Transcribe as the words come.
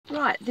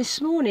Right, this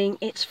morning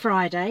it's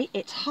Friday,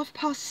 it's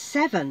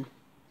 7:30.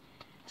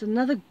 It's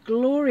another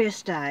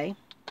glorious day,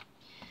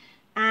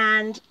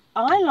 and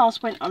I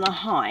last went on a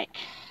hike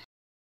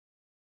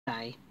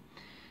today,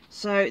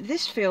 so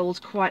this feels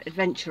quite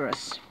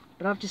adventurous,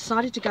 but I've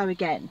decided to go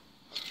again,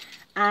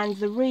 and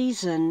the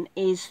reason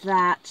is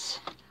that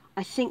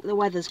I think the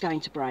weather's going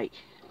to break,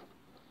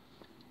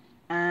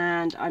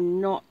 and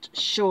I'm not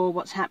sure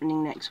what's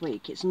happening next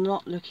week. It's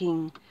not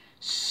looking,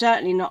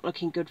 certainly not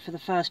looking good for the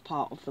first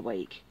part of the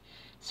week.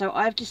 So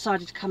I've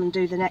decided to come and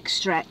do the next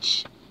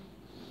stretch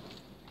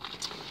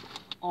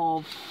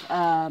of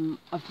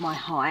my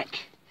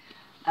hike.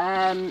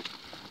 I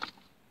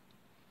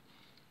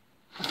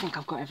think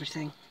I've got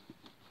everything.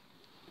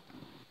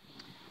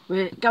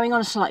 We're going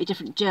on a slightly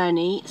different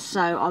journey, so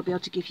I'll be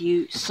able to give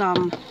you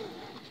some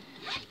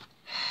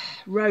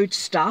road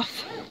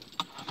stuff.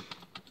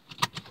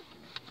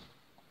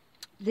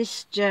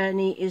 This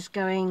journey is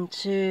going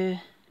to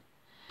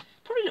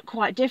probably look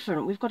quite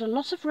different. We've got a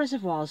lot of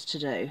reservoirs to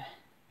do,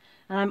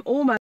 and I'm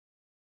almost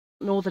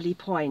at Northerly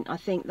Point. I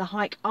think the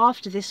hike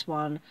after this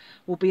one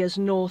will be as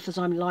north as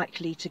I'm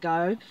likely to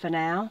go for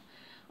now.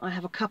 I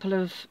have a couple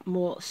of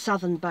more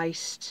southern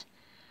based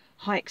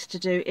hikes to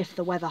do if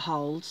the weather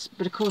holds,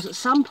 but of course at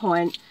some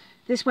point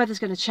this weather's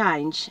going to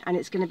change, and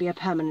it's going to be a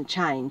permanent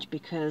change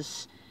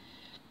because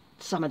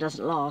summer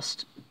doesn't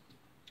last.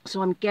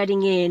 So I'm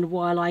getting in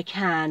while I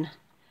can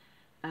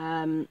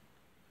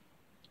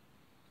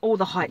all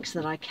the hikes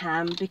that I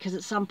can, because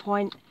at some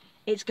point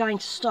it's going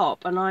to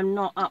stop, and I'm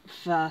not up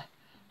for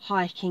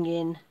hiking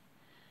in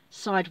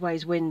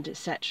sideways wind,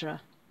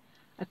 etc.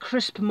 A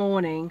crisp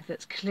morning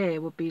that's clear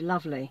would be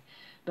lovely,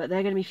 but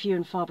they're going to be few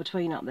and far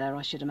between up there,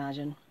 I should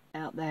imagine,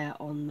 out there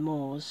on the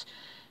moors.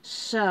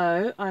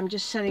 So I'm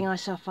just setting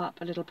myself up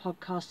a little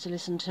podcast to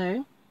listen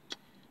to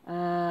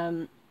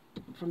from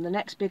the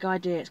next big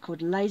idea. It's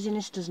called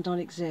Laziness Does Not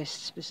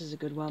Exist. This is a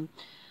good one.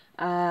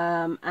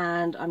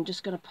 And I'm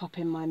just going to pop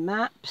in my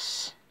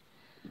maps.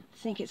 I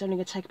think it's only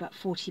going to take about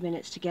 40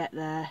 minutes to get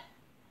there.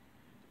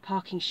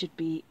 Parking should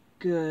be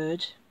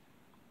good.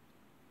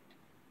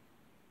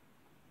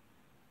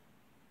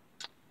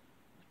 I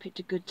picked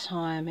a good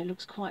time. It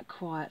looks quite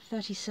quiet.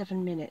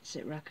 37 minutes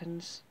it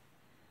reckons.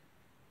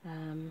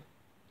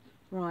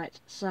 Right,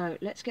 so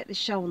let's get this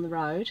show on the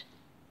road,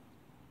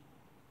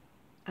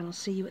 and I'll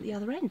see you at the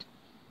other end.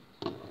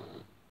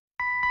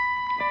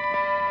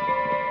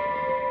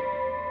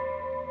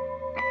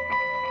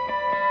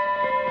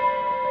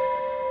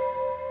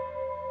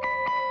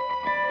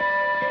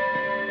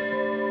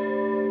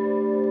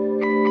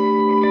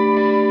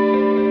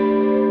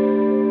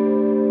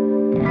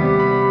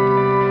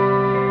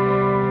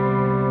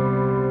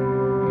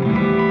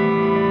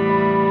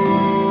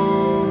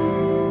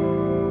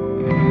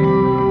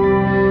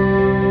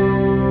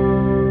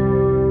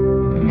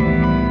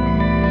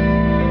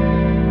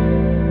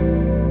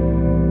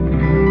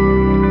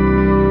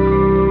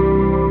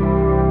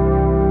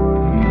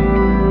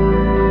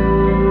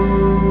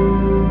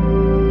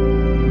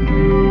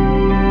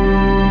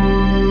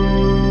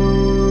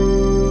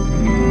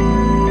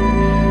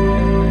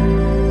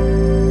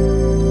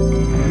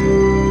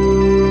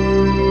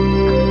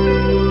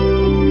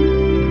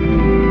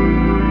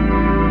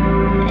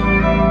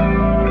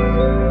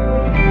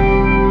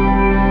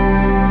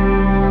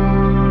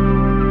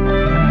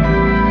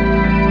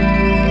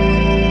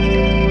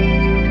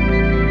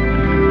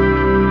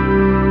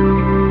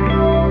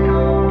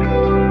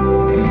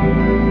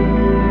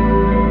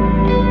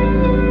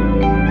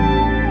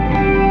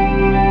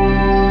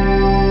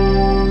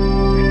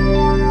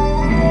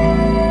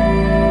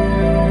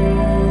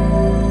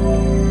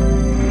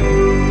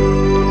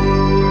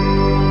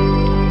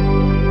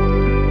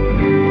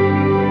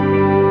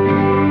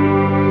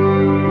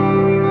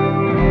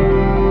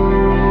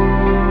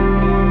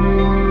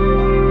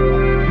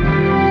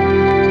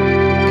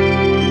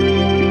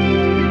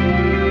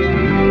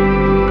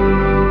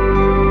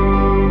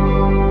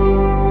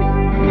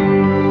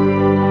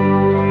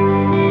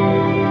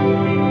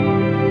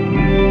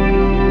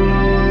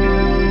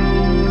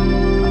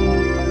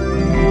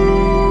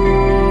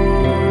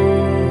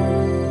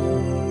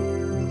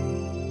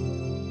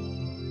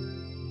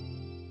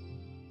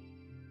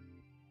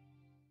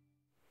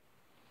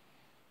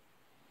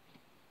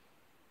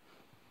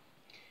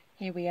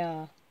 Here we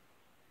are.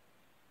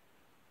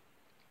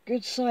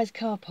 Good sized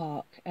car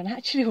park, and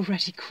actually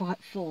already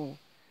quite full.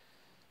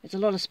 There's a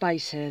lot of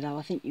space here though.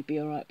 I think you'd be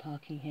alright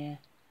parking here.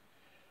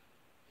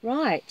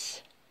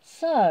 Right,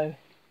 so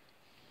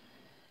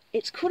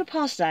it's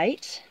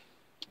 8:15.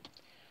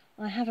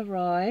 I have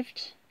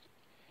arrived,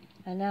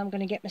 and now I'm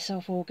going to get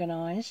myself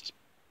organised,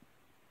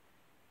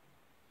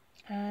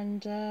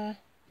 and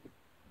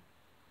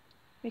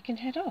we can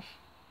head off.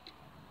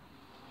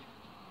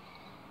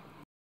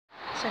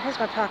 So here's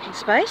my parking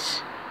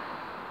space.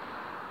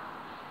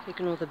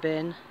 Ignore the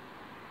bin.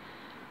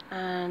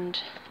 And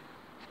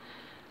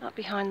up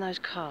behind those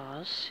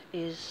cars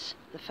is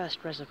the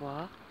first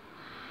reservoir.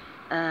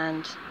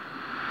 And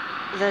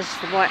there's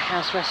the White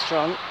House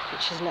restaurant,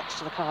 which is next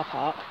to the car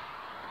park.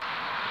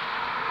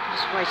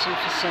 Just waiting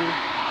for some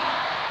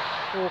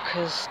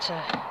walkers to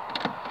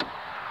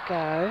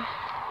go.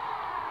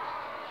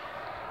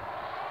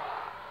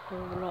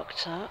 All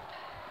locked up.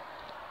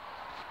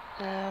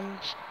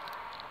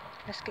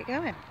 Let's get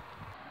going.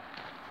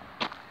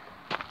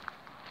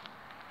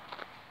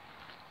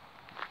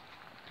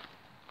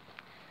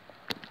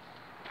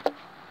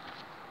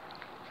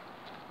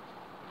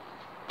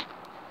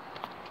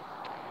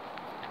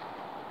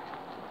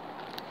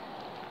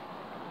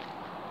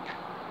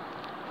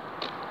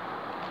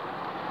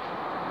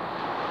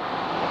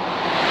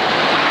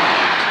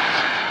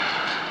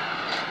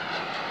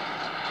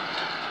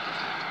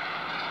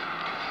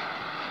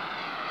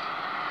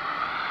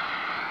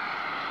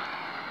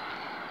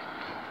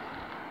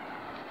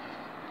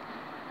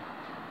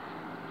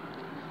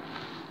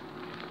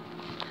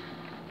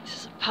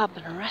 Pub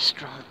and a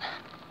restaurant,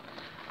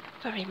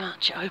 very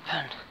much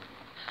open.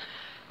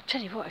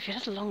 Tell you what, if you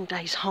had a long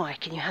day's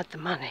hike and you had the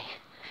money,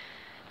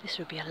 this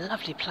would be a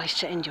lovely place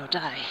to end your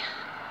day.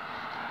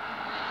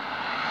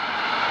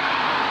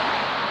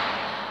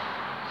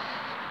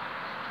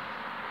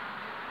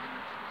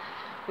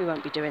 We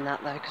won't be doing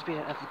that though, because we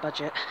don't have the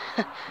budget.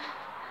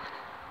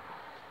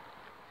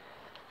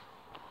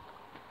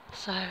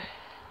 So,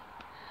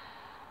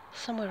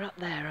 somewhere up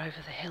there,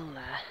 over the hill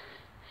there,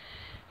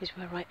 is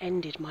where I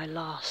ended my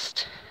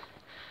last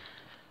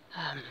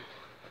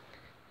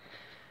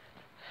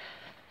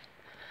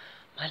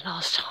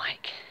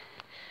hike.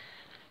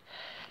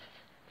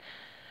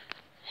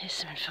 Here's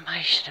some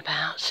information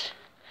about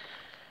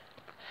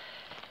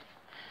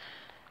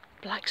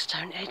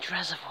Blackstone Edge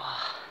Reservoir.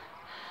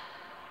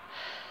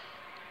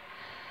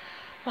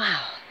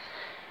 Wow.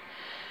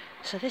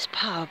 So this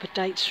pub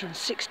dates from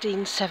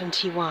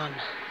 1671.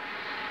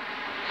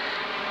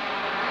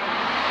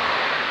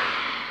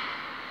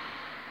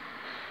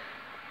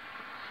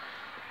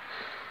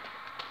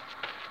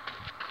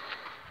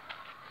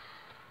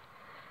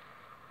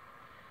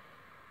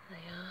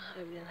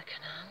 Opening the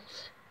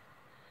canals.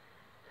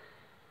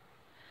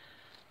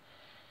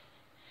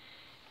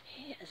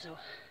 Here's a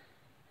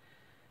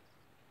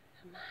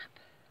map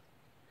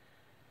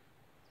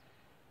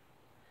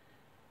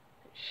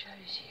that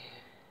shows you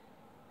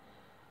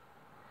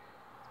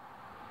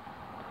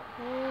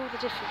all the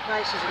different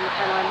places in the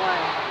Pennine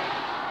Way.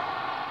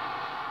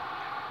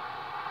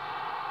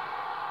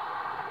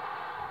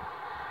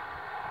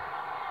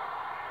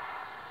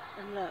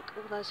 And look,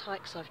 all those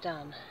hikes I've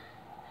done.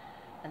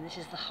 And this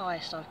is the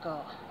highest I've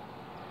got.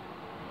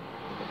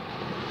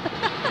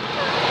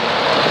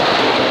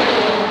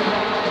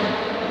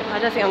 I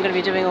don't think I'm going to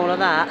be doing all of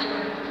that.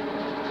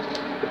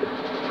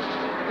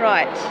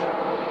 Right.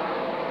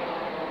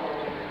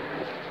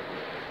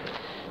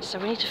 So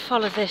we need to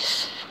follow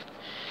this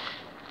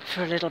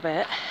for a little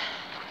bit.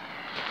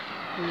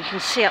 And you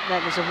can see up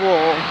there there's a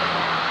wall.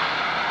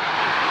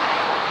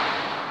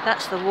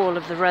 That's the wall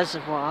of the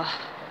reservoir.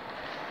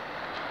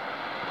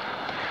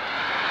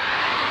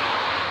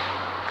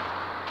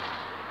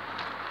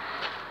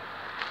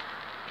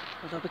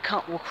 Although we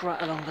can't walk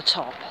right along the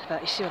top,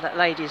 but you see where that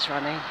lady's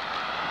running.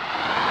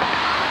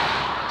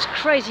 It's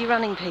crazy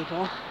running,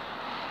 people.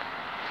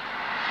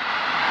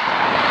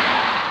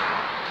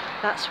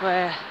 That's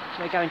where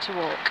we're going to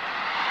walk.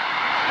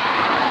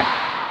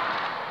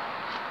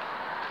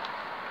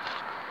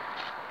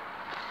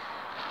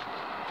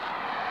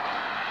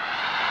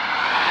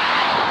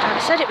 Now, I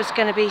said it was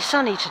going to be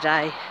sunny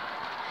today,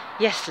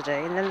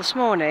 yesterday, and then this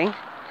morning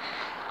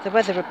the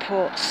weather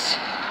reports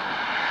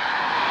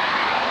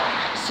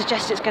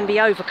suggest it's going to be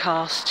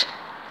overcast,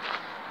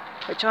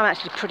 which I'm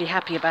actually pretty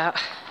happy about.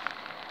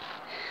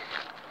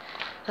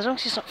 As long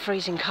as it's not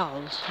freezing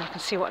cold and I can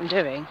see what I'm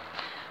doing,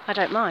 I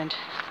don't mind.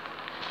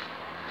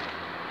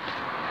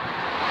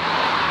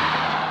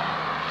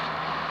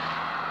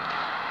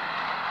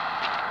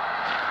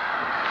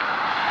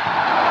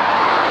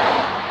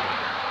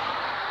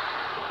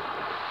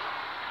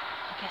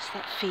 I guess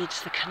that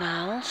feeds the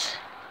canals.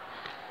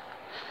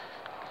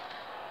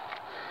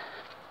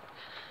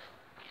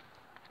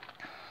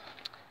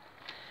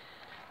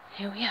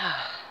 Here we are,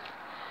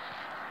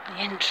 the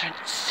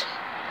entrance.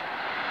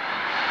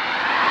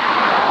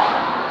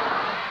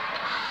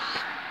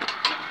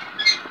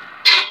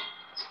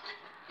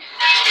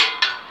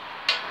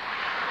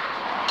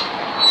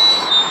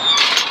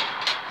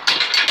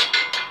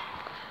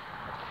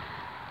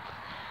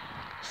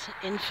 So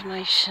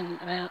information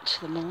about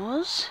the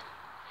moors.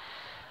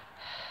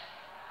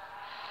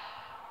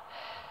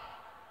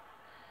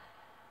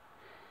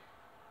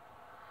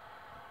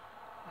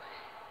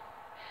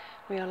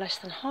 We are less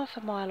than half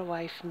a mile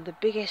away from the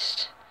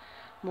biggest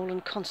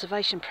moorland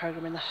conservation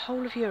programme in the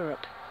whole of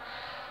Europe.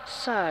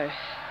 So,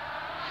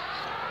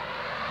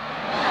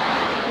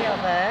 we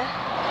are there.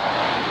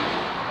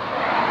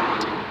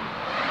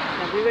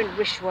 Now, we were in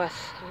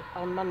Rishworth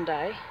on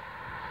Monday,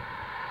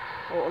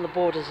 or on the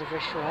borders of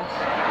Rishworth.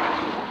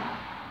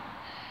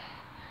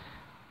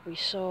 We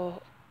saw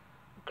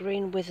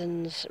Green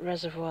Withens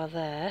Reservoir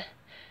there,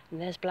 and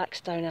there's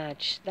Blackstone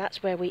Edge.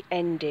 That's where we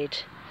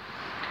ended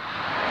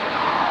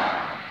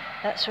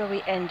That's where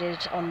we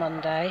ended on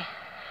Monday.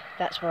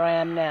 That's where I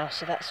am now,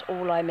 so that's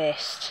all I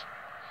missed.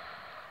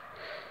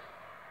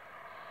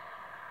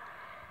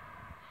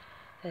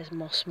 There's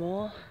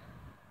Mossmore.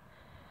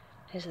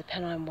 Here's the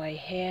Pennine Way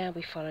here.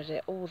 We followed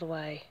it all the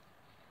way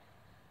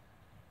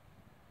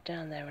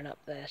down there and up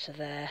there to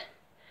there.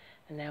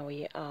 And now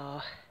we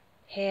are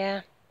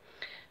here.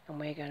 And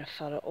we're going to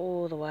follow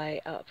all the way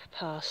up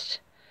past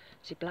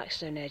the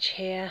Blackstone Edge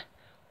here.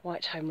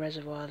 Whiteholme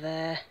Reservoir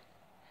there.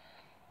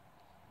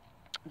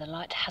 The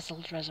Light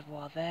Hazard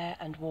Reservoir there.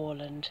 And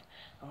Warland.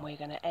 And we're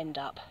going to end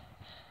up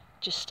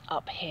just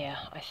up here,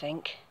 I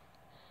think.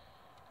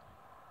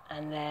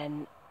 And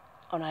then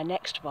on our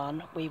next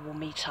one we will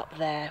meet up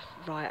there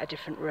via a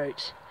different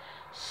route.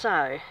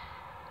 So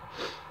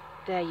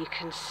there you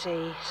can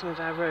see some of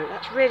our route.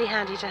 That's really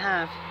handy to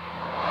have.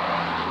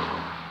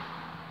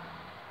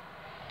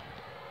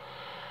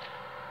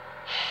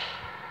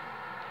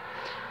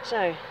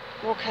 So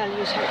more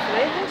curlews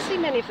hopefully. I haven't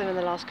seen many of them in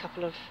the last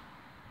couple of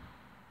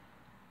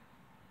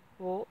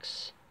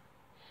walks.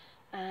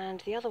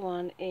 And the other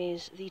one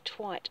is the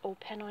twite or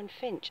Pennine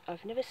finch.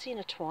 I've never seen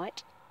a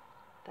twite.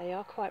 They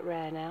are quite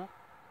rare now.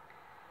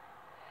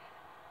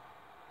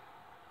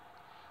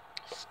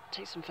 Let's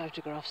take some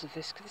photographs of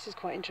this because this is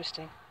quite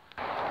interesting.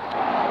 That's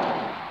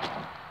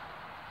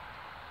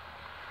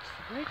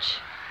the bridge.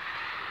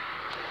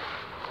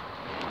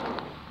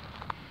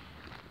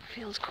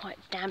 Feels quite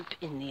damp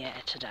in the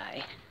air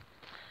today.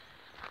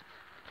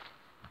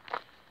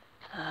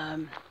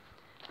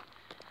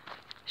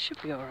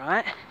 Should be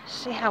alright.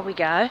 See how we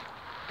go.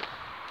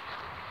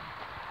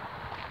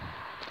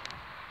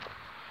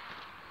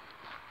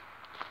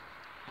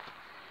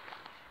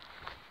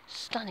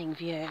 Stunning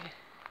view.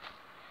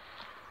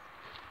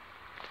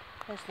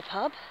 There's the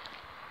pub.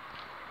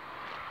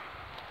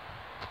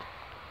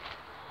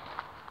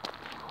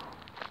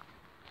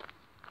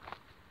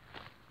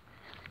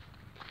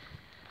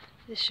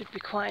 This should be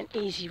quite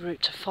an easy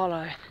route to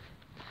follow.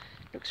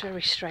 Looks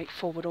very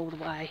straightforward all the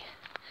way.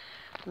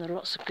 And there are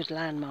lots of good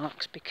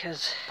landmarks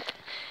because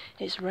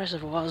it's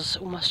reservoirs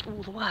almost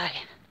all the way.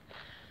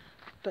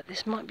 But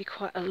this might be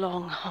quite a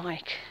long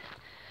hike.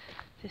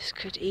 This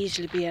could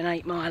easily be an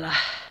 8-miler.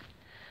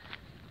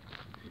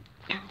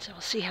 So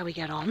we'll see how we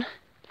get on.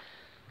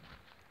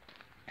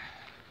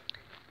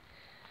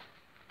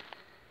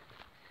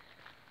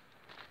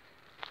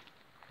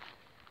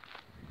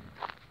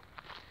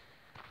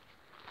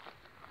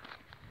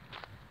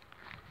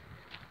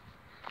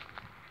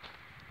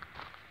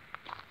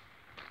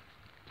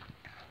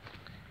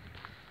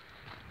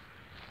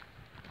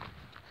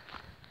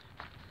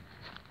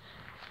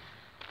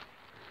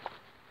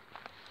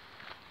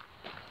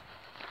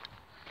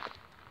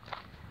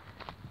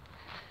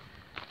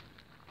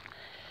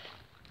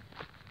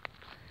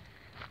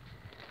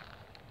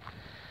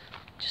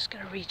 Just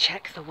going to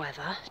recheck the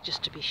weather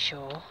just to be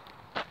sure.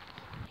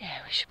 Yeah,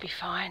 we should be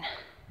fine. I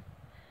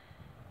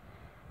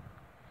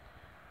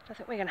don't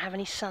think we're going to have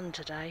any sun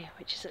today,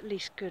 which is at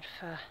least good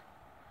for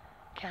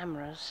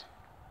cameras.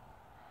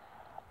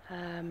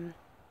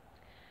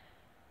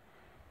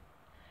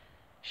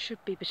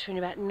 Should be between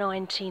about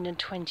 19 and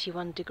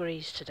 21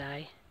 degrees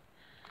today.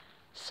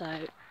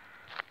 So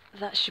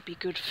that should be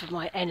good for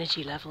my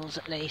energy levels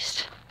at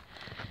least.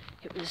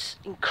 It was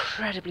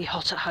incredibly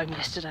hot at home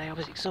yesterday. I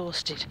was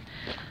exhausted.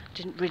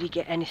 Didn't really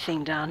get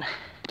anything done.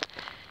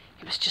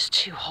 It was just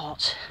too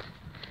hot.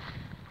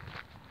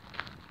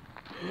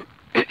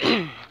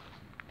 It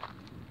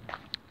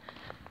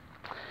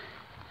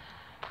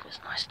was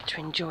nice to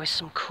enjoy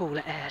some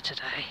cooler air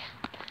today.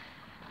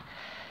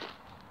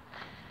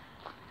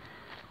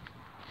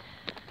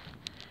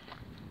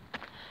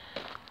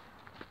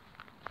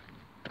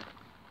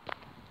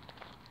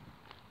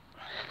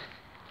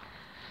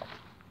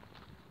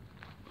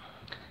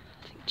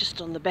 Just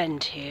on the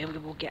bend here we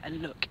will get a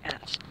look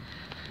at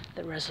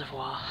the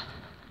reservoir.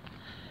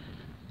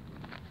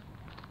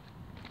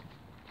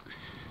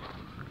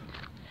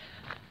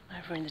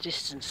 Over in the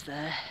distance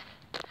there,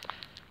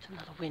 it's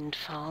another wind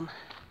farm.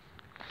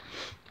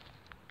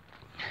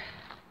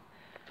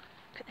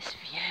 Look at this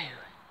view.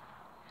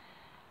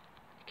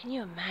 Can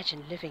you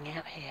imagine living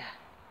out here?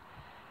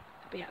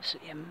 It'd be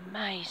absolutely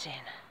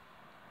amazing.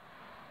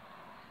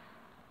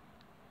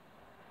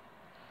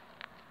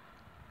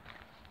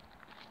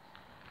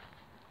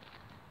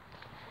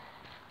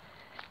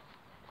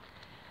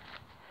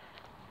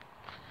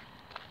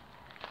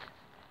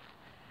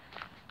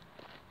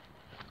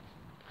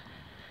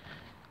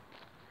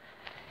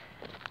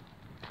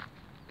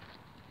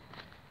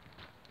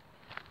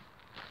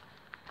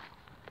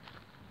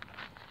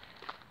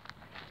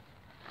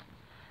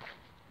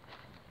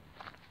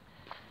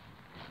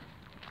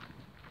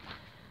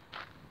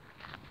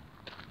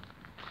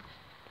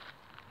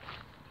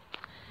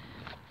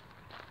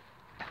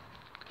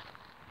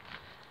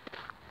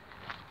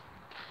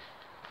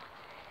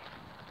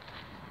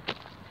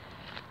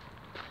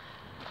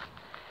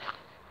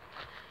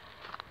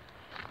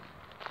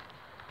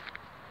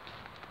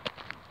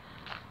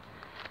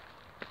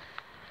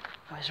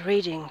 I was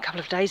reading a couple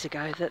of days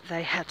ago that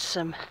they had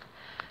some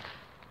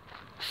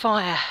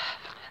fire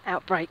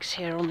outbreaks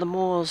here on the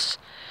moors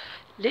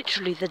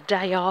literally the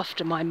day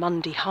after my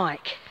Monday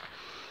hike,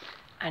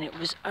 and it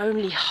was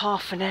only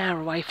half an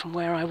hour away from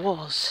where I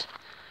was.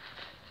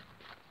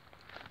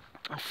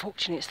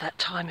 Unfortunately, it's that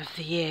time of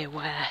the year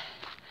where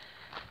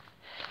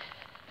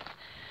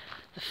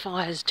the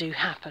fires do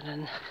happen,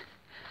 and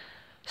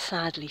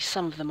sadly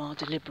some of them are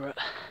deliberate.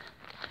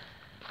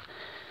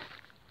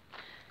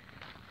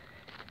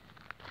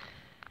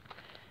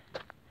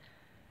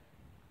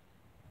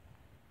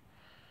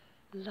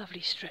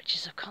 Lovely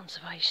stretches of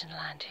conservation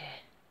land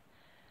here.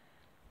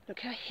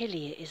 Look how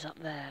hilly it is up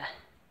there.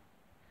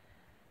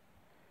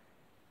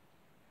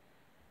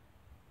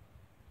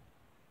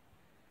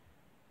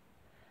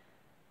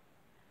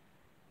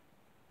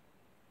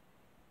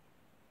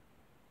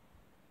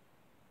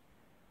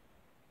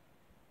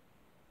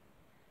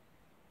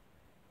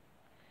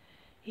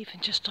 Even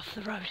just off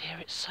the road here,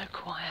 it's so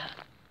quiet.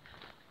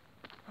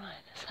 Right,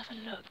 let's have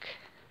a look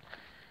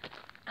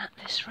at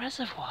this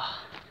reservoir.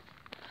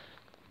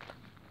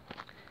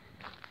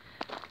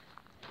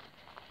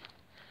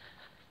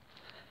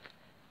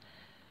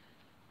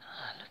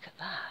 Ah, look at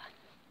that.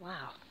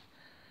 Wow.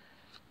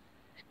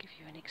 Let's give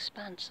you an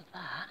expanse of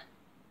that.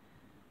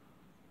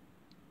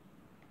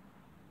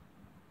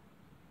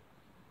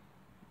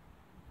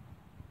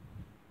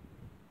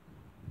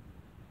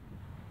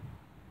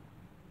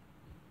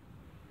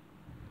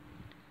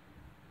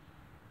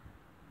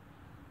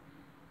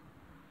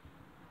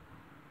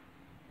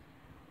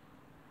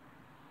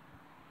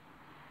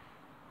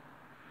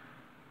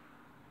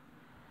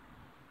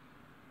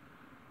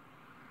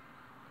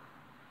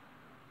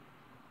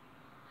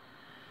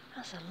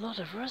 That's a lot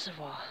of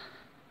reservoir.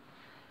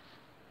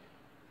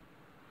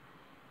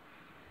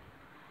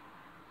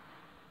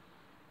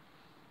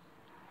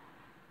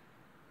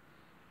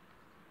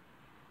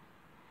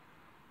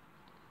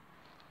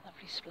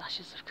 Lovely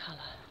splashes of colour.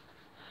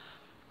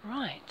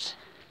 Right.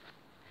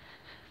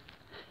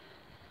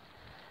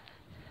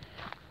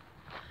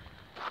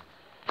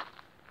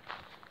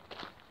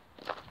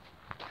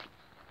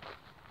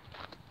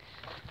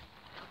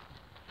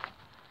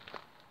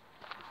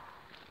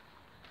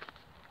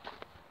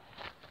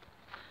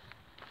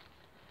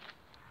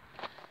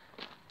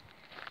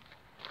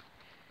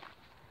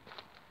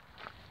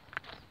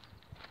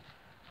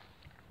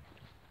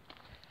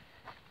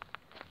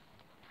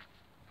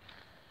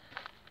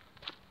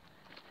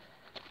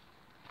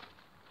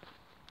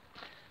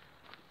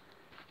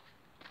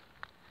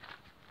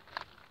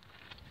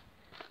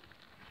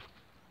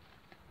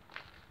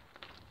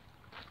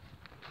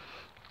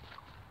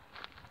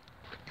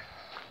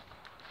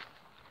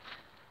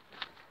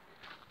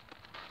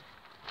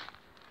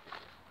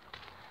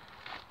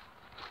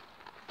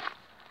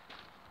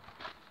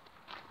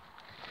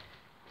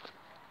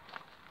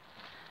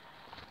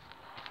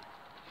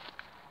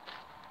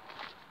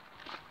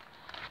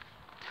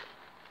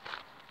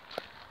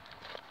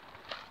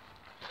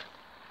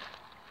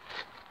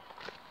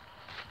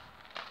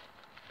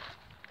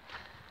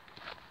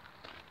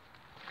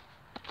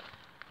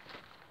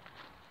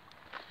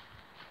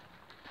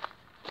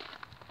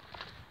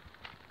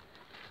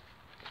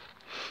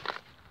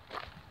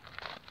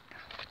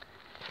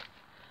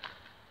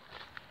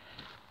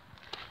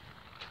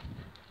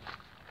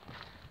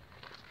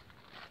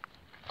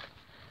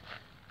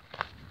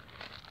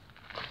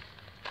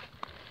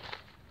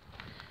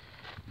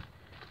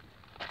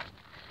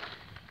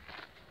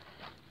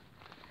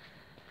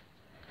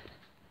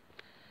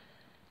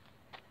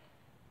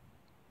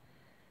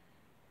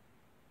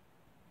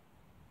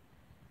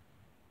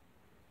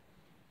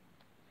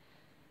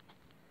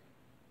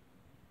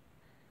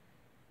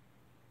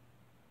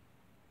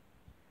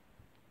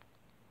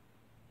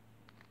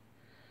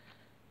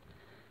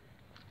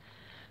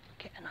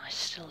 Get a nice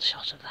still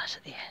shot of that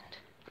at the end.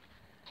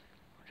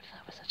 What if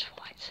that was a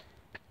twite?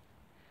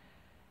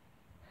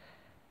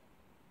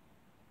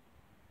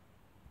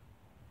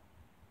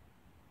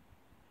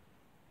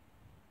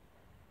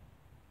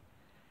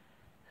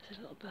 There's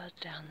a little bird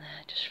down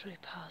there, just flew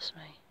past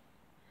me.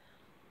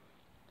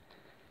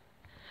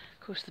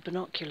 Of course the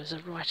binoculars are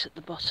right at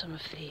the bottom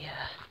of the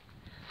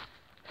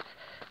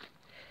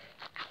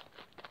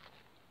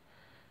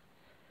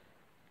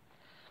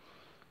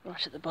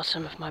right at the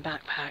bottom of my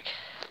backpack.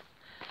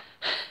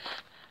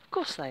 Of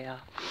course they are.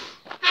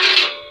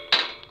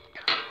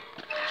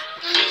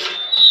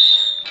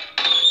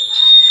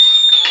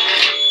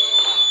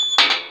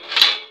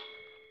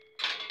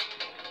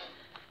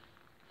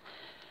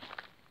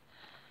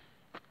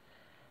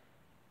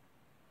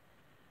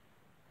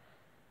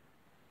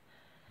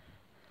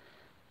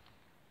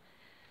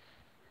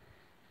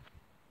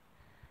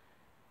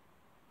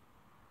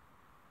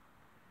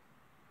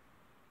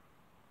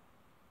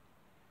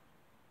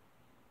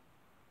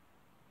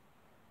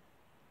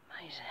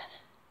 Amazing.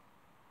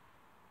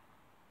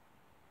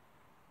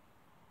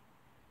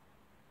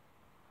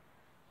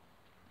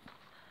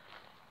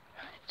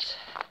 Right.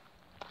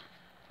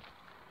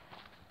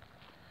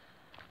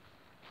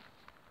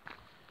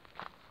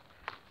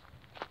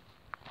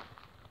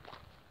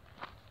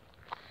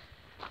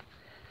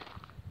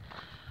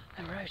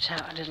 I rode wrote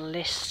out a little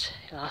list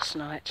last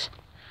night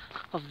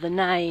of the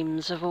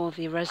names of all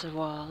the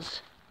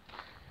reservoirs.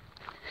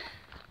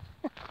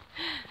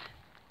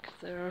 Because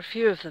there are a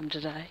few of them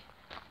today.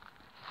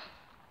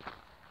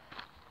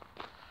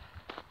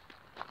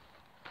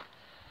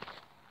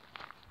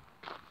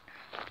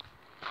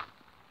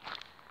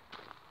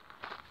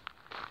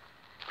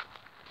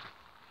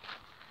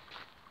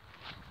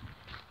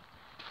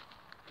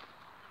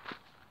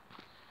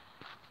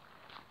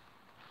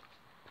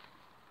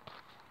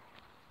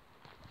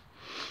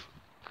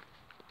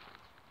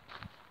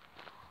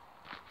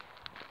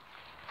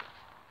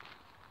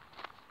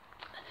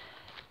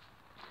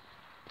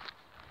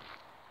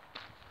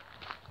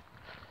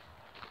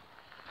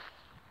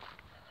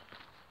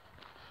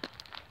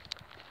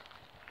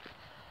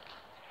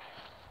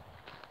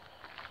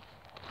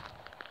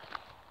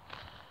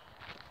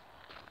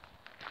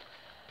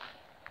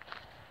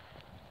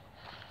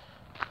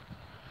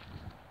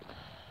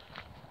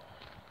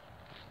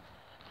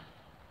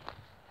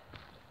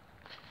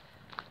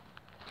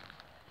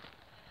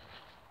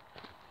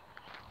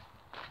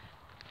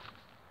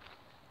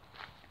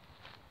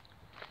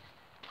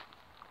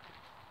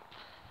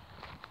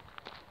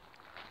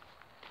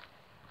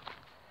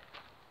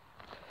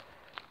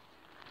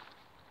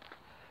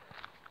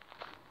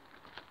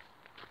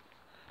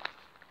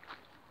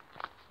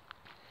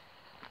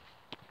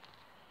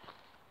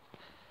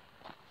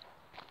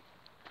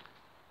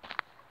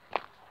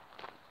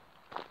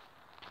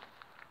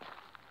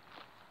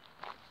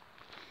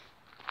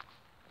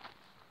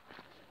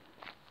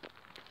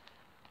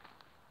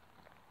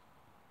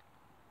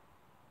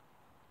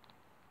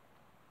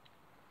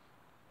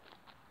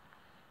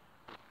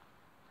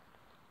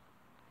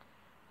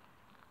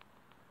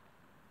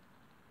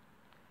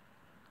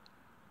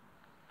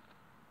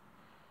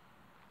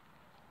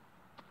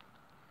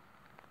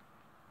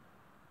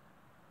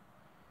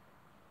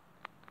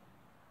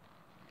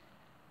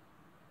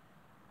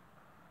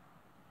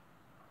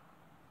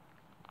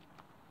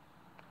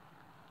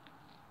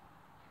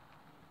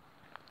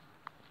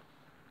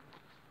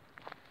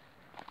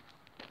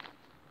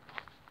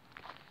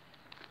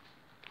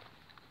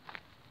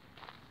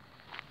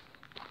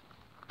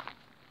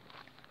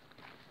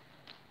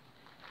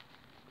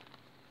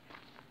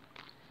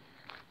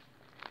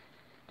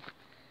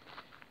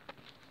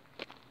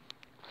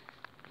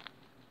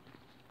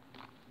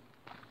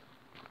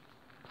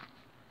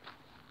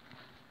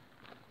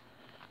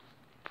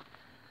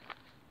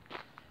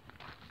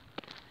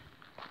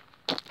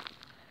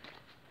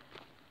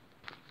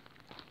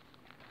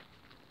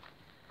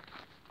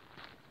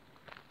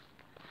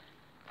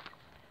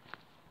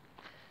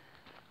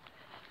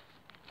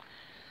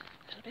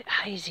 A bit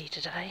hazy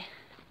today.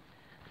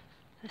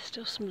 There's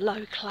still some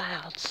low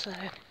clouds, so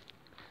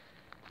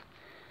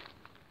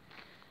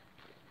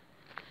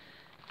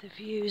the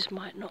views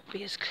might not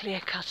be as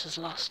clear cut as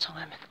last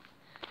time.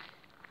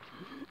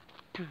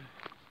 Another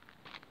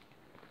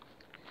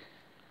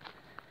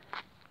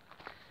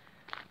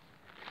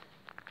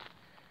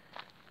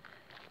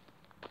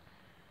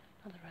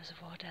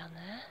reservoir down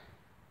there.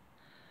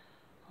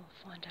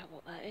 I'll find out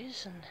what that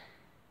is and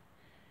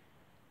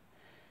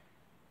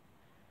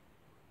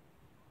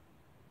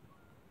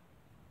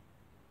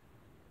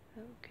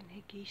oh, can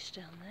hear geese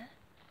down there.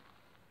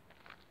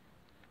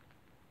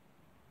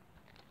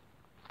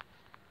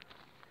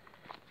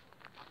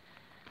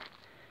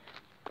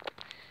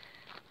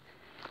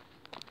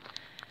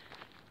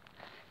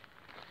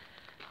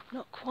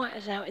 Not quite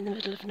as out in the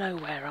middle of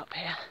nowhere up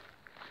here,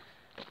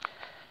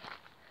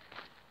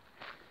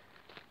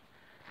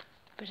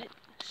 but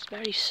it's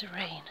very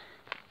serene.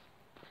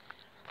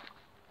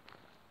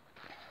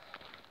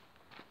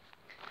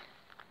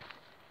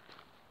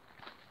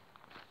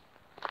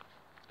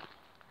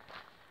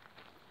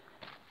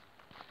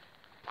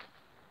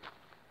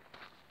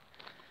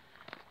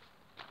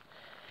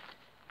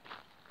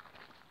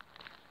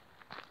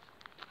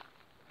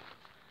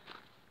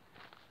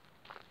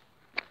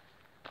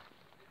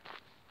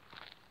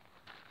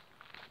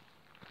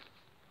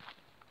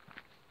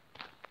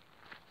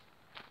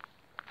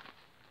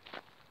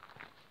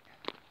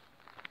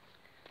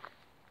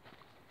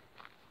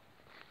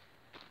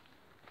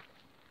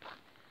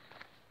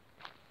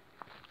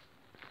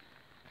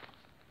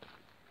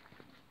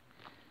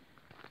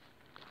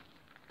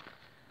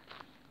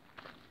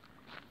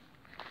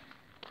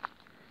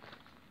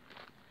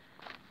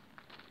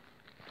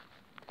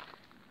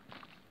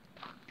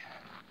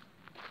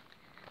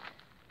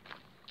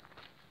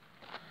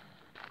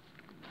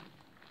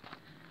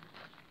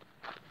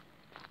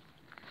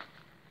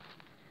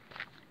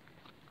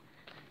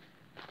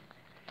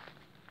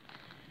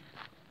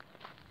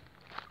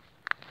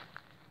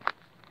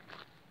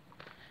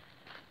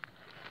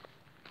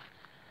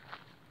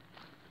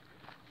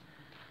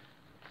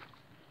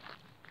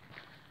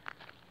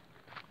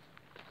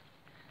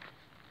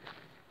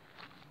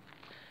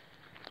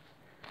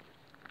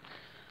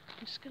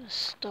 I'm just going to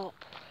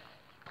stop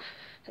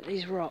at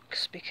these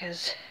rocks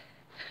because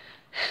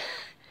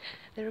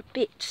there are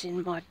bits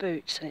in my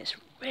boots and it's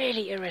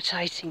really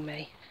irritating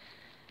me.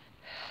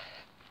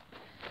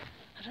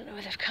 I know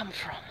where they've come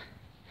from.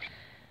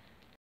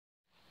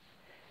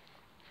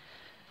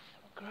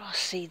 Grass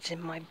seeds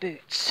in my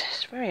boots.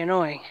 It's very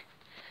annoying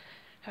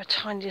how a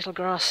tiny little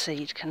grass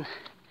seed can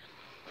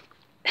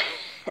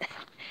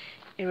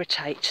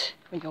irritate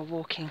when you're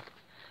walking.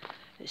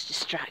 It's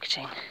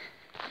distracting.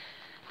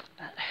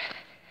 But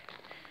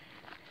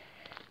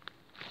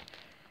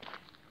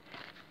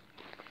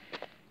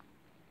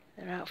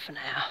they're out for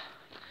now.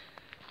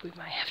 We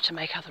may have to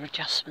make other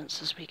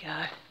adjustments as we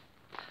go.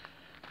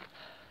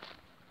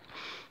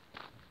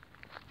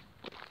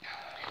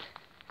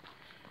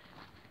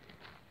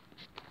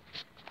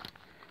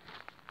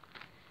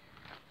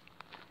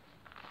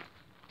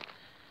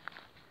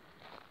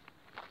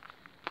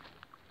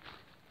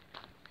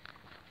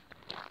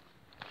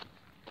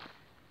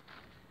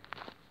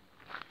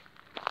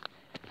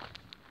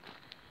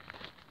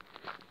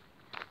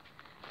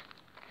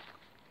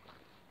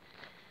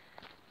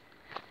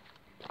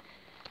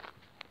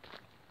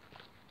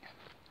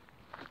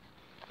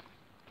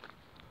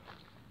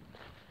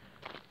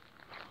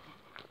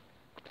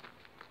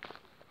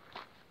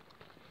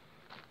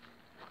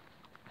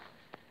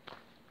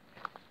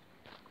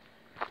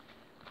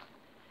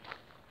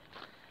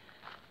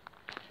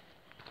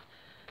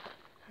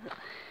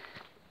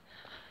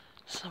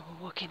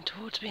 Someone walking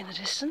towards me in the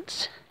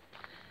distance,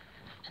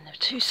 and there are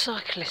two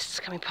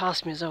cyclists coming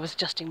past me as I was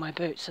adjusting my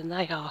boots, and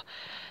they are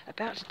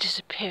about to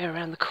disappear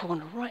around the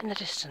corner right in the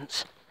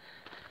distance.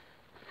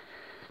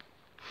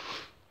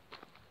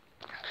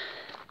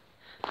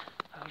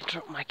 I'll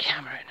drop my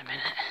camera in a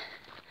minute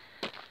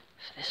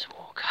for this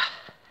walker.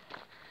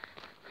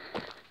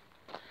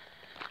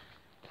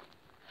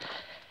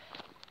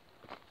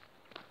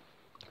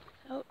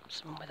 Oh,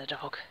 someone with a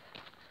dog.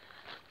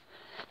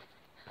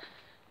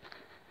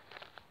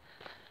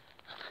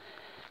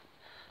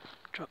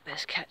 Drop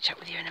this, catch up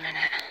with you in a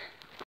minute.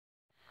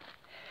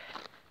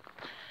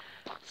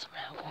 Someone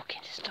out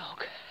walking his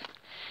dog.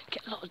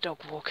 Get a lot of dog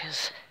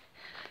walkers.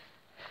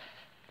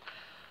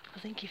 I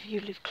think if you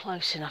live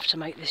close enough to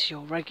make this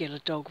your regular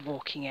dog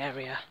walking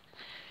area,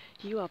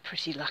 you are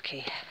pretty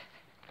lucky.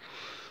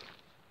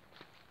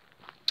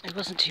 It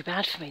wasn't too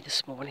bad for me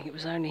this morning. It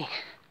was only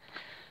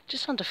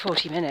just under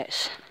 40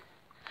 minutes.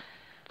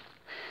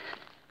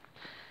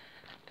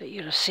 But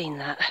you'll have seen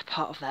that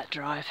part of that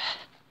drive.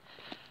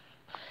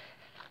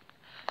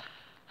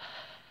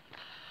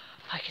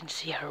 I can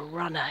see a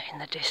runner in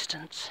the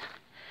distance.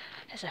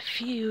 There's a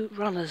few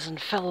runners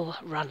and fell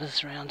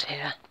runners around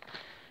here.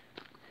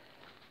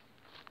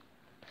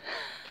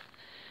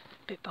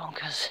 Bit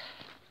bonkers.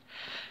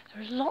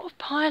 There are a lot of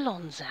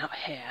pylons out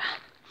here,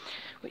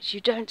 which you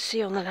don't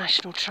see on the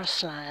National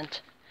Trust land.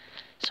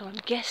 So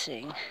I'm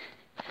guessing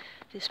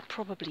this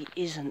probably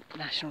isn't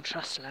National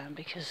Trust land,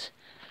 because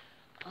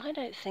I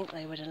don't think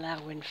they would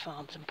allow wind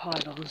farms and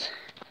pylons.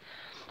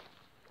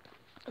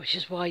 Which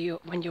is why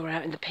when you're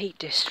out in the Peak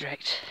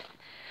District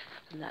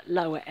and that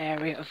lower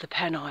area of the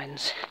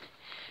Pennines,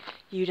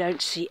 you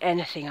don't see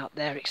anything up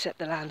there except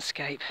the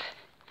landscape,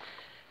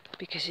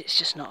 because it's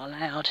just not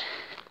allowed.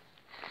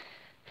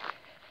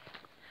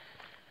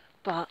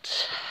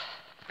 But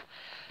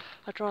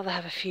I'd rather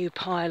have a few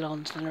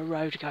pylons than a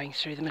road going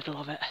through the middle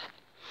of it.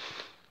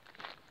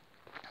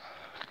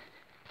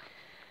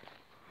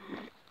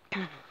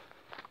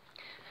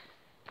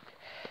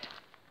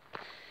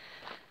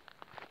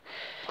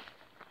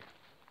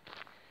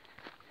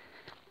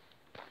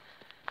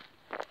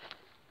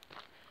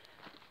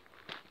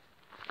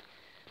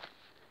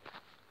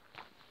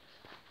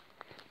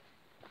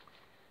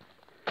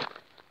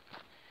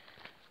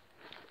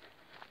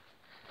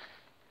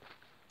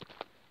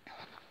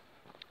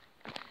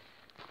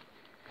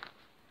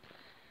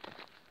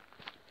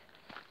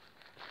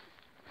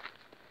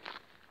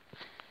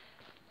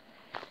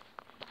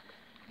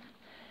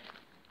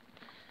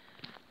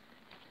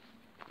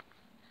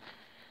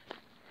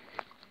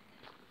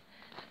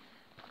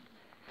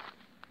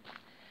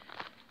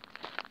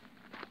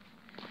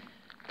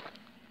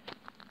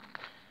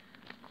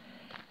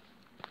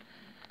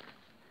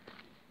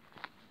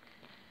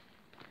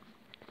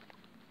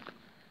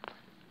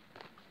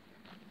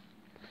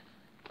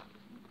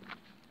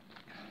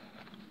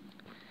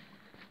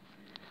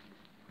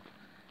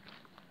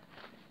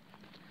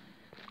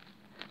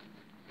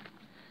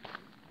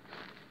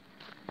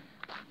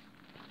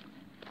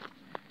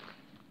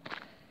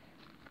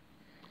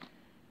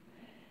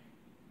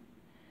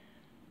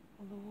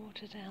 The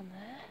water down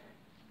there.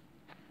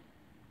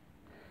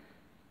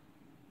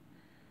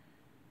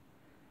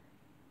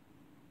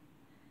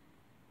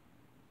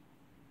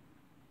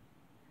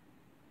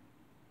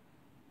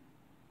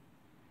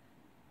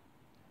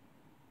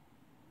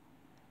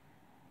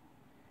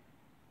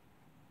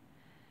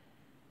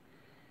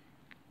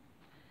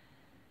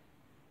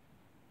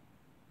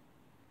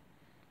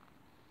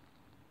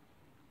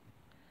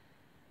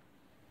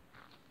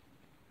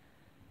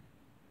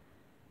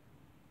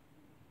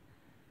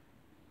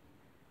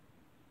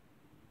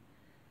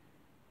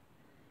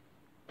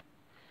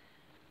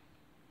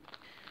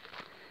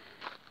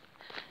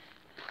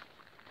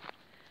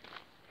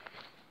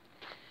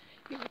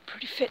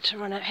 fit to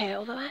run out here,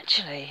 although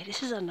actually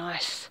this is a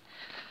nice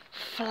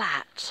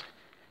flat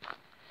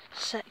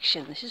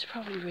section. This is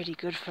probably really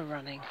good for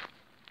running.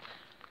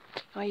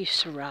 I used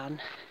to run.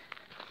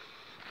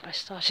 I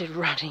started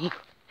running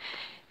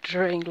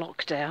during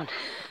lockdown,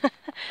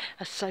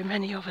 as so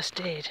many of us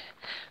did,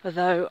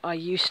 although I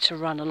used to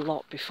run a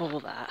lot before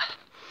that.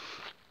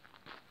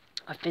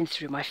 I've been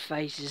through my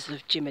phases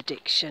of gym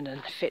addiction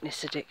and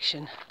fitness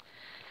addiction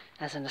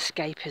as an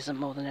escapism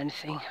more than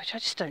anything, which I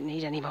just don't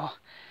need anymore.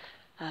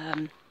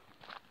 And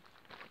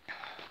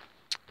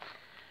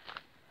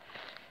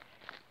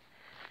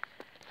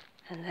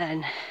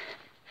then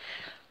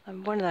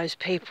I'm one of those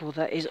people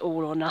that is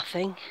all or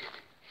nothing,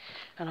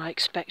 and I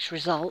expect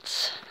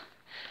results,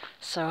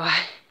 so I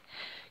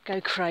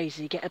go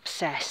crazy, get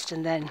obsessed,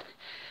 and then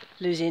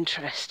lose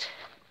interest.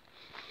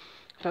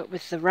 But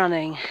with the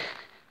running,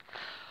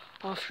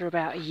 after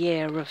about a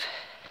year of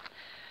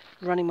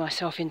running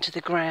myself into the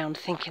ground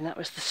thinking that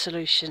was the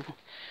solution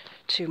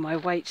to my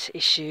weight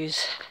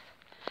issues,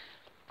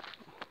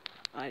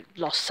 I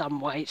lost some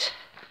weight.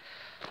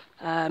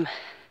 I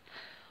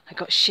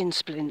got shin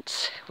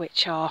splints,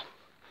 which are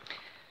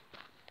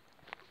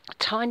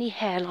tiny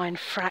hairline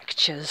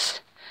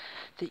fractures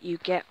that you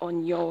get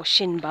on your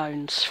shin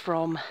bones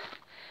from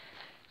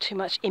too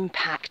much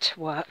impact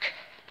work.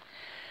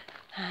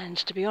 And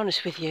to be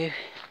honest with you,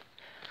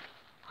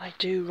 I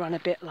do run a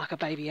bit like a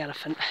baby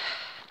elephant.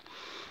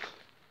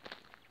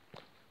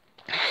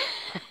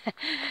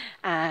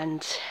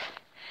 And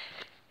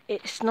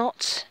it's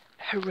not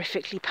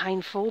horrifically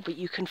painful, but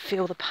you can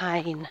feel the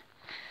pain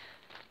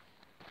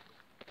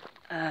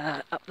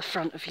up the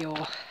front of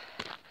your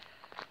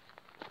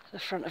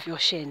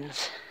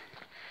shins,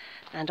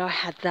 and I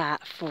had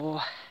that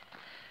for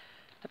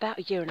about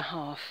a year and a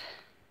half,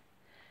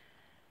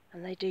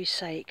 and they do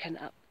say it can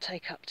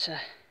take up to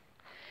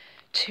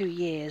 2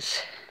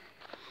 years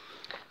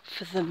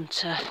for them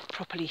to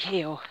properly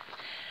heal.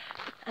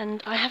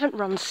 And I haven't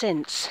run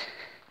since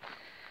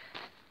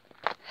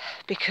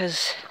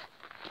because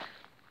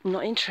I'm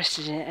not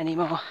interested in it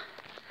anymore.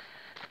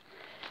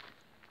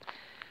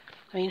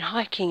 I mean,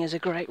 hiking is a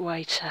great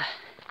way to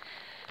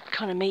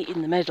kind of meet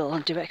in the middle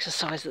and do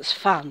exercise that's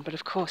fun, but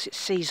of course it's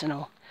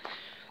seasonal.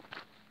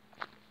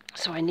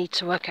 So I need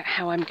to work out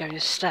how I'm going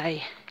to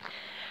stay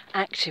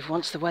active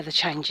once the weather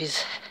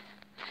changes.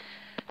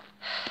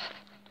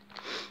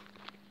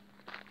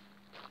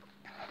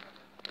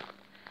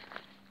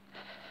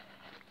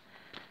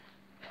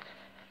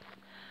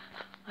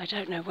 I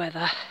don't know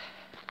whether,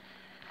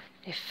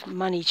 if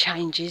money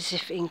changes,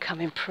 if income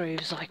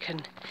improves, I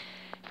can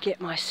get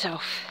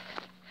myself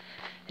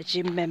a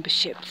gym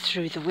membership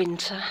through the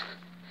winter,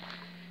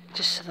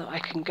 just so that I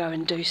can go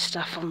and do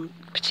stuff on,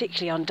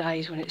 particularly on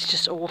days when it's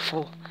just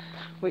awful,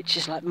 which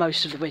is like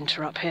most of the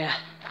winter up here.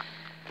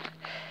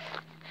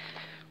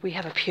 We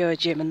have a pure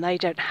gym and they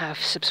don't have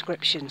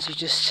subscriptions, you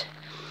just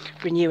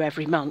renew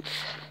every month.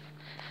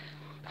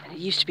 And it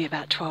used to be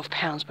about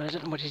 £12, but I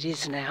don't know what it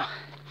is now.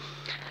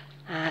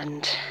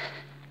 And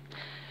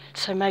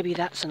so maybe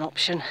that's an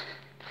option.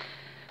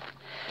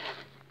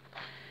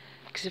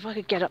 Because if I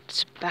could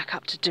get back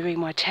up to doing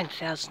my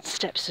 10,000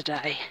 steps a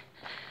day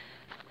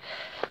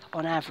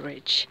on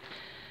average,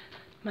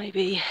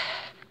 maybe,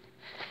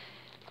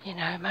 you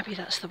know, maybe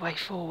that's the way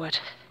forward.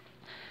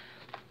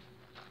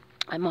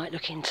 I might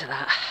look into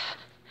that,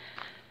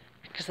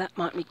 because that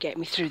might get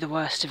me through the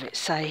worst of it,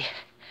 say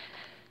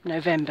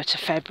November to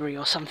February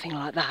or something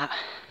like that,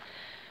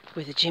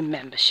 with a gym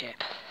membership.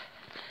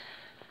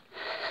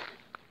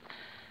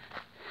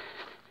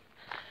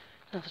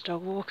 Another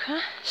dog walker,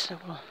 so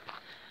we'll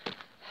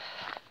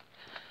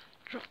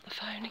drop the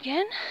phone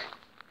again.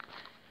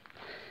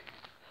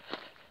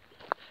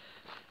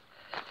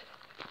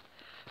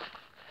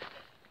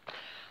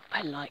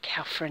 I like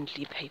how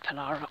friendly people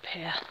are up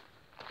here.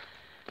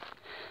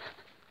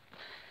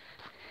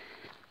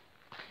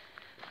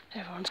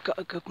 Everyone's got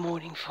a good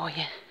morning for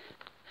you.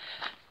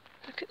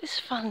 Look at this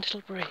fun little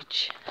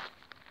bridge.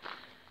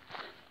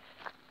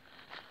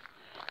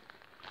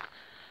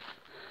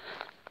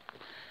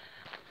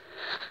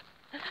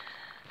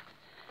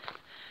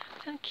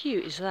 How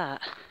cute is that?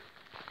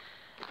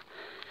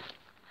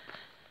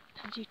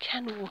 And you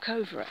can walk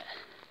over it.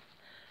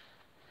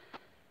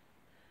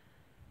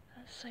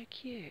 That's so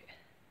cute.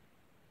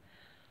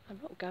 I'm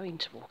not going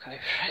to walk over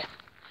it.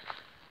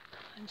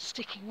 I'm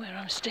sticking where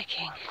I'm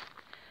sticking.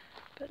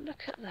 But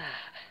look at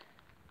that.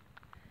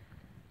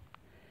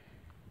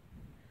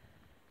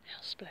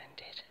 How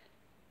splendid.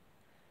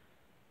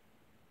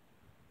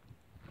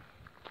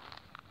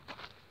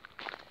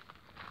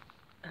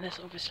 And there's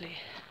obviously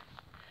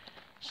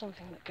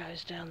something that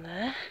goes down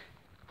there.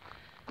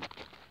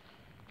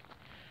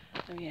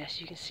 Oh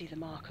yes, you can see the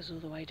markers all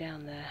the way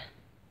down there.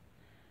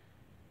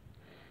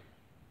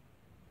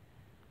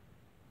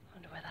 I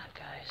wonder where that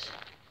goes.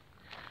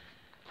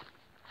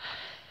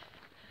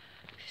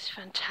 This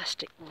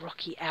fantastic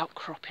rocky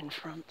outcrop in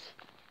front.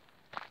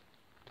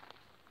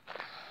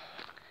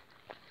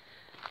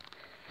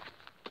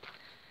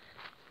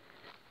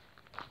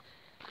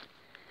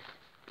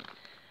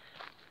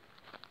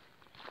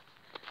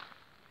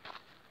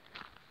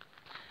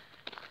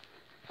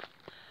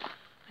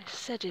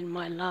 said in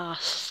my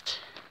last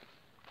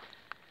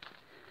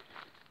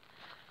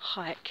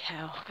hike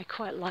how I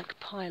quite like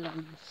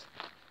pylons.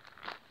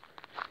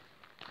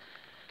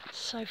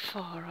 So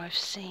far I've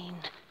seen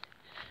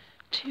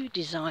two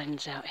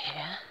designs out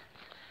here.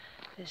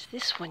 There's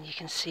this one you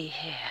can see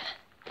here,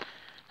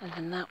 and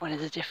then that one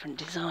is a different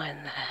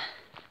design there.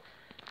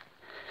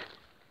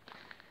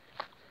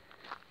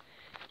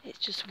 It's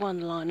just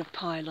one line of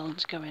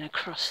pylons going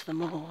across the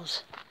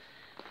moors,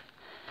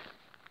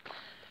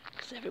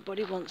 because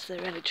everybody wants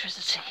their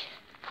electricity.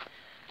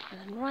 And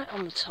then right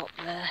on the top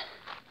there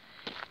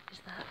is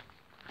that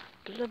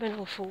blooming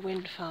awful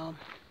wind farm.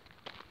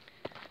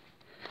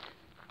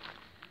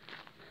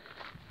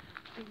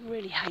 I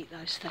really hate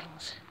those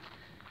things.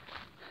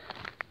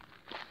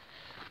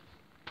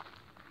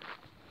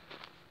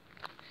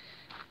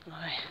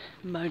 I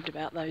moaned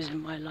about those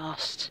in my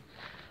last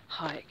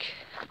hike.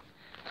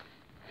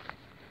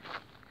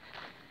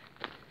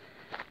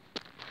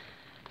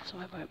 So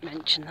I won't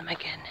mention them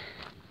again.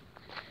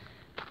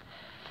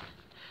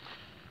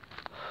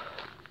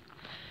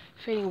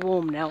 Feeling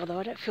warm now, although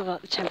I don't feel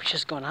like the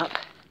temperature's gone up.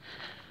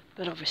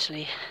 But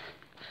obviously,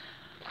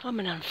 I'm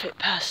an unfit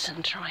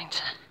person trying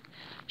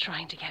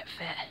to get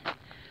fit.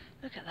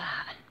 Look at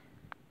that.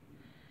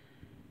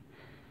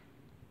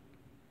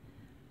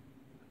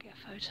 I'll get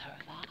a photo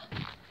of that.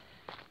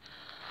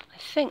 I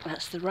think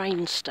that's the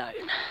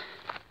rainstone.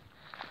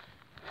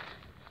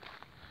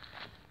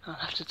 I'll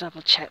have to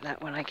double check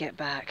that when I get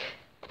back.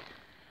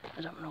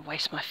 I don't want to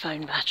waste my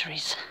phone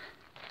batteries.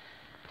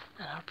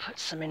 And I'll put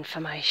some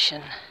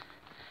information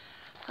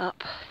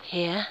up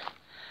here.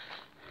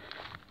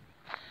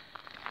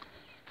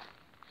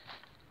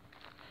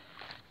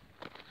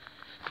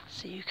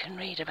 So you can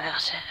read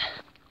about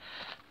it.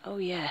 Oh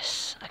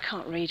yes, I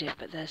can't read it,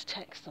 but there's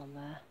text on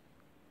there.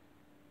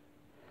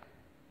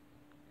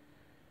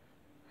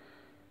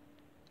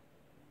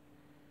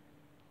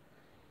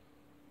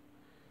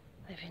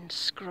 They've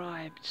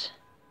inscribed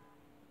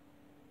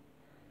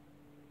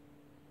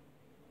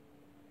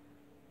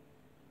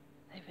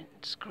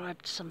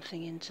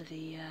something into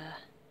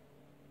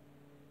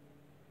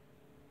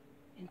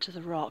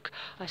the rock.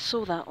 I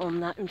saw that on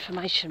that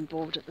information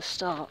board at the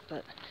start,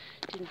 but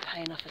didn't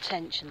pay enough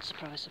attention.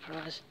 Surprise,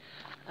 surprise.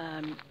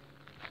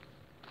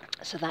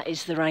 So that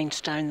is the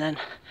rainstone then.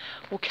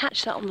 We'll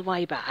catch that on the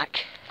way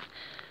back,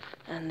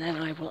 and then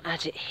I will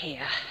add it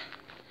here.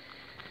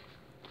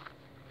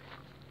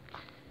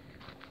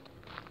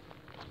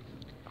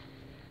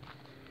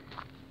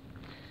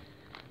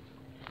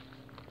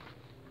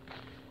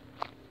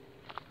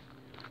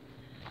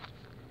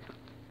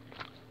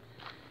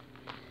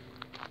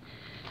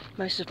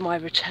 Most of my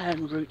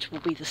return route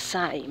will be the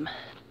same,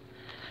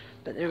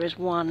 but there is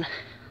one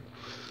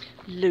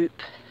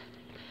loop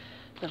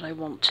that I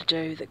want to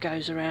do that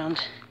goes around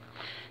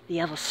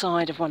the other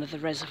side of one of the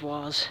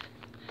reservoirs.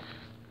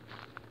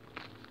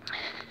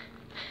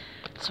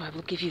 So I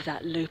will give you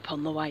that loop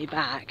on the way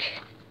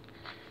back.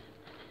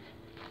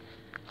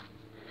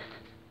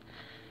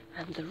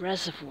 And the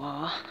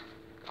reservoir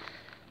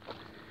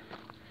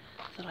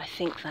that I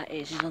think that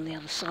is on the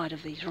other side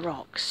of these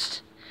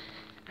rocks.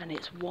 And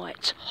it's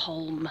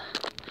Holme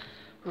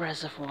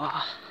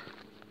Reservoir.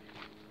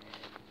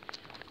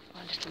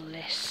 My little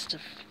list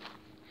of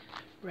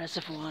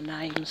reservoir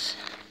names.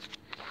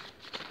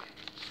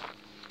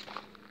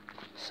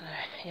 So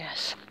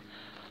yes,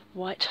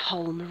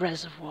 Holme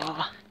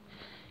Reservoir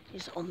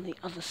is on the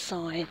other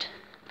side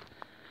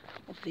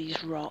of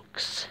these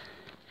rocks.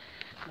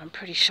 And I'm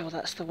pretty sure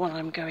that's the one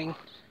I'm going...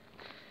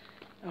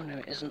 Oh no,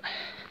 it isn't.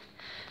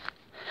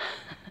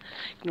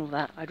 Ignore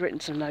that, I'd written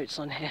some notes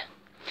on here.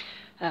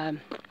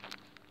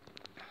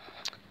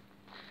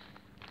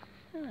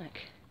 Look,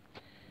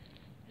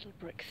 little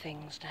brick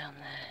things down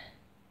there.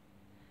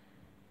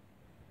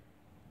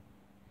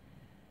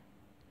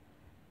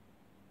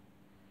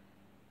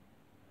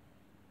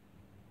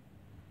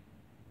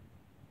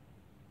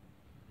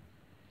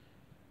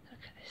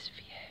 Look at this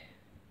view.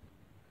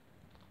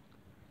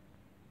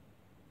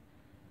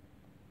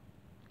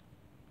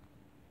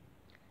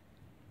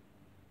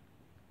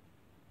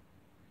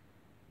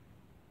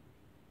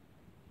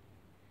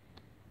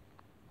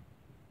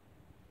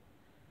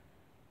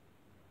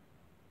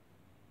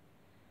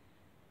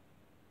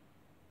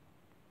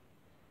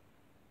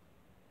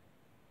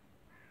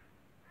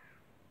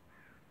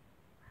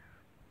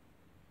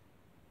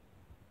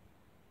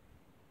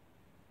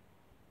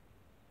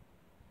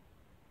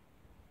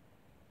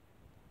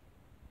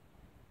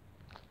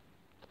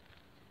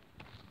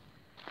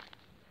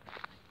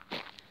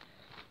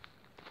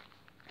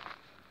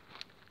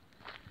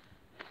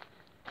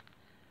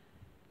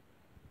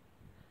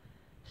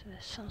 So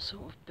there's some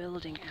sort of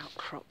building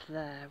outcrop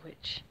there,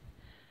 which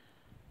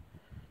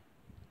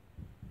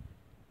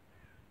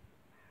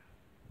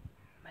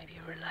maybe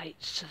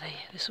relates to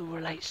this all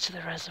relates to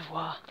the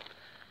reservoir.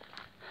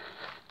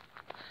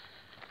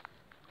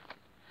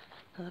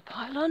 Another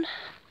pylon.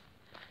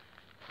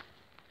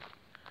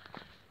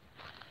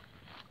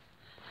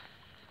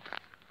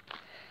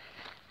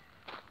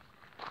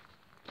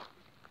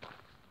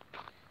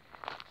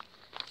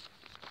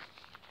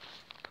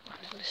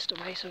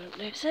 fast away so I don't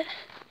lose it.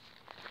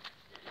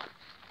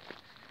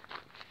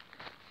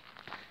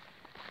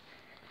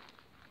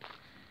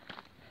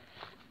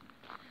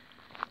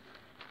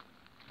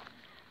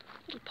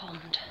 Little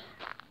pond.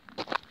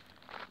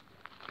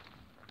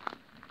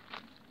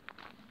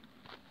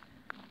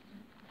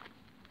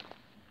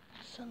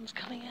 Sun's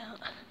coming out.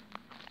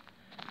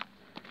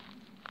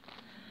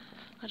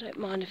 I don't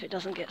mind if it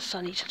doesn't get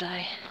sunny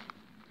today.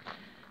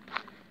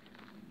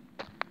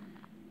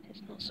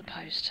 It's not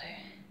supposed to.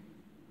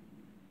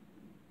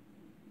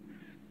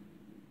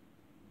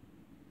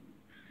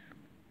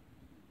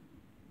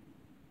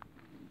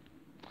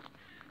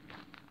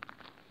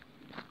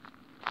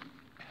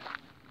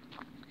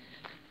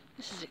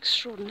 This is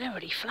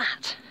extraordinarily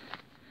flat,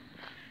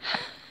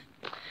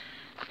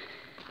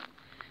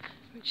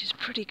 which is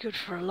pretty good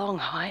for a long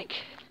hike.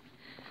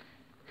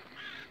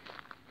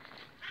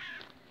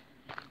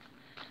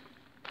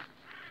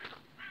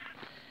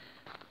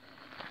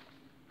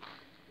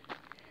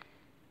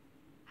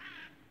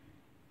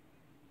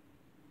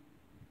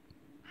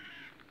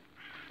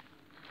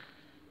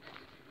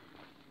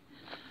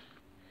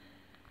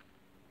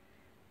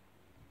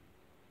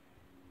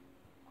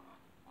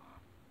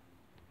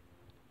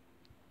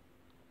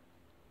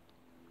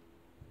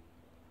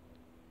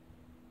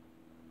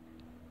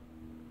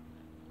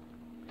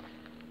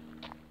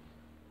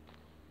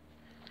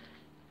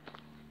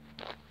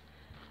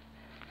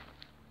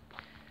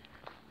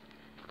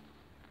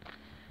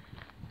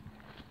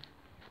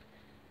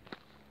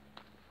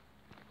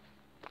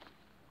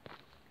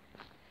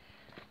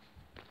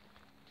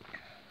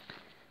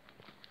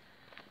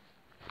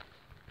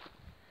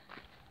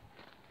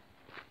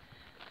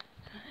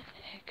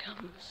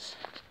 Comes.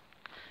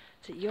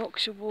 Is it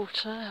Yorkshire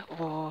Water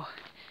or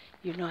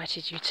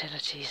United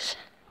Utilities?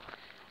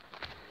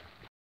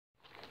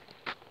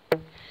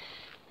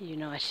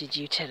 United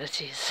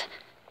Utilities,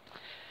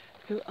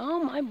 who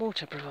are my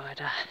water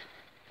provider.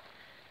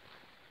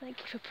 Thank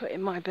you for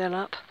putting my bill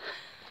up.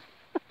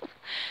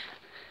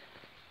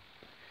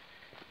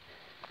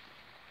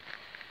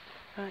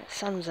 Right,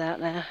 sun's out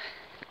now.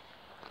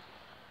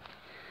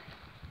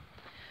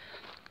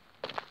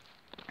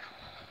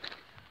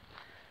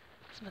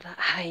 Some of that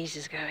haze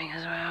is going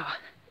as well.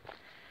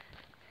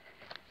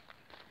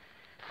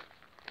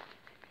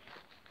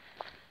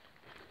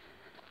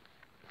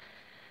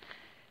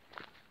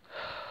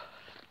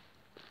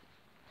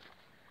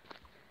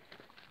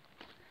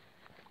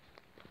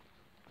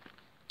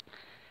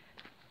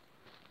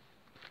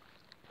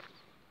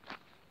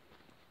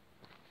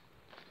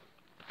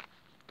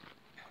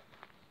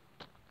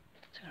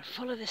 So I'm going to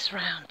follow this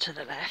round to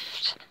the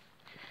left.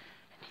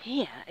 And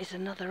here is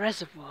another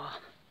reservoir.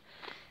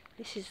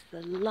 This is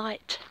the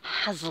Light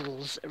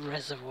Hazels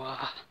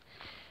Reservoir,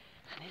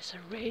 and it's a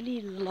really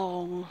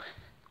long,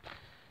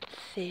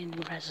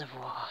 thin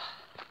reservoir.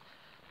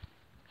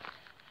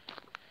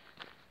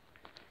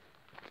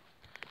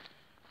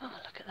 Oh,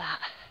 look at that.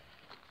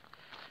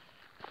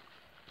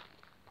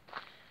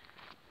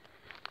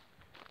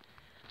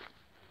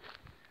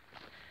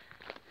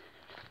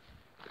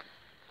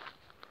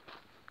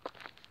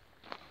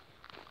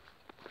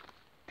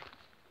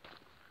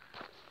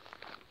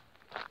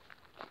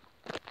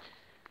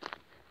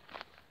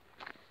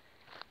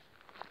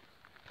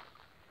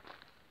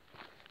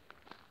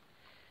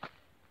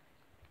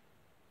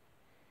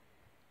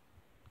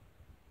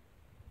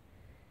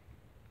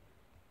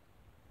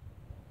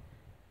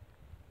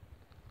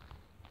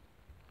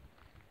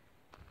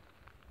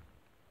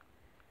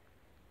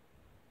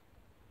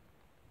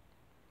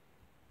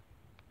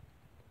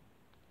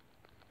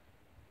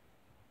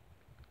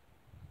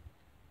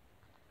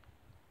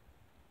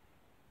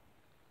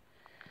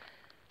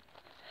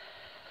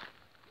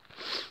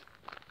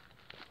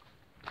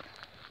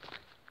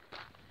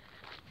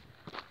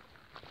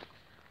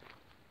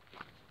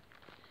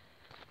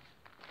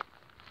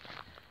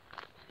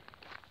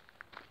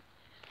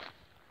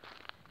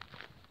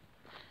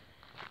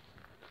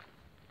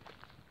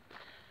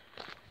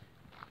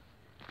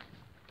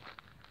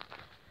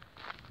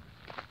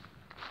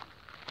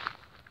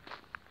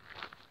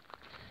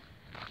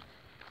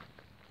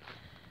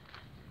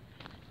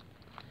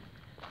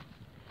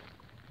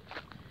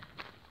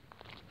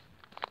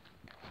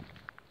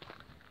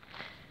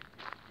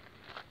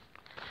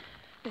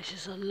 This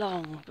is a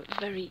long but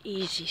very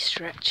easy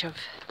stretch of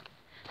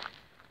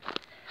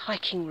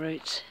hiking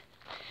routes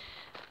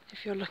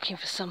if you're looking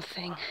for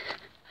something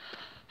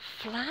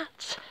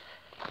flat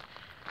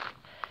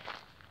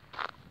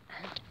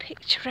and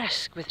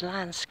picturesque with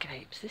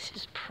landscapes. This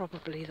is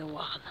probably the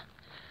one.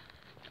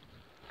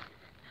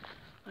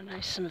 I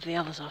know some of the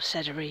others I've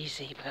said are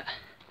easy, but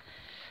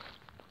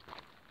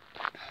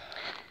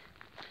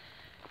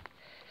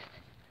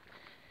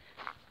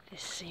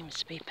this seems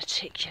to be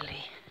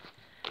particularly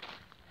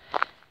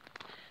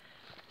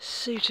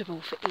suitable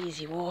for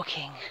easy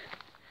walking.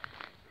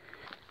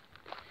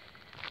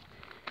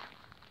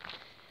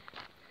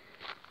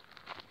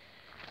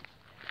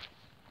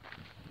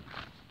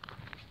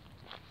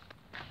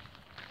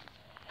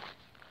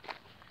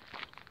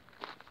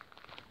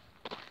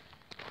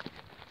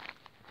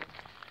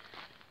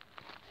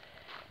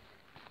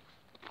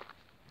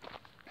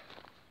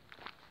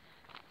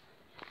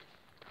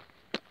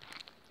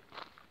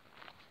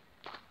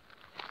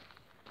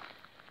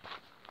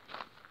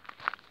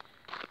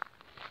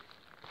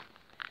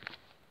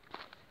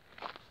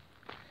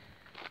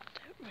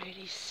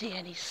 see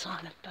any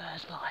sign of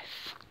bird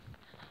life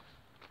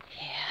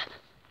here.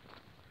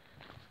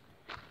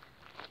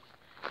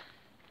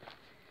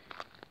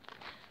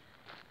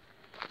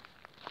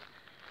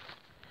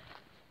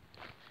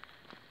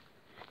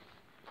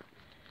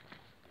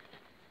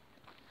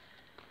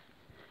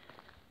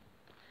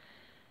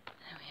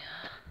 There we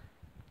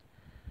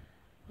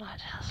are.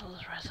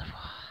 Lighthouse's Reservoir. I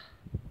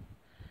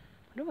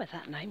wonder where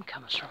that name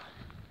comes from.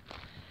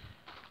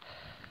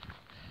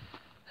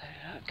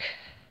 Oh look.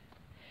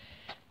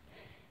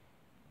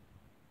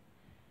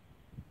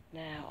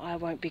 Now I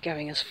won't be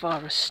going as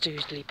far as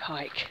Stoodley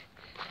Pike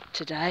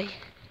today.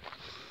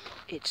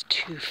 It's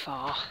too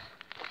far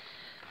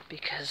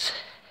because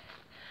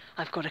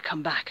I've got to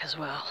come back as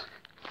well.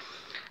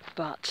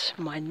 But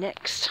my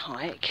next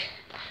hike,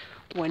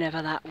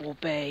 whenever that will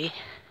be,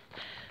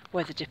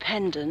 weather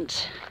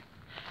dependent,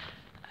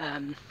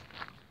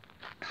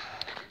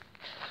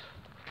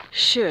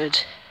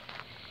 should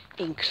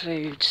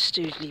include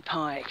Stoodley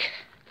Pike.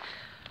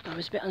 I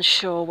was a bit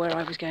unsure where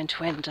I was going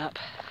to end up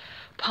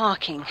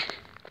parking,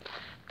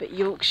 but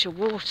Yorkshire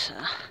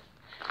Water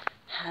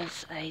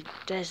has a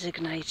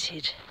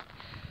designated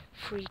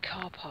free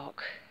car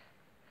park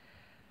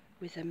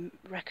with a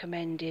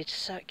recommended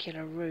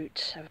circular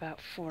route of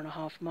about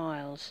 4.5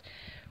 miles,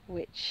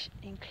 which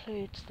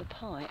includes the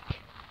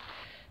Pike.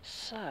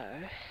 So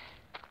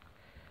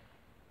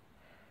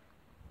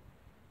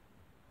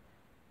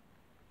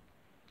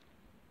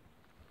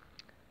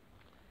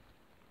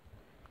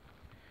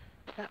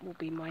that will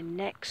be my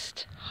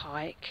next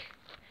hike,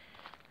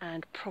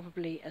 and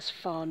probably as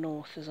far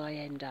north as I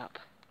end up,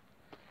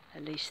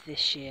 at least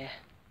this year.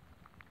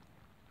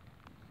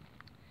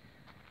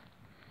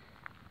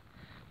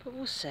 But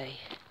we'll see.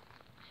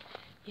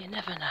 You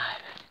never know.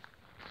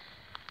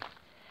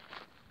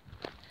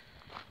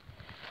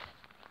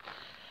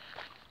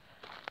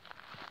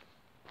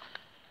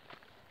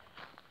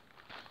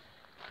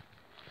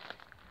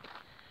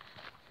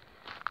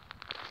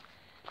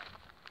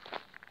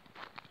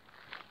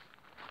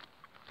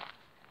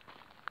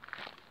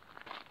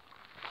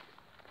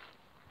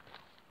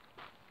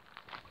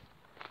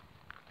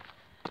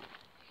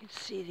 You can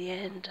see the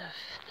end of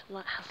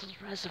Lighthouse's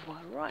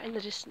Reservoir right in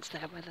the distance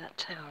there where that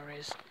tower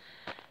is.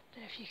 I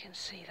don't know if you can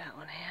see that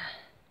one here.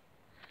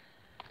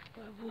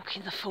 We're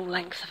walking the full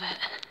length of it.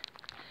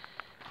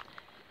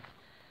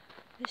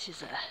 This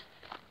is a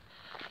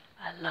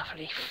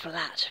lovely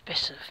flat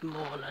bit of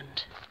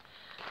moorland.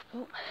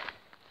 Oh,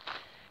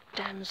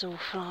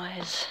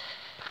 damselflies.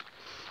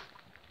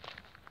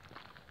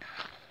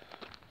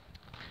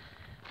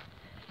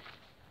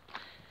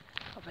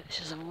 But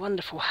this is a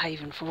wonderful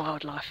haven for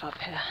wildlife up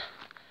here.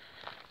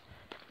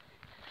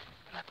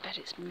 But I bet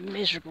it's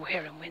miserable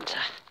here in winter.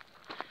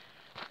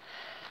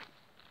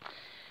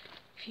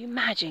 If you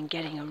imagine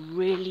getting a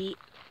really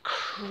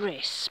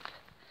crisp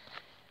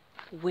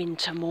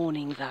winter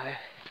morning though,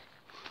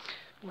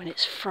 when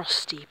it's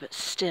frosty but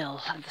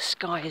still and the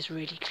sky is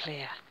really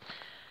clear,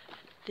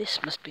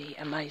 this must be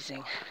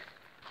amazing.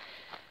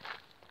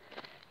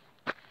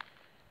 Can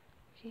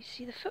you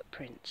see the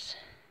footprints?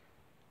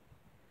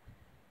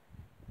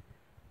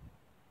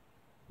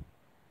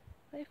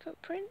 Are they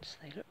footprints?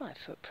 They look like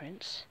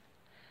footprints.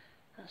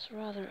 That's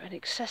rather an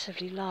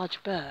excessively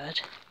large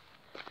bird.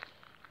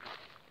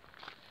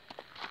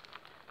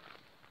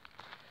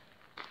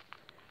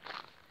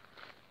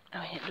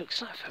 I mean, it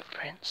looks like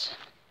footprints.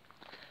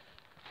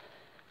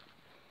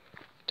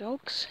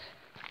 Dogs?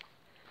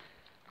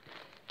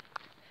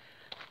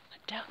 I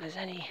doubt there's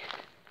any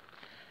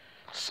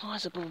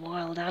sizable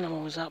wild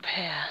animals up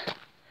here.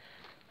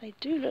 They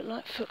do look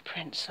like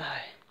footprints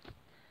though.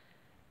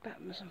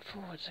 Backwards and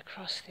forwards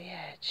across the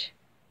edge.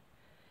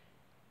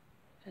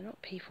 They're not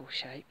people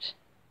shaped.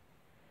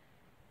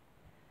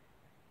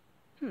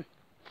 This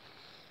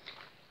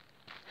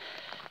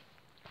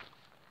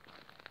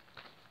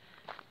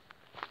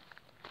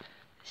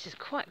is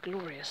quite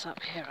glorious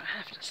up here, I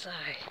have to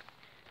say.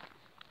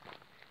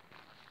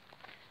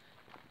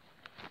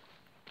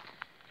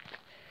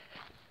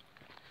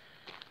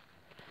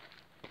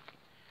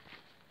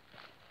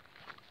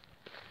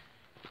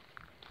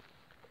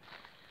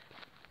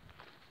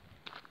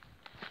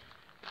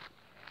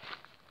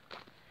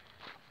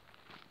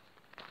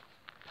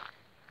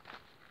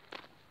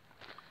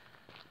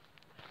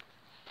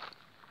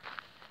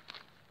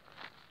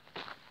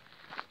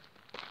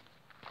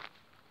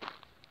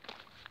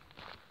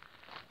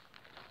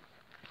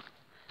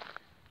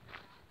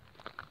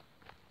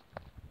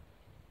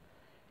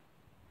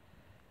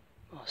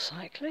 More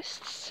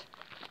cyclists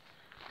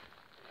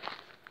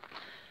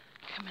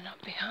coming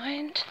up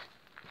behind.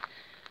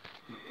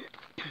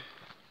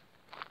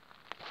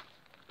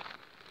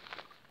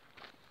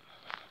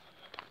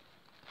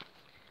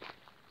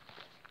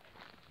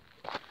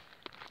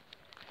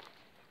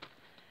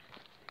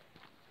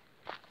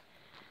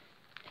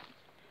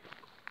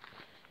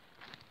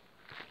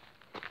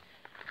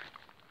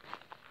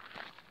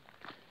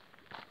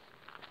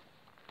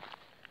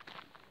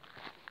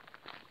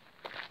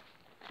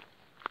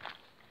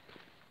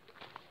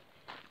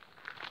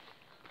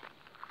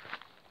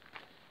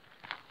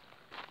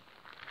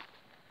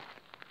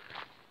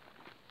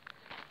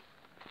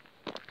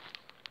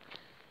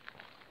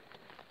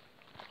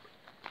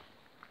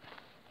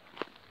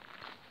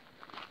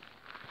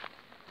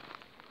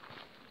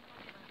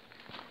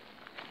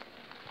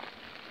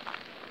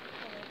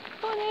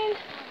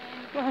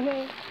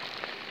 funny.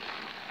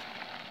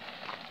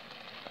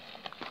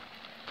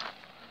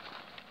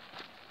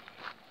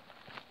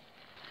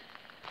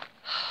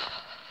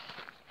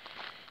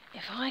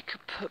 If I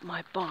could put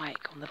my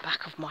bike on the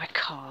back of my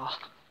car,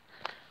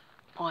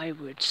 I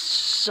would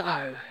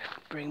so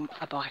bring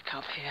a bike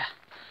up here.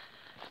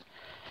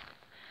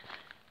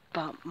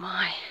 But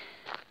my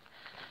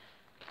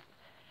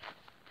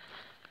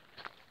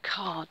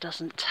car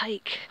doesn't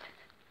take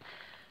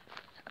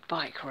a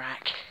bike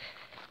rack.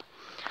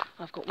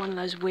 I've got one of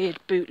those weird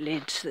boot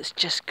lids that's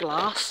just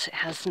glass. It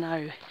has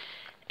no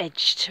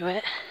edge to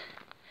it.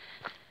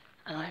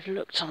 And I've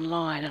looked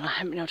online and I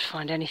haven't been able to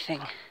find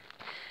anything.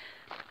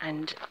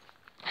 And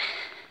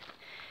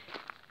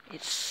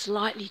it's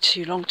slightly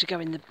too long to go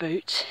in the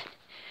boot,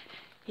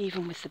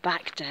 even with the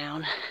back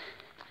down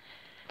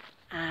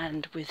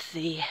and with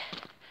the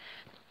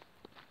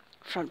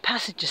front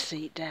passenger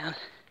seat down,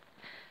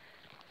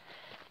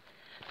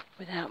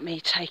 without me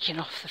taking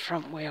off the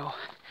front wheel.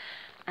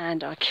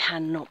 And I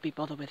cannot be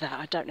bothered with that.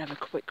 I don't have a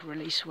quick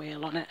release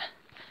wheel on it,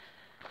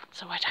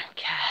 so I don't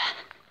care.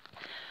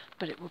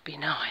 But it would be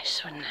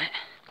nice, wouldn't it,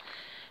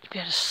 to be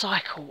able to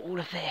cycle all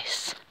of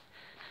this.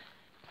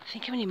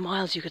 Think how many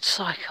miles you could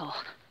cycle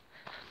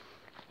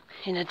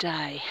in a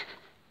day.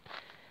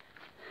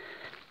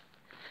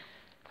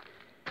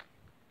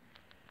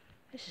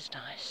 This is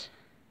nice.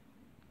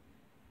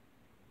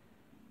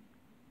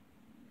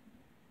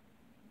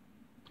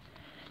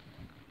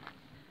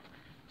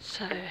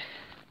 So,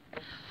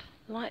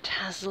 Light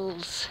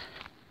Hassels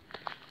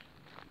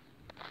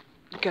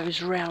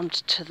goes round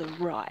to the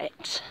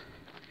right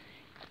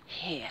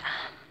here.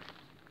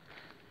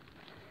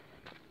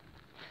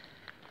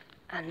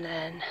 And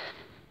then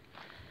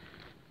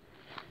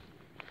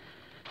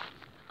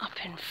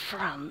up in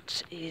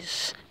front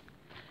is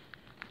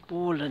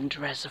Warland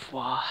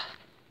Reservoir,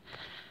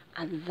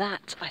 and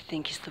that I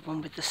think is the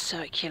one with the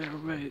circular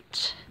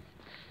route.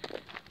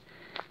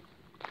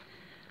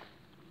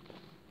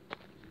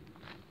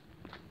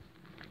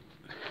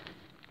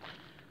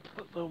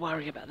 But we'll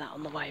worry about that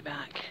on the way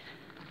back.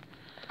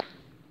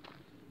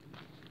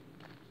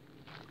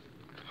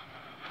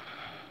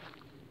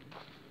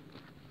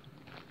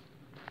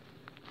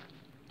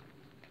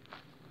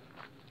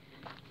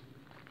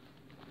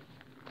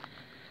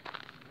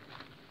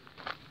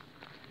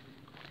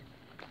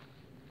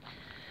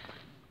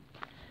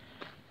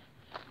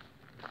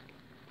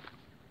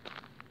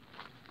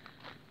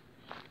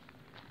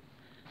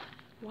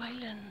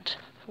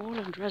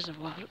 Warland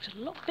Reservoir looks a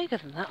lot bigger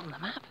than that on the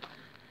map.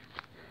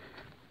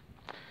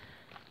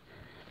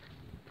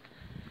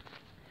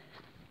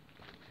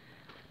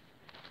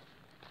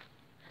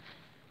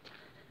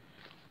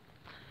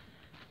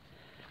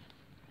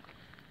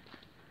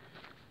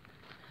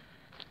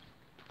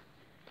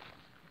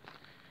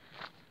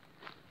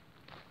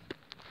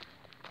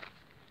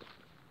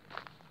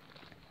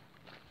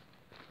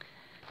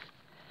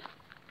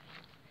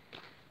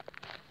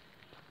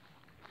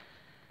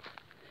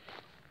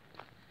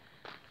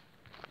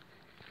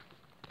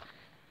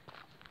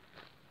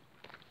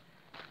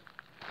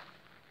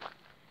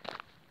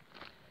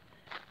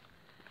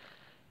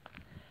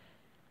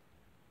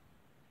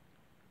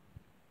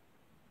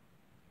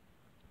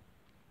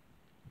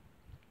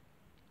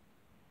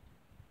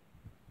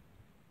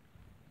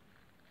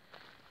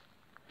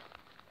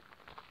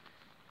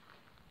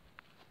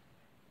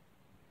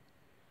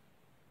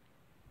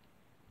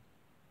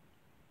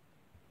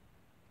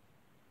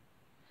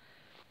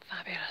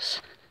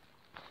 Fabulous.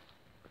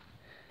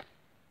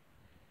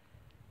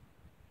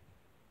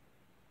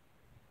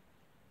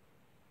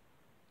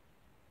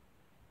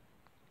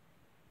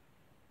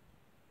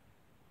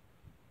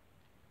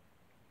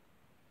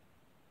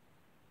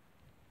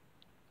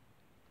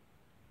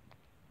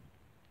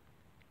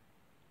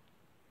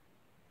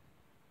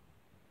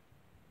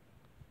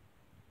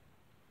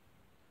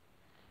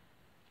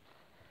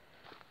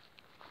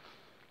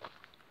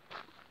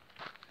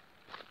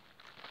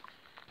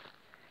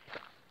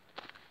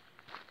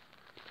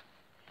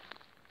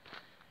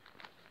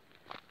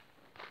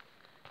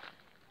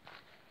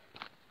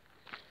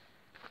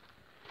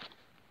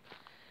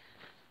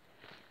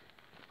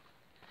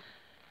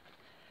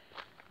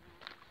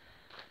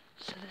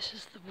 So this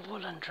is the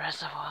Warland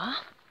Reservoir.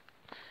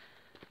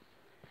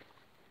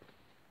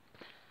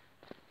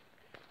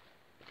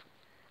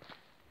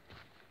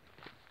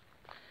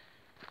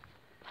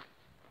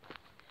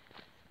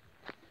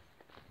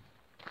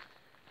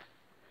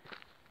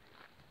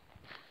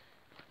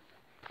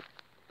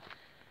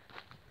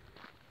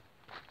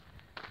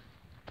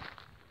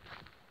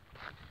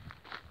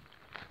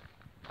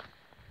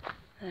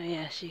 Oh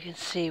yes, you can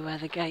see where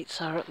the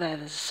gates are up there.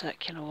 There's a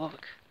circular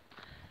walk.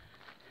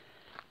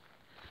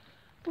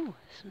 Ooh,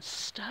 some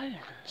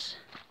stones.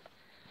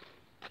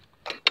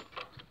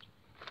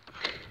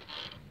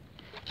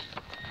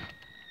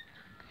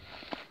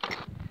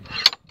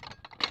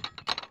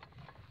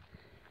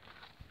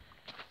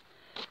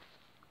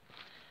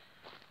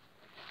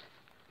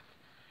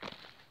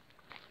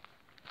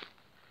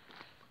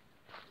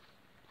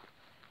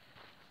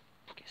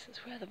 Guess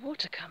that's where the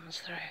water comes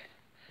through.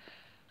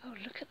 Oh,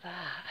 look at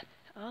that.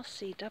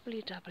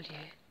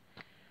 RCWW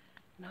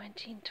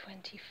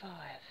 1925.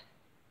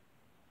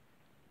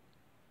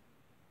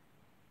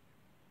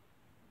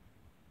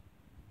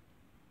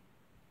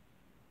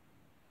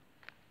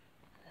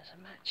 There's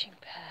a matching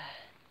pair.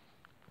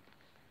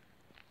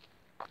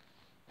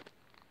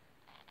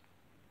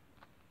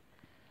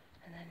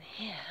 And then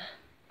here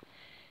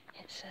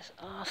it says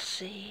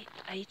RC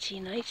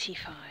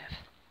 1885.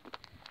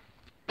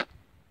 And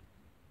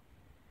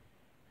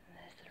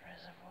there's the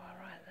reservoir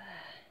right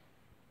there.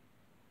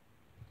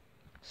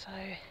 So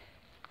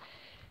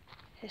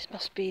this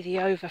must be the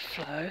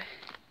overflow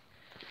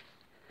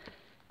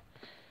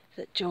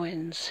that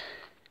joins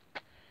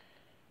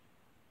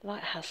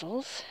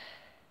Lighthazels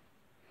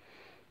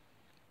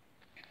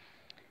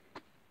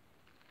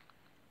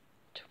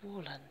to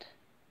Warland.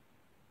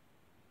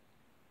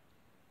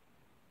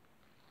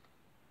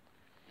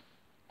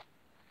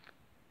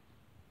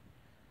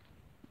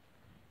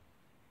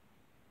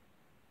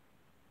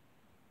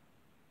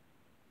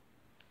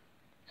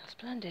 How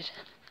splendid.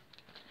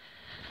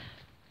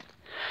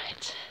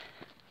 Right.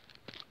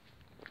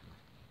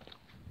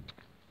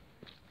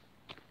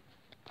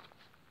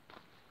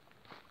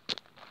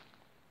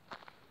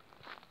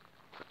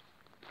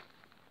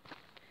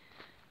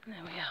 There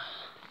we are.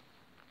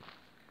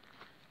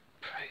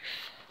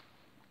 Proof.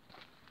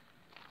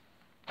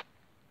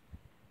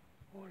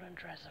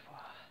 Warland Reservoir.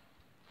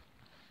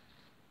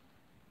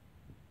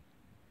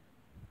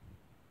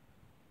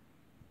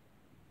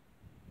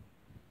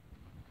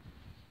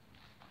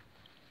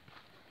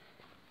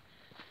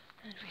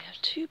 And we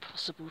have two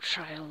possible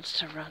trails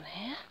to run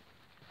here.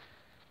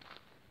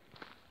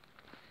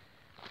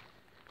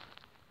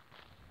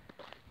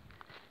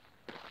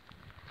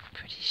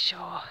 Pretty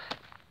sure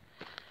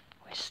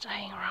we're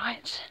staying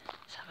right.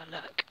 Let's have a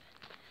look.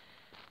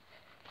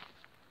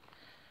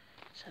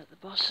 So at the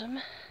bottom,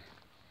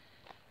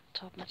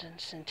 Todmorden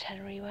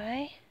Centenary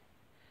Way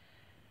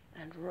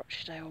and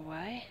Rochdale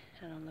Way,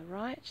 and on the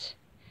right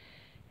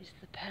is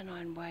the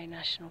Pennine Way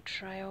National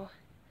Trail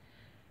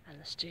and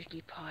the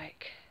Stoodley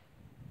Pike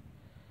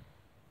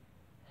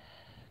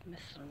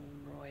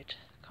Mythlenroyd,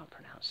 can't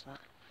pronounce that.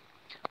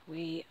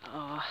 We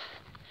are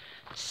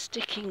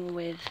sticking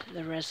with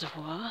the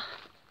reservoir.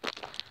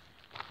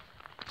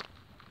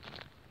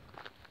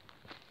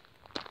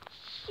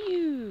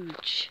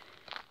 Huge!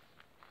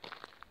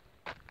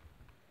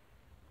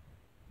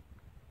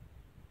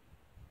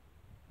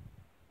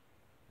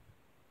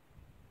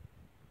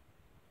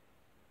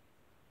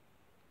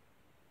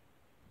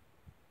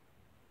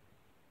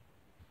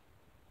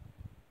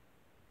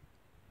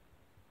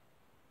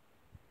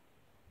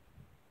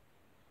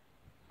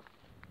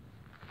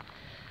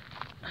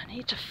 I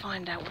need to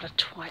find out what a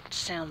twite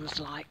sounds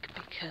like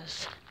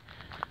because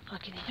I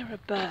can hear a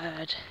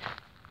bird.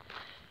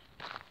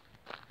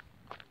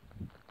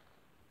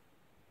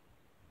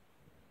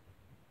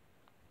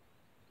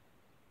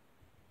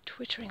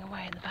 Twittering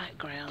away in the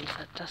background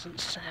that doesn't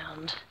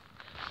sound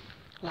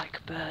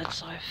like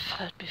birds I've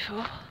heard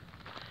before.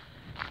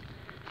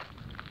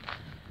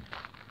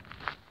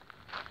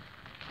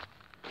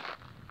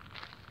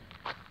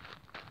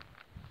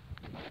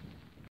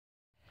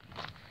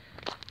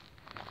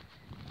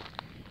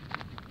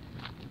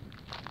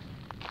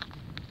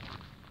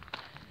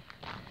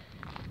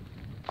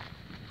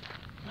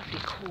 Lovely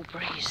cool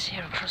breeze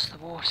here across the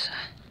water.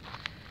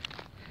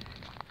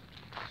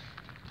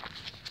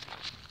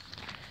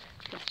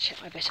 Let's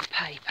check my bit of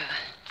paper.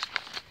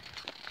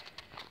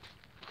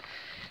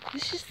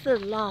 This is the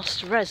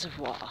last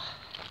reservoir.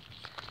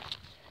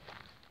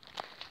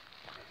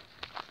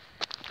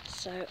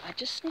 So I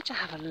just need to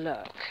have a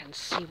look and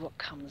see what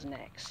comes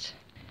next.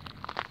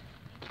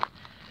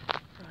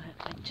 Right,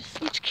 I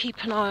just need to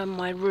keep an eye on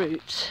my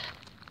route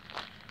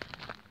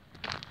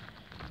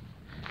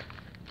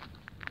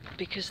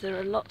because there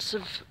are lots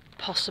of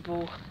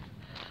possible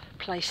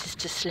places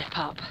to slip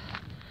up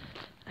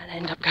and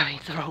end up going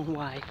the wrong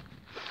way.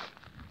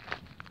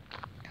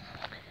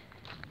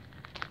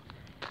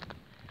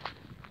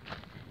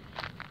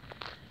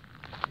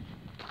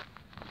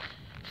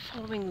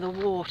 Following the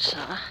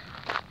water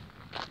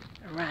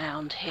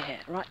around here,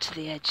 right to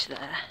the edge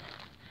there,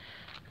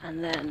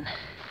 and then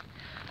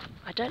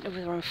I don't know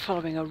whether I'm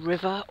following a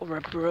river or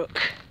a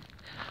brook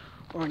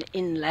or an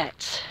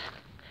inlet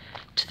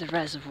to the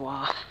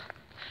reservoir,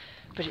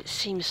 but it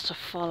seems to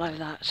follow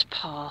that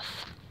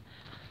path.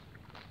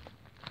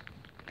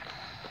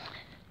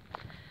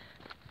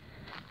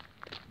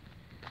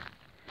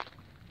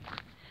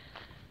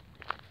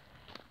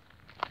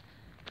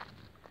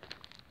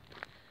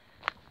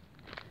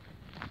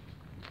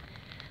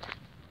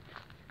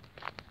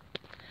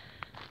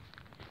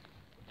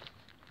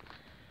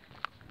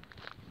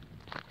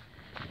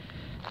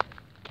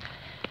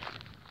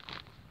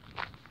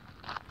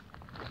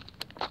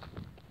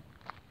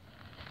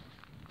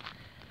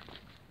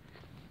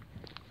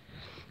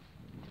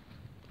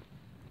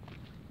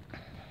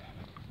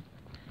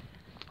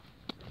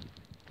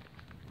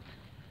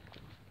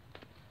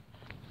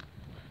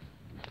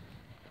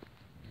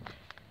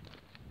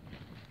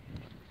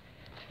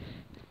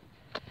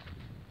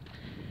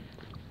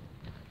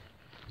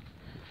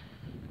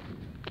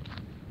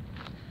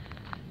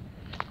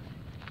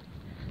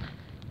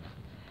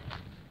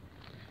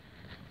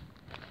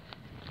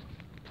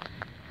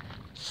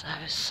 So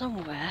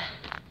somewhere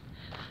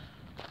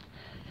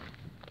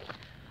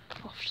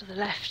off to the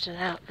left and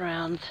out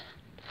round,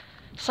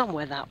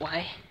 somewhere that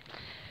way,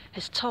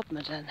 is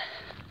Todmorden,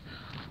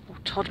 or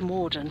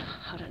Todmorden,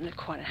 I don't know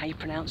quite how you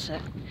pronounce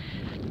it.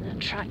 And that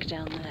track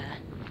down there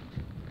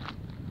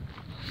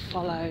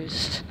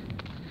follows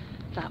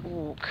that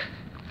walk.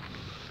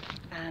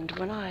 And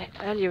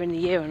earlier in the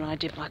year when I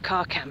did my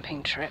car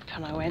camping trip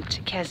and I went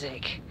to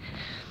Keswick,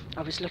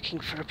 I was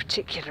looking for a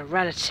particular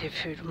relative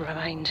who'd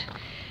remained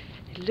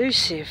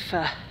elusive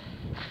for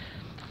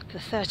the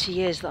 30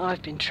 years that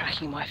I've been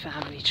tracking my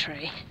family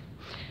tree.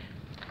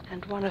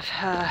 And one of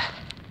her,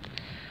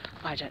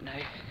 I don't know,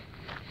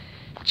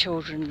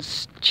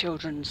 children's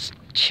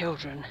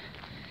children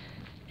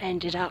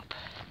ended up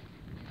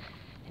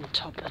in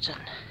Todmorden.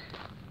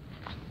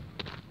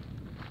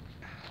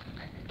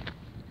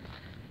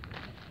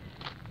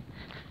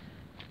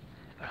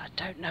 But I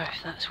don't know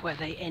if that's where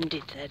they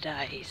ended their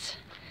days.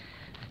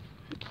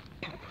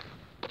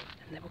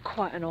 And they were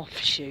quite an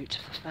offshoot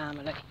of the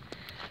family.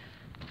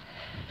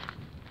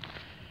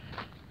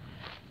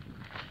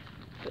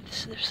 But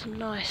there's some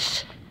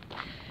nice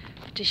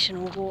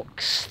additional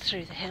walks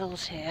through the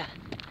hills here,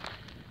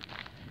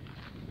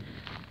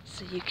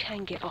 so you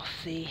can get off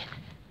the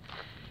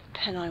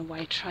Pennine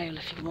Way trail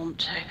if you want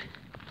to.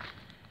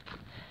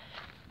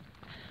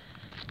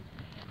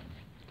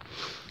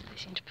 They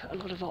seem to put a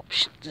lot of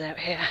options out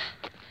here.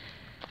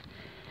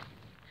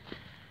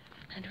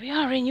 And we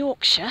are in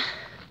Yorkshire.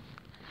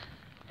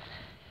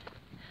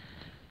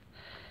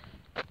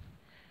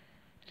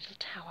 Little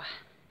tower.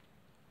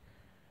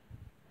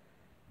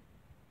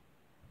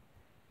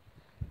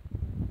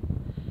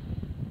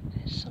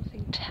 There's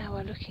something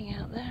tower looking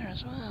out there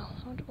as well.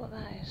 I wonder what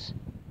that is.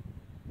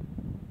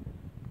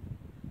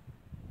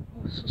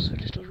 All sorts of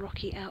little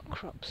rocky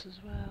outcrops as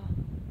well.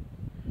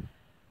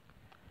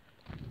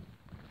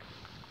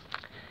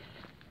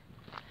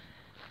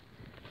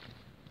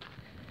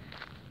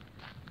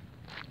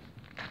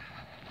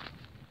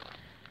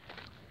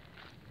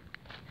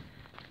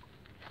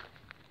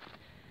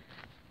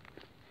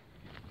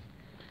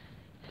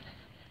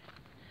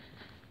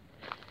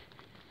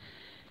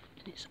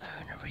 In its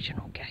own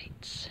original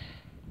gates.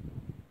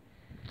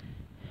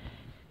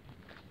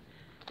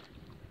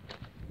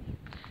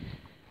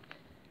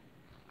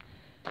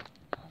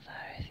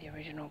 Although the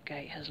original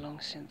gate has long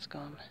since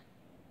gone.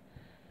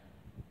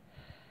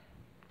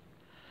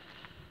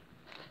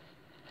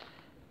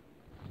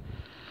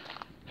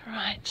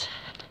 Right.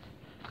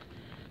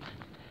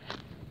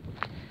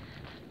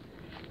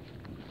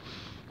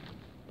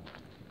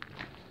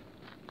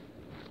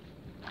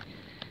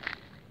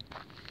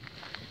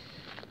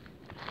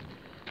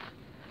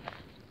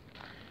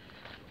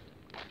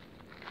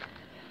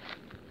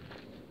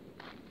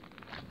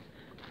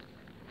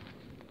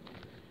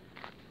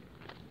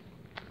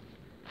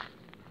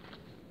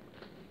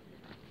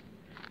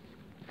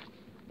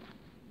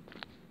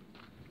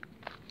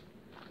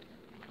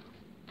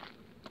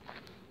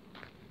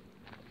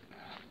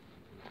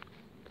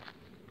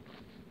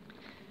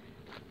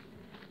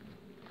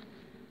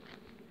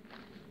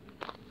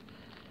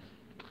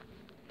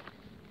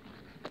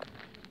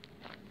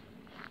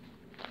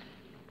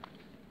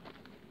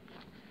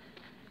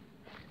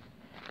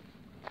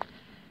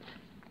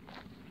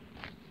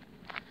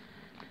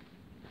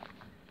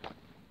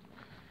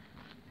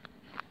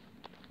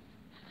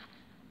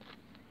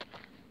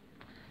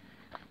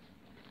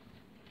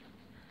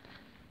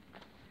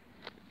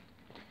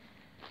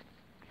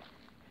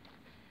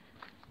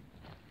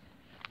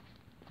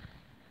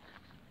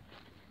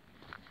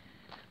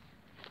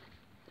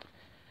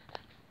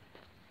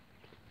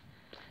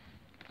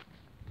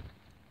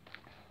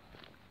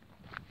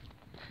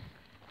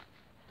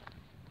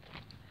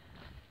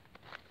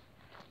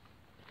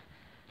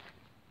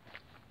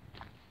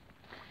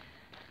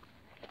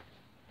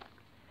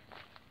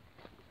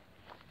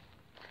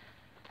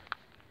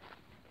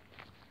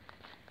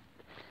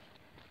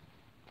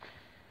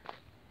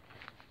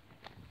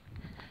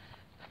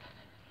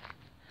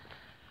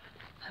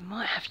 I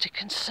might have to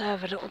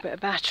conserve a little bit of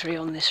battery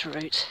on this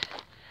route.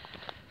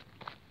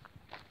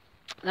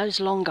 Those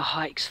longer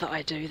hikes that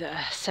I do that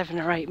are 7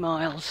 or 8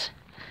 miles,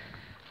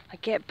 I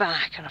get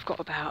back and I've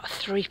got about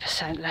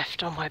 3%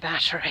 left on my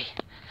battery.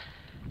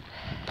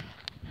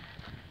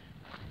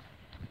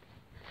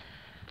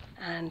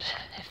 And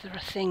if there are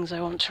things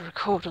I want to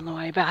record on the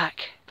way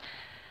back,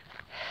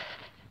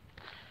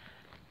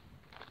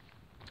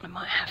 I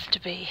might have to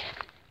be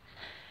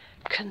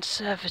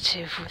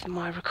conservative with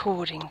my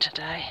recording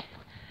today.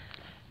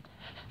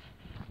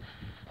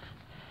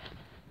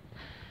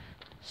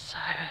 So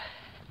I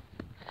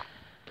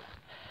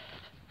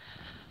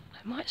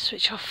might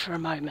switch off for a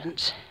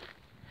moment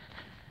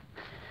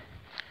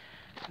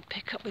and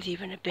pick up with you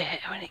in a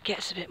bit when it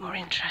gets a bit more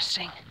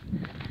interesting.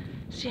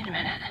 See you in a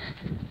minute.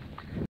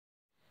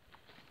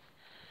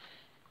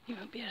 You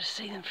won't be able to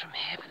see them from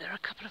here, but there are a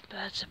couple of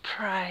birds of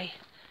prey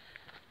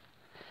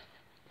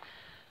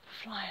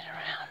flying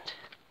around.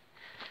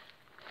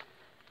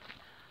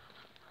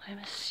 I'm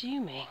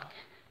assuming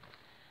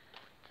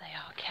they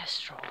are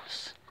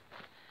kestrels.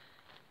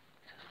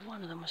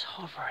 one of them was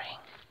hovering.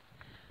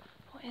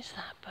 What is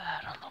that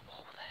bird on the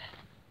wall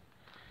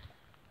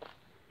there?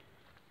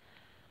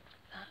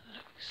 That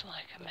looks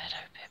like a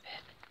meadow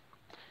pipit.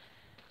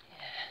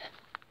 Yeah.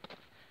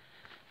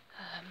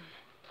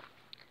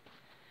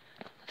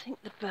 I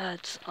think the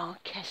birds are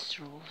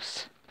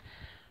kestrels.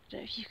 I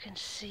don't know if you can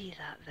see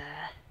that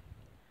there.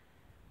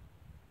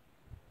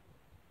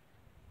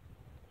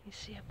 You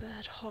see a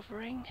bird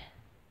hovering?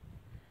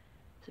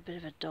 It's a bit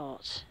of a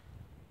dot.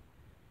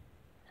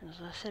 And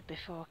as I said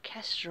before,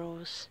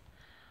 kestrels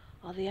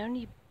are the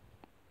only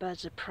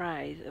birds of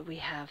prey that we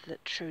have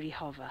that truly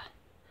hover.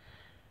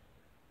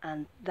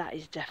 And that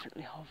is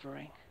definitely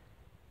hovering.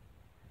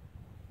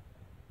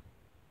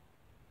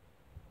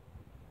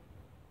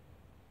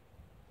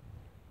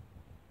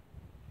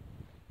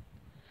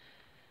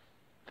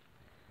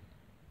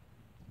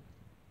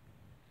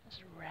 There's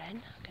a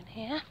wren I can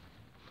hear.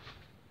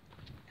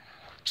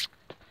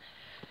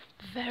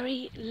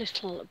 Very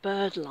little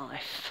bird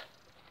life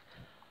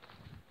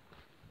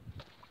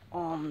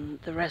on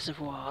the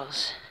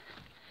reservoirs,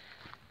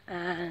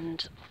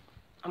 and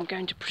I'm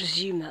going to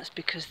presume that's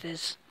because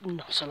there's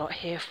not a lot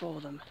here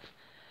for them.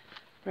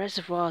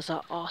 Reservoirs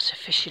are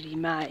artificially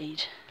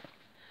made.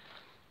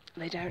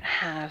 They don't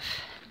have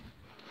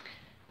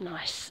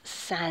nice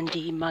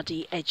sandy,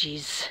 muddy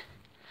edges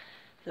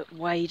that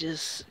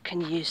waders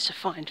can use to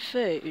find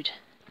food.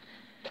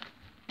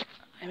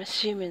 I'm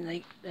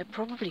assuming they're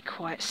probably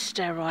quite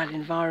sterile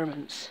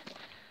environments,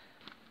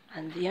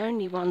 and the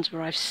only ones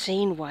where I've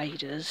seen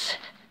waders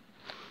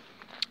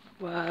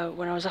were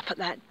when I was up at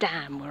that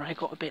dam where I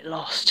got a bit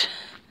lost.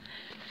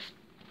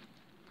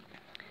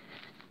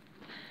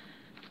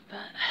 But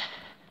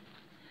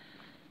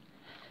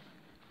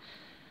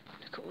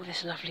look at all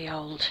this lovely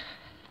old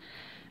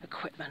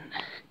equipment.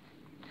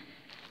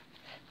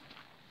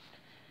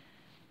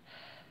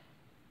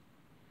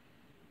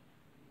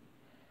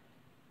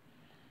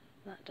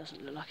 That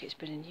doesn't look like it's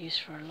been in use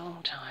for a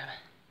long time.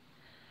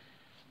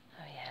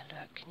 Oh yeah,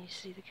 look, can you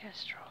see the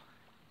kestrel?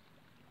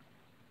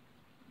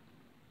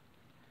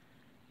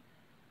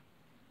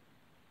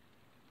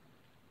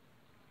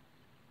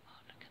 Oh,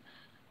 look at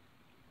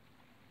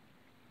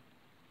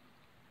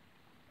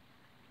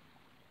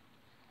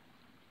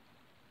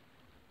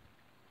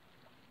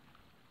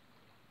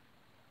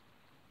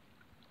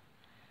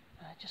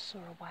that. I just saw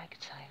a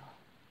wagtail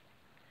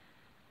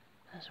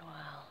as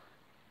well.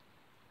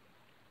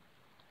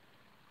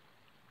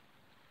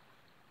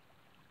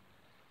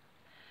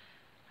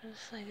 As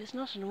I say, there's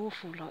not an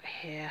awful lot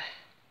here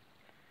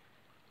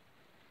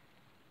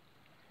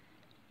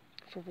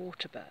for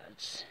water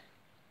birds.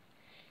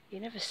 You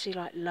never see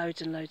like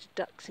loads and loads of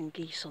ducks and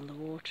geese on the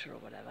water or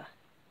whatever.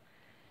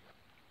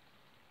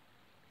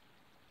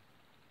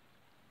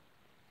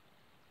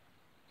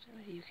 I don't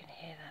know if you can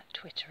hear that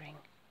twittering.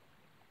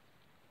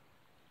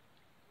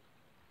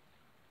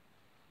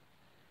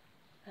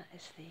 That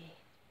is the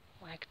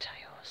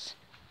wagtails.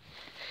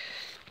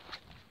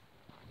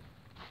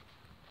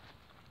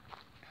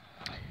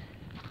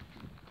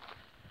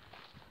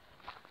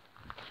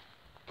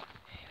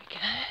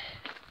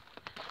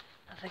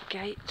 The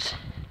gate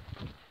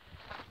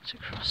to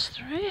cross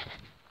through.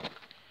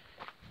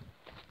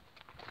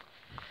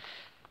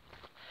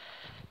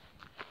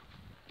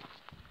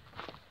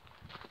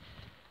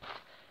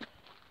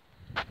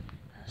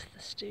 That's the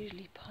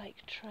Stoodley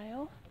Pike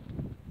Trail.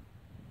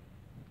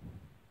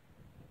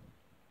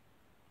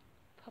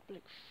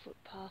 Public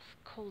footpath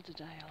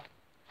Calderdale.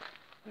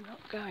 We're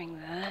not going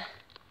there.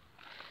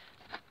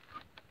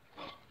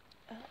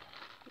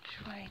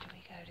 Which way do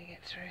we go to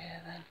get through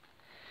here then?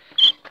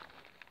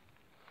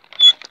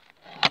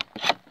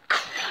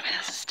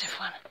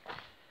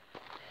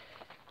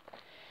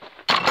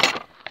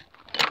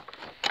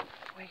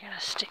 We're going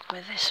to stick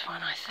with this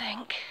one, I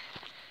think.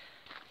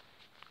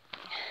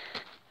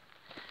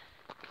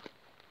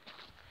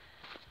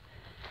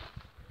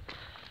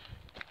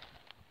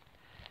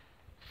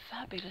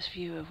 Fabulous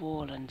view of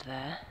Warland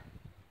there.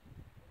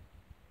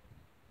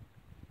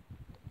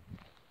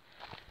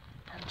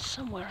 And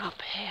somewhere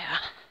up here,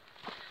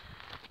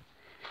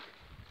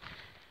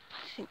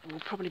 I think there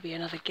will probably be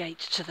another gate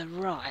to the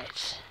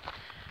right.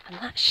 And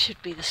that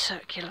should be the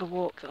circular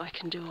walk that I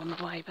can do on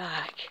the way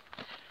back.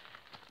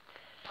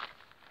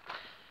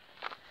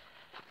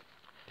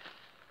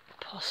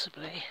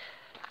 Possibly.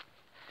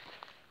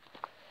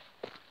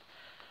 It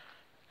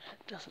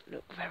doesn't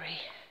look very...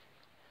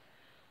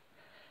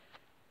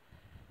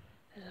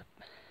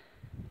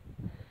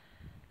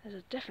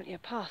 There's definitely a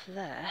path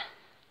there,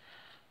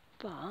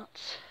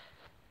 but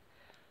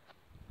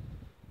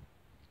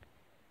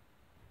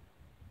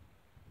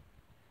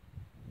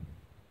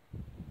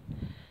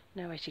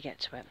no way to get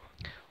to it.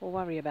 We'll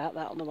worry about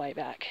that on the way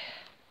back.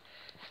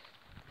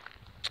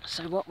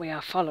 So what we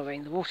are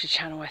following, the water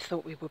channel I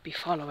thought we would be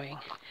following,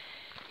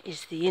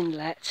 is the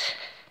inlet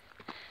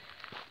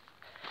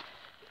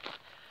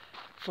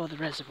for the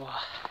reservoir.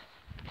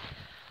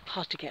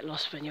 Hard to get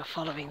lost when you're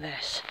following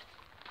this,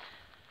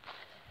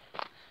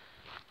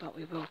 but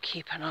we will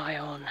keep an eye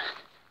on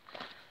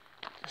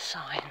the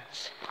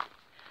signs.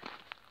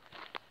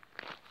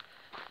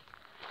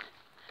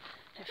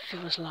 It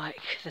feels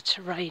like the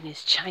terrain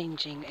is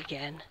changing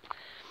again.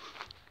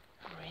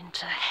 We're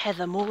into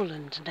heather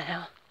moorland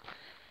now,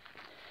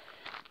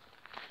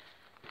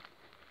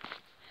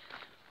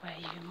 where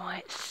you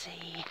might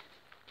see,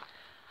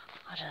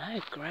 I don't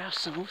know,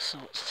 grouse and all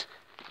sorts.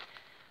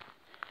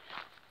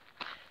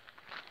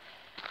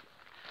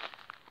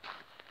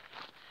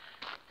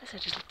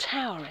 There's a little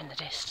tower in the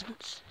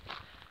distance.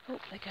 Oh,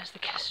 there goes the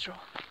kestrel.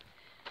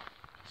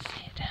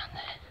 See it down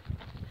there.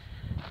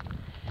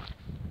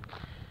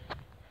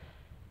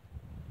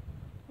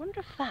 I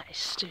wonder if that is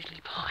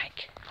Stoodley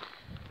Pike.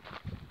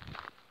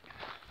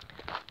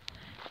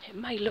 It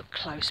may look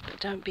close, but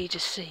don't be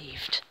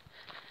deceived.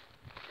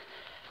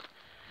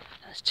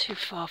 That's too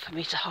far for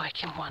me to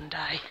hike in one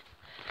day.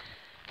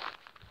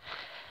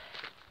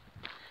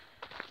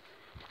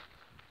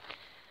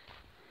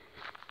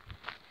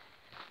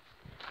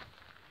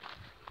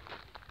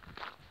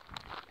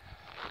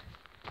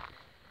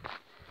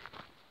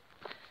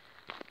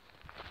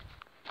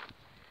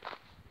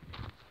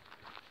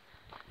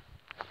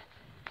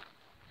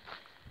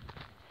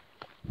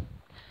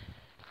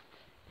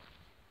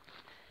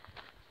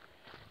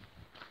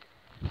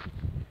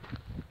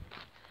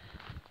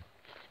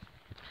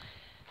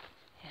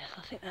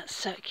 I think that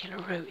circular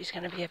route is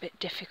going to be a bit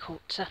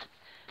difficult to...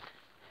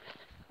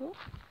 Ooh.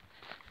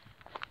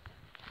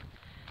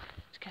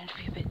 It's going to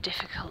be a bit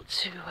difficult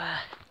to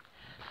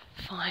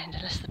find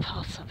unless the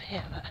path's up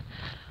here, but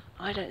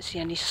I don't see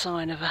any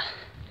sign of a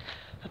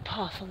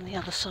path on the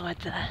other side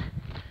there.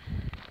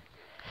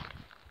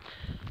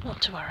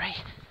 Not to worry.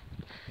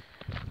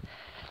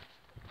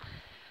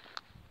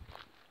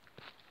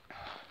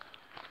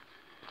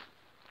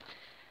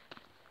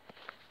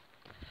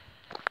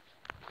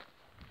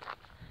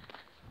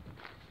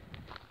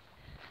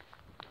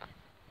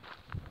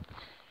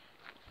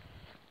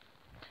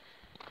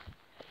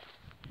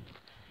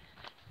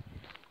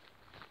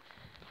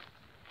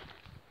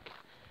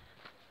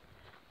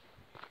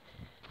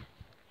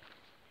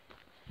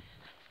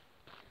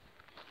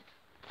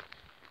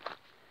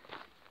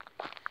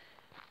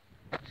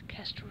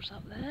 Kestrels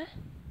up there.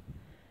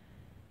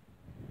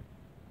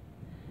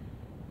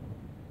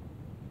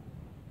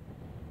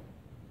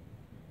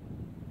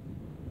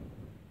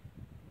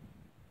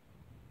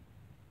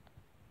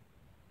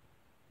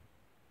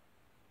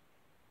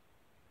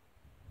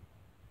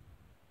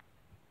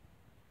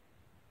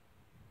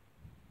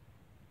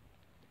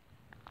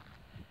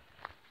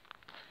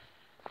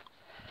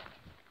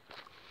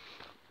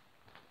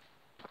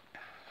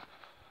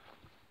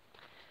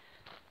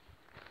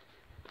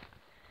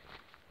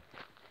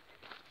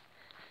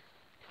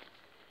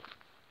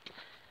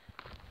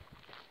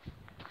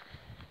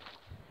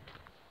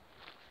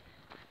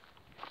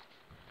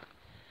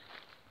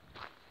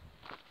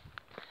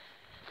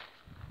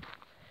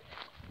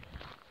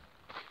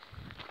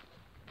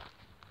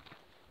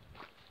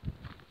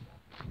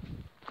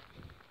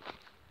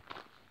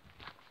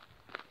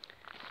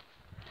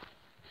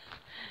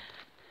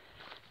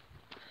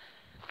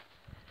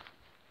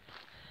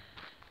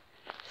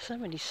 So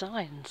many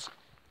signs.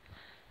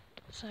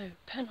 So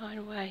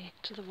Pennine Way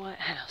to the White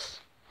House.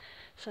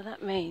 So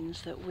that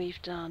means that we've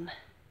done,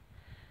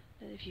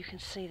 if you can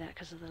see that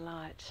because of the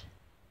light,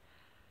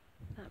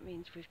 that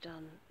means we've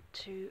done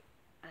 2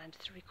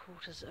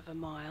 3/4 of a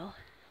mile,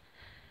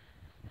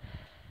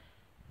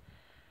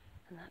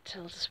 and that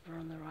tells us we're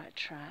on the right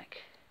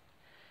track.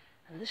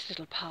 And this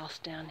little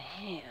path down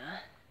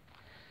here,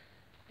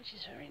 which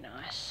is very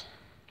nice,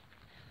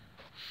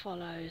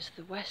 follows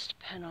the West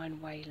Pennine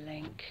Way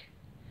link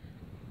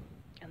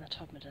and the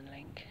Todmorden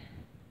link.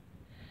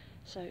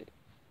 So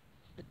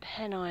the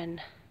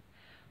Pennine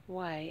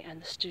Way and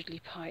the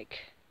Stoodley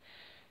Pike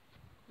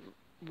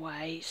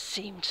Way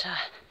seem to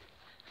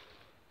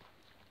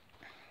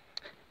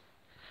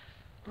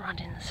run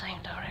in the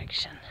same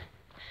direction.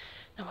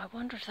 Now I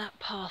wonder if that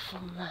path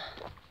on the...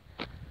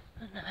 I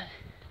don't know.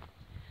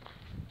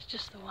 It's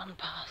just the one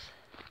path.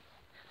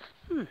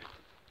 Wow,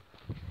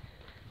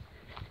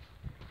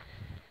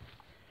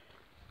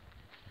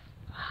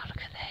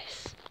 look at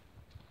this.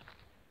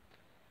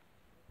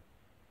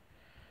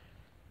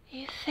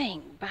 You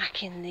think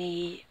back in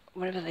the...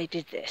 whenever they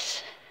did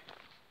this,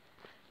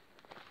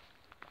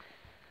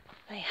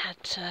 they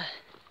had to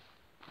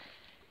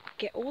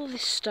get all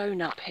this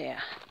stone up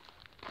here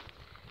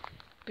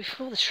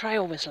before the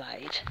trail was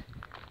laid.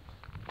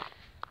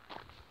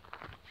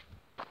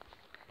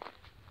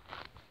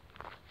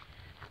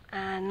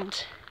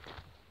 And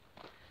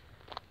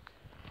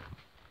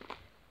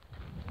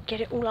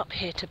get it all up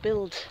here to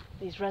build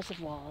these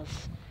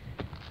reservoirs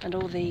and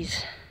all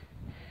these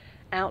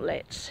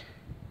outlets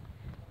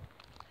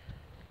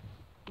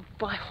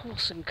by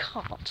horse and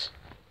cart.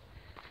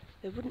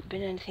 There wouldn't have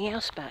been anything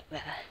else back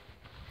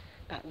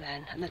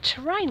then, and the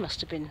terrain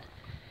must have been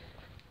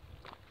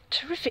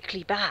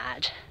terrifically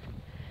bad,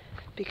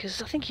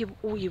 because I think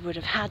all you would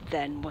have had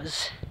then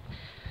was,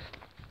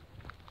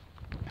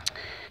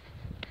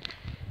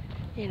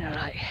 you know,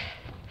 like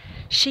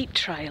sheep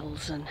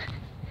trails and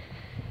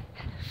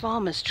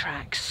farmers'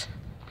 tracks,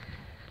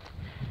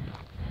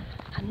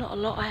 and not a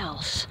lot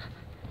else.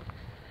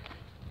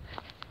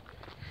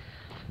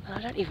 And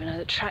I don't even know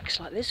that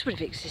tracks like this would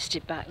have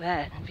existed back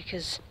then,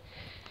 because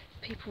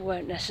people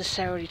weren't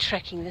necessarily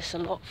trekking this a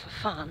lot for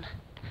fun.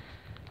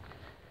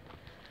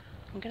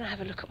 I'm going to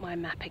have a look at my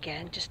map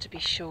again just to be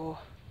sure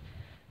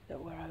that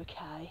we're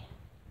okay.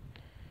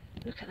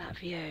 Look at that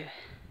view.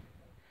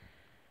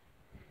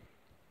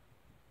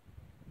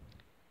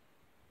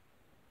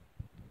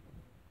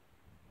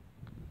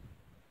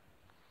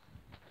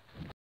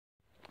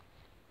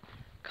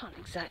 Can't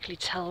exactly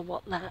tell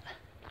what that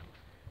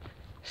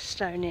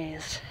stone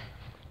is.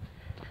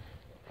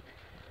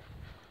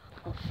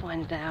 I'll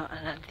find out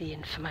and add the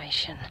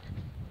information.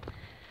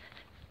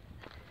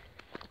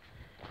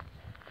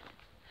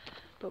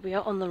 But we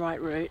are on the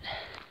right route.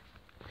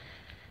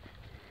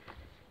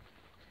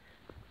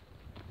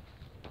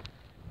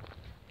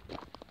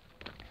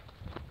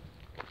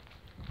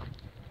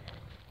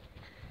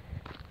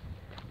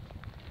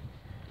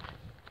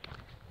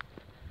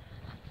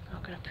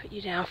 I'm going to put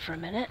you down for a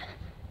minute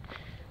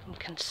and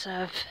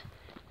conserve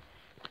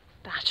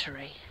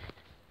battery,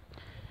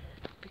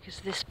 because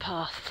this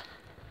path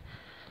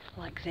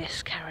like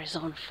this carries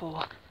on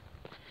for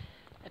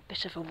a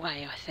bit of a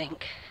way, I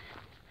think,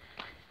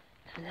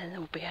 and then there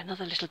will be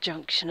another little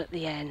junction at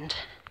the end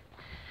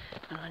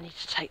and I need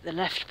to take the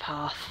left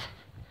path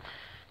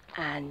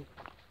and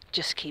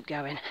just keep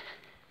going.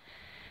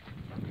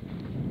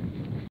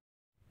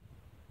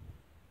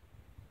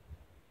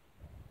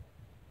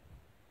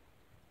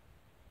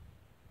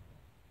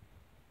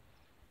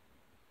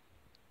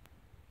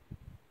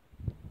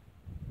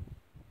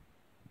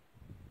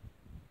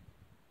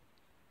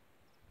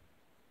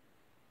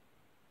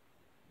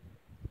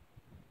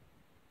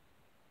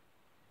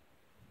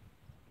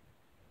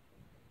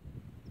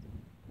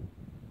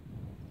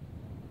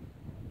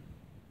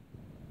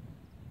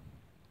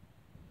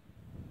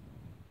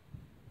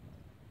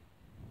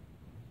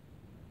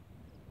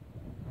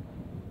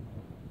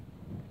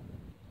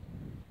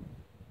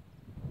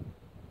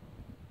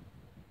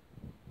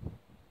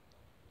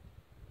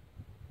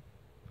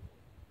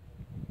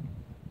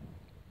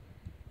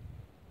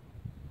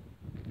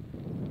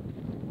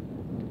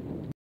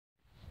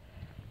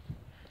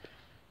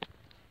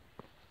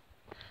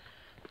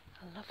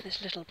 I love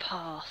this little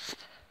path,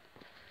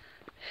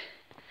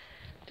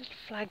 little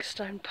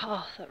flagstone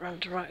path that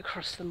runs right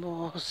across the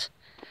moors.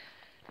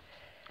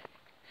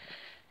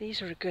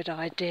 These are a good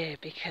idea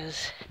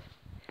because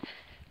I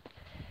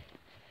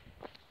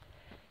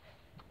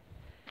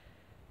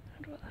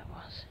wonder what that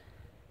was.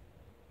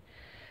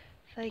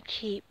 They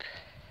keep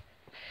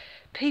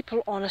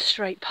people on a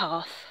straight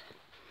path,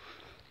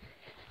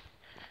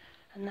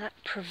 and that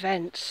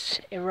prevents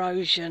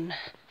erosion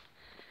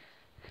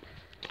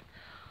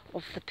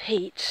of the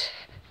peat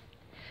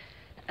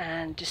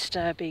and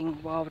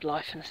disturbing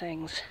wildlife and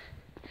things.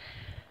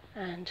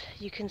 And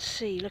you can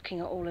see, looking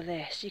at all of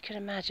this, you can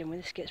imagine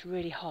when this gets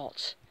really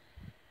hot,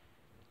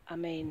 I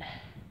mean,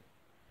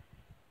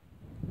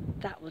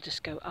 that will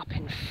just go up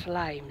in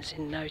flames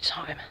in no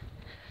time.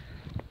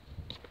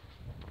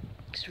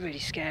 It's really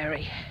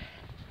scary.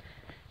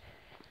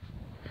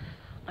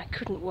 I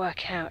couldn't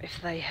work out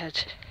if they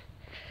had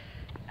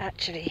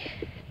actually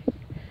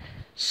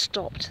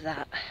stopped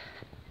that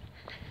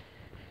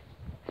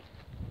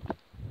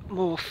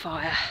moor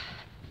fire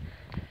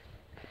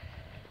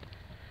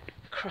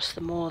across the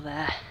moor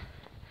there.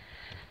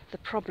 The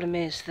problem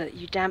is that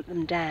you damp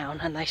them down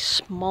and they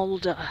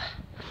smoulder,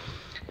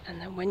 and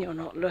then when you're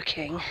not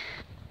looking,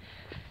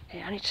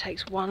 it only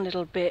takes one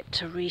little bit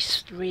to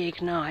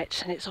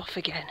reignite and it's off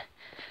again.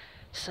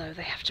 So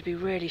they have to be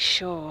really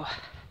sure,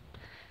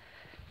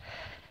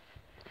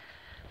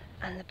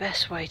 and the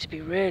best way to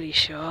be really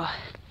sure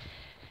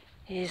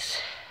is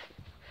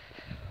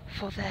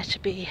for there to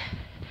be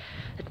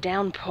a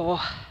downpour,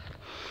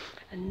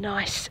 a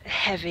nice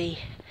heavy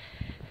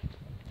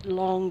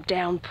long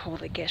downpour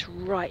that gets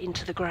right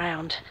into the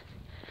ground.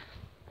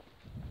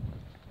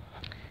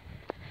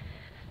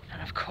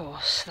 And of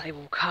course they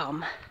will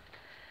come.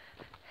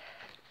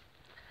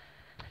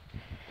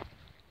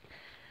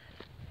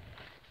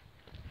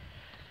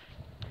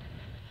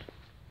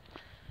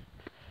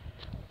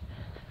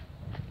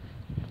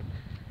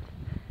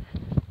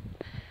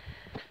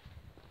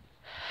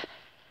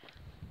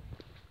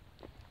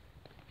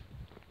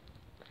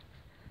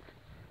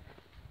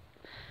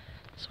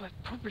 So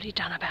I've probably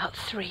done about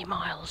 3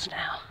 miles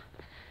now.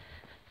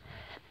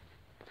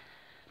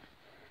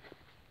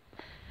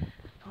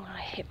 And when I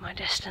hit my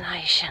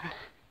destination,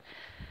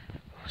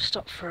 I'll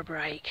stop for a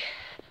break.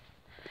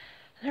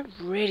 I don't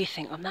really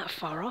think I'm that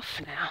far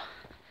off now.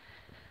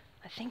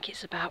 I think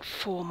it's about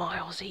 4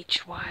 miles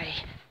each way,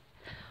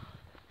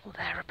 or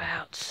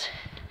thereabouts.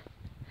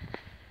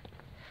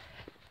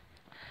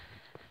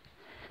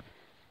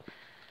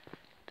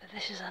 But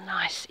this is a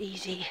nice,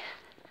 easy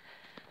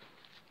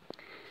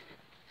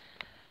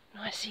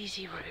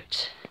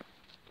route,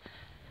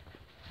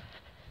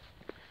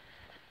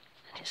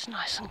 and it's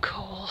nice and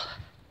cool.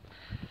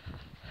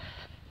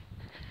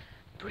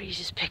 Breeze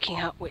is picking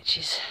up, which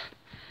is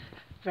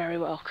very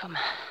welcome.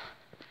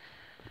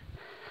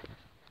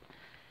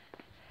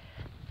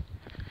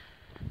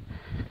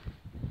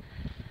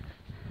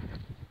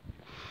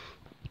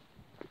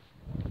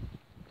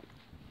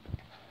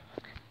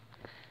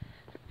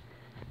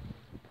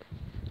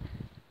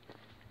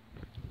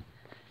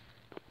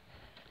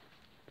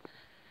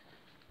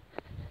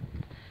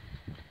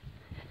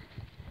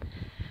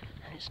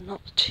 It's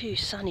not too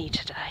sunny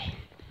today.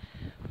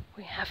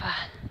 We have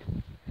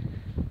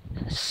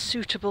a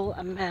suitable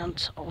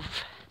amount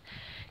of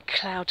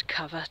cloud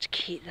cover to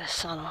keep the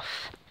sun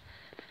off.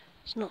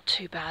 It's not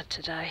too bad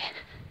today.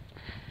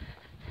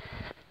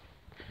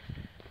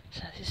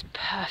 So this is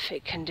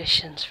perfect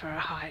conditions for a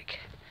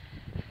hike.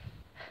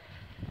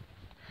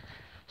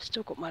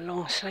 Still got my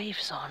long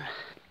sleeves on.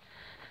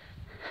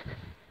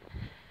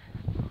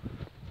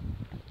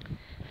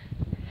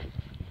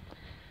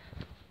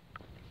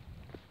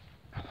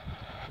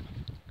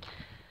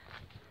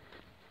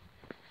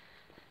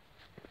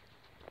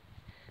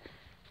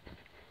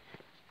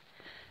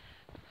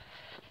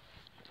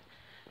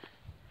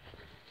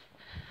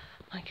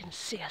 I can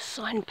see a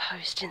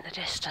signpost in the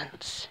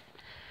distance,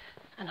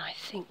 and I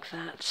think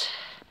that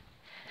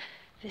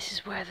this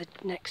is where the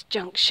next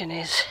junction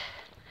is,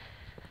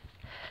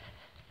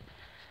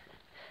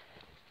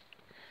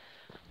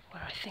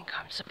 where I think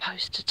I'm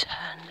supposed to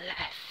turn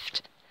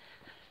left.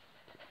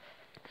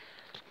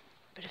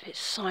 But if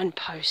it's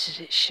signposted,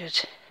 it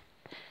should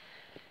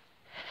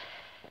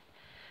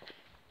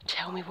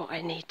tell me what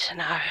I need to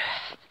know.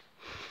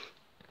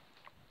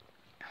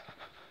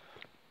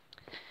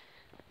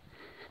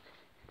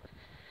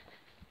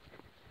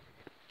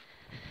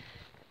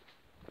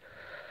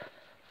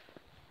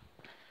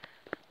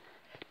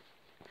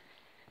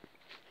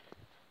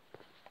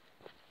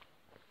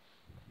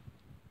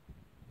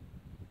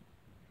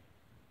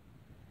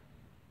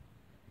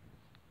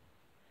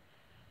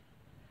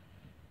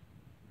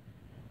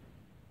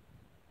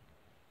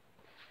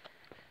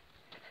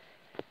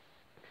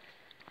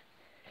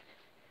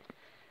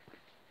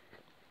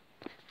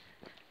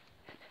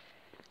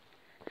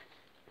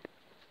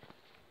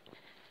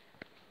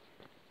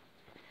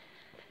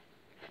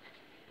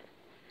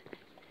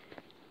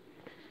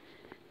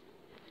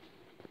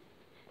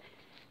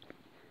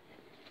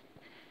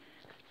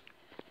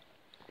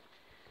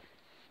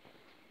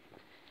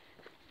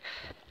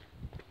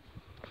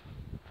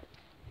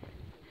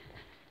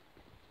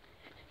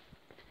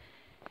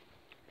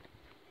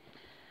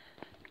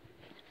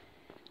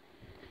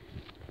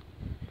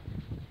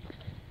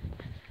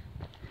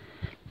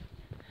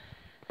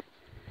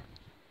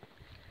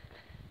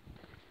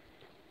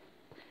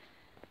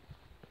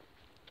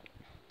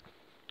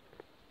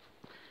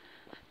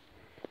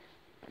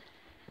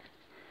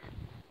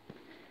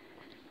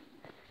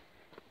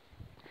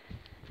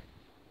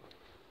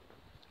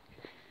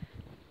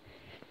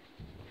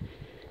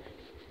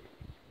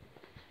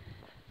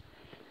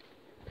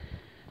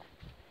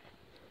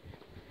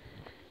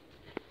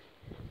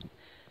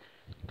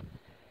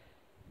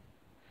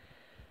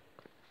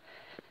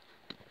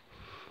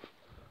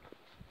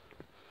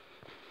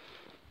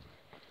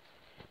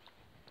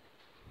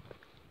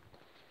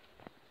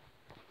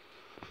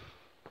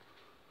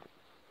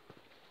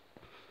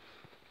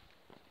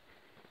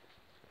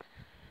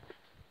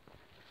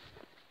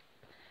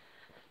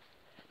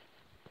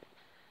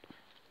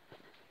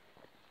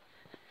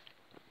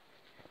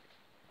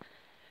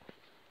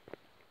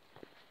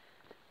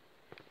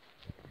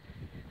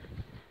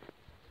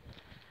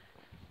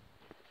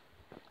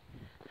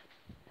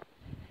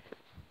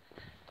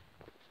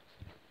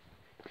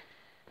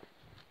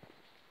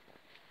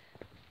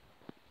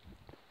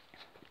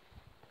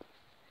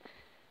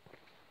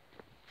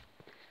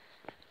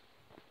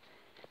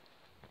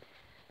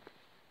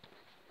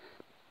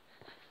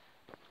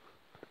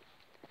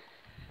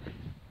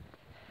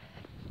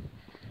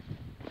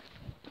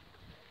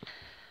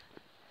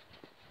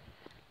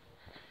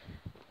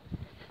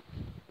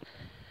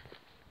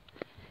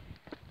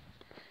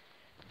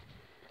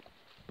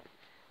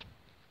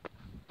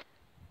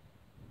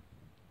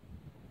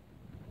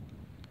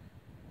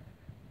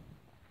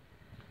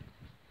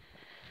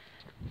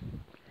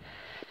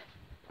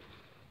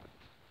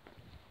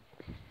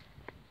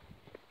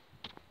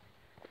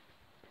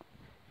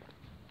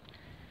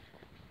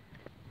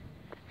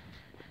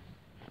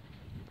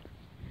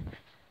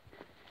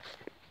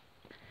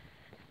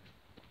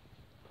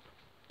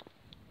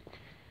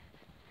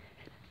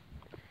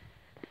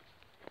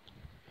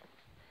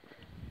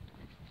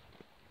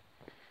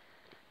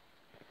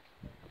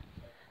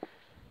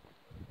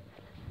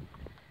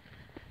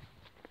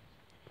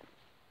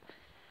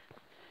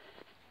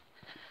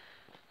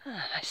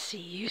 I see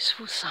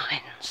useful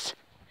signs.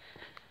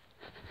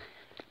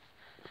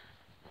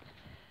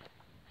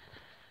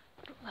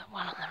 What that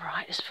one on the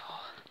right is for.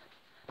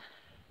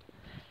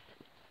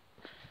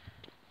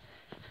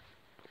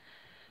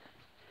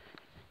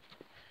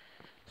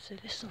 So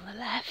this on the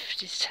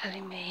left is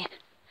telling me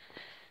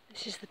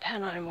this is the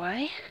Pennine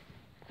Way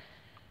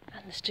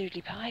and the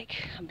Stoodley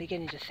Pike. I'm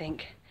beginning to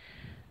think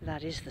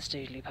that is the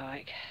Stoodley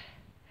Pike.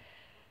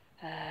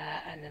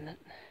 And then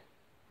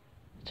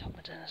the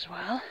Topmerton as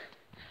well.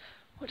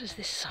 What does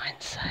this sign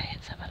say?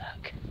 Let's have a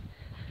look.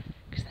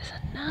 Because there's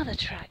another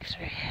track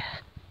through here.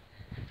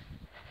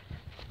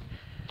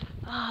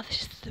 Ah,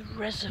 this is the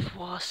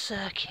Reservoir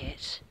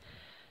circuit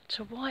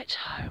to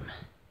Whitehome.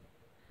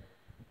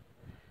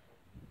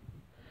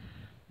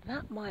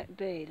 That might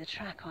be the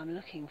track I'm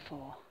looking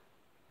for.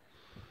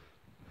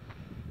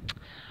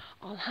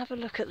 I'll have a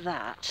look at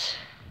that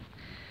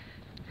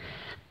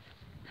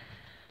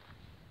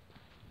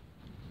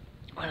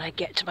when I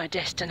get to my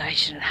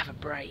destination and have a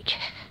break,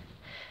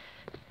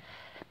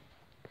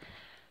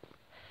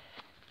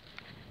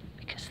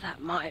 because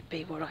that might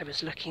be what I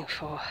was looking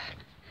for.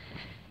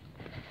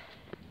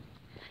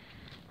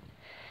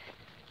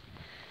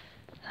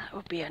 That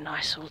would be a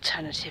nice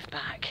alternative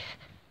back.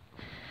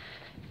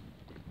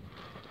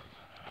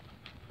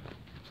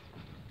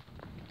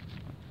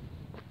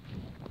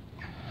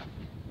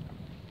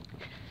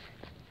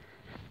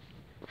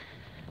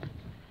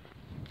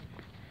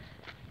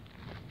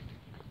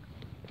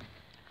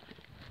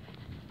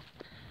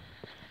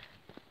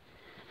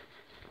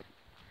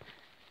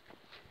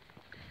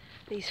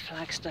 These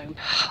flagstone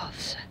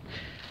paths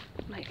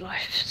make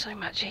life so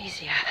much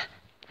easier.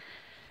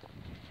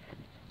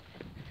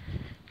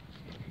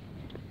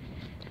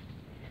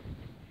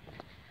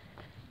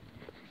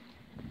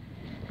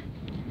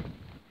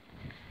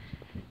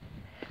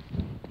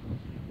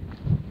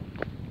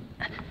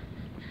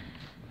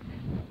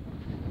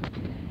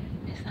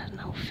 Is that an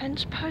old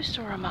fence post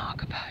or a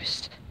marker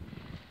post?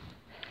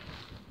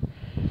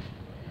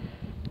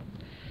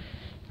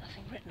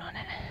 Nothing written on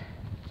it.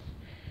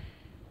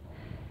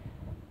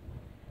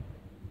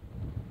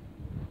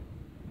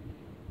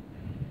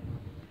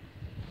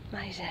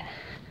 Amazing.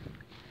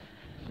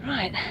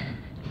 Right.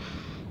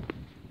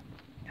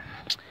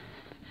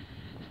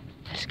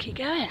 Let's keep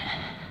going.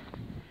 I'm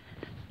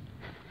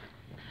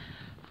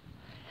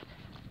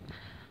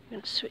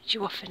going to switch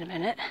you off in a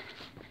minute.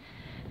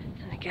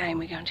 And again,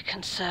 we're going to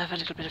conserve a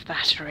little bit of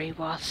battery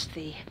whilst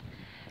the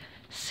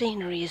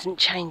scenery isn't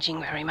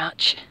changing very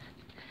much.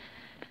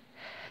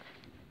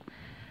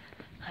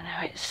 I know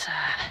it's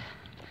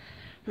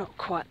not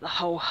quite the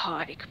whole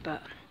hike,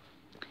 but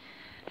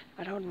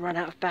I don't want to run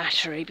out of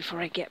battery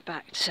before I get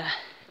back to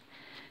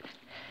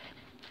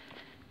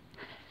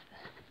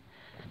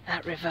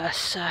that reverse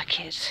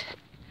circuit.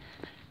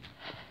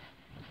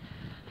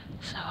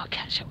 So I'll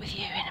catch up with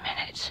you in a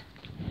minute.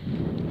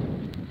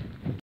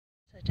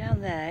 So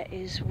down there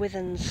is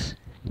Withen's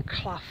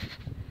Clough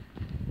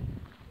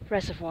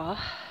Reservoir,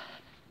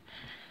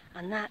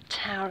 and that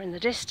tower in the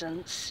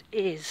distance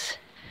is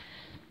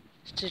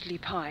Studley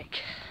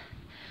Pike,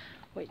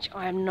 which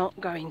I am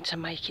not going to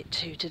make it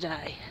to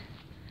today.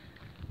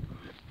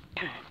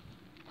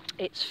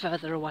 It's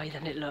further away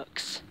than it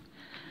looks,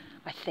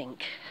 I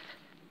think.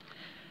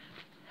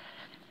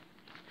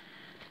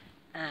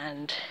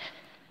 And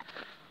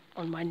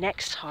on my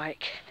next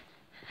hike,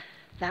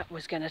 that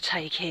was going to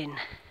take in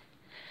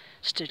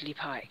Studley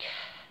Pike.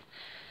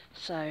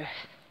 So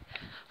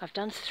I've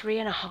done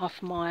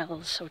 3.5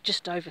 miles, or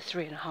just over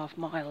 3.5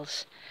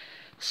 miles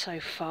so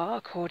far,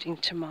 according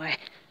to my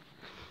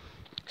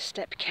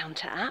step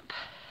counter app.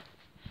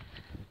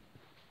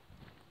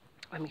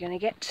 I'm going to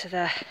get to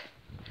the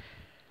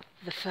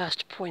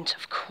first point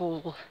of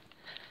call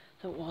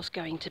that was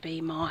going to be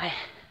my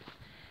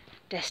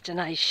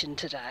destination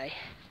today,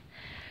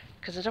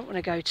 because I don't want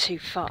to go too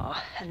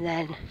far and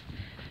then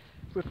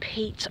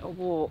repeat a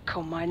walk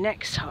on my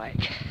next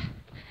hike.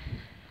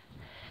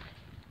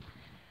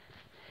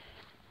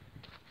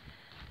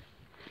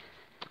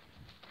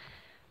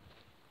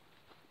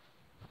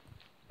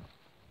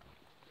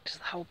 Because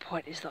the whole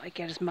point is that I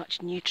get as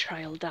much new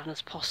trail done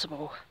as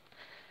possible.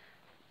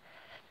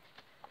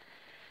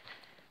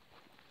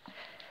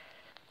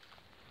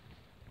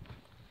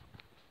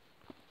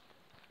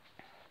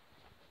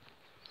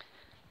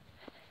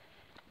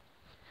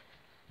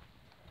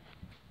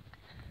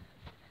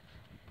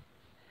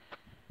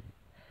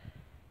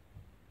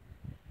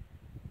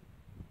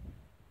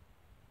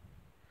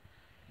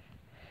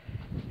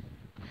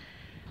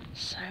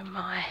 So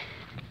my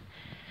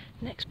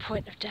next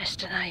point of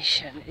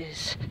destination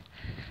is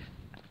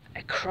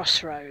a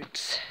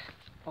crossroads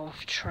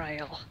of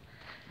trail,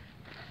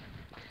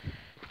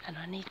 and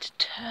I need to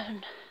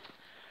turn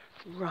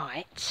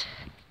right,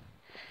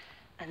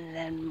 and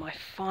then my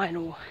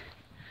final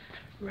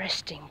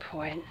resting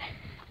point,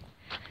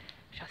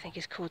 which I think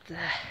is called the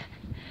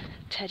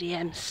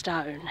Deum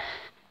stone,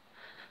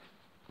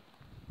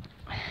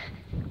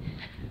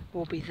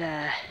 will be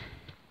there,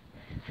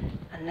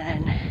 and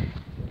then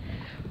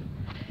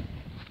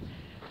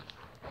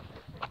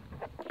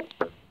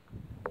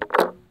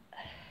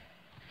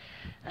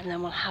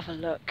we'll have a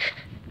look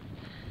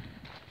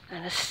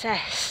and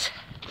assess.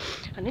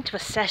 I need to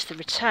assess the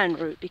return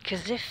route,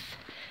 because if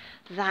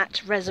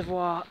that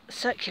reservoir,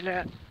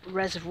 circular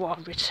reservoir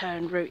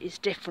return route is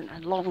different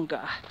and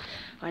longer,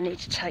 I need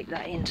to take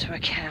that into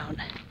account,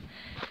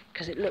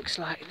 because it looks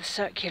like the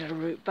circular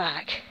route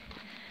back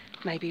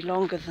may be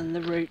longer than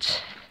the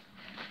route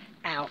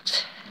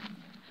out.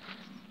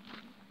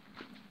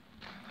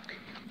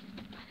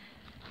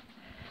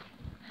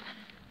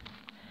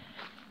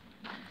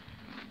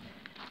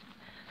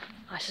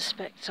 I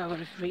suspect I would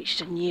have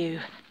reached a new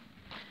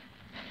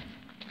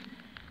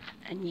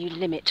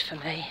limit for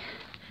me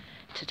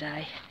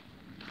today,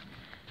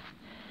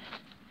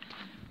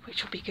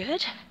 which will be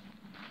good.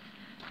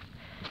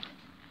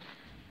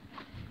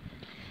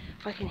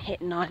 If I can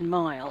hit 9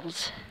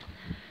 miles,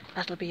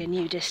 That'll be a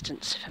new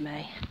distance for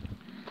me.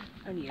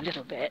 Only a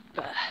little bit,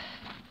 but...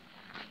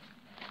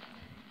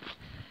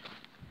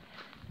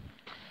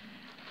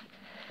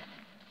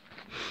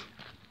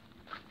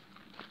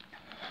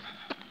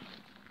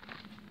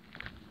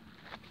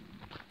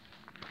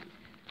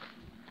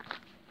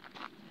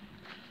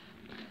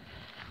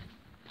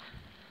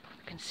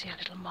 I can see a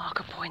little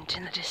marker point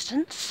in the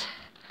distance.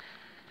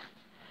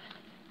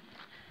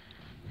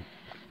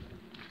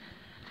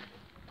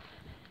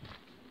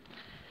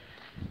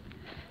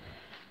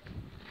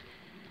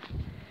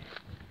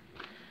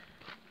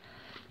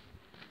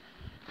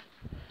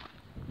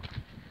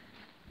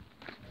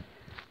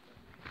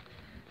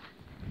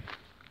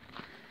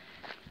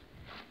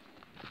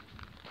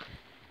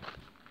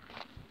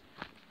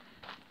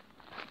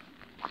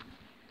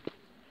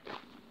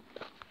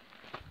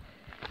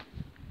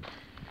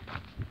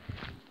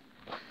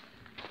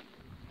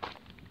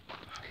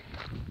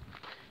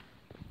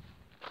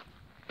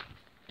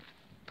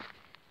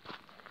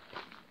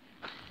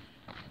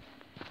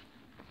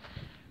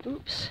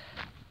 Oops,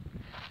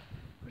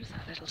 what does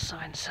that little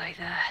sign say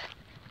there?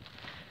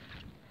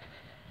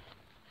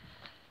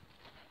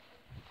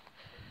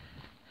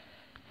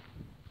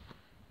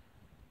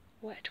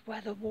 Wet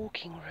weather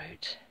walking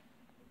route.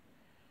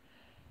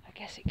 I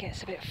guess it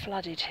gets a bit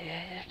flooded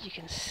here. You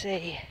can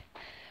see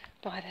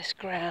by this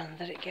ground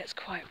that it gets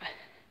quite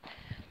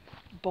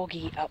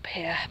boggy up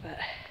here, but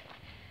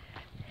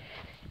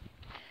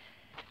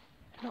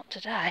not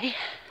today.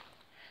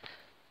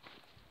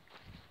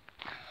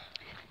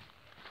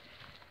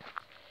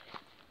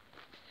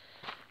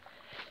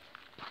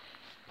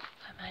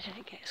 I imagine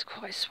it gets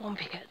quite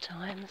swampy at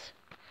times.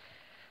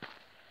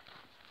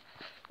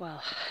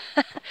 Well,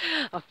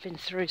 I've been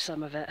through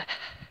some of it,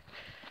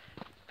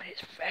 but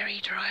it's very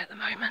dry at the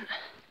moment.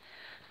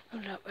 Oh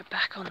look, we're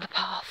back on the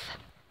path.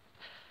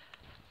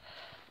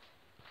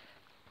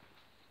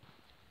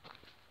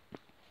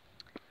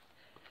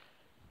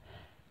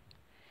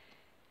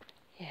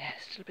 Yeah,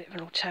 it's a little bit of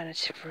an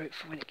alternative route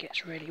for when it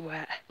gets really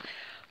wet.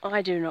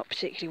 I do not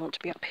particularly want to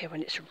be up here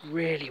when it's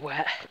really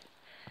wet.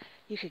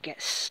 You could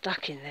get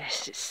stuck in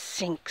this, it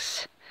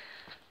sinks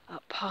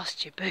up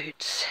past your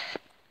boots.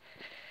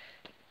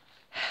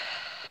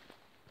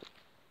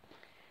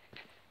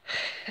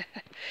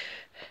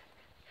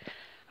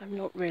 I'm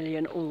not really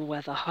an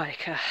all-weather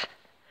hiker.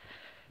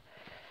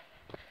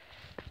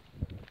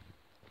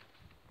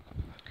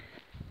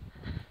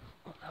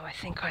 Although I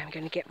think I'm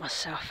going to get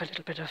myself a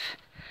little bit of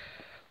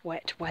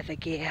wet weather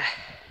gear,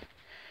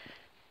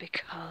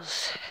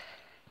 because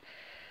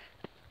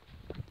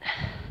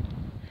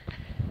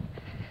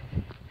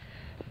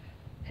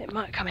it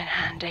might come in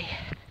handy.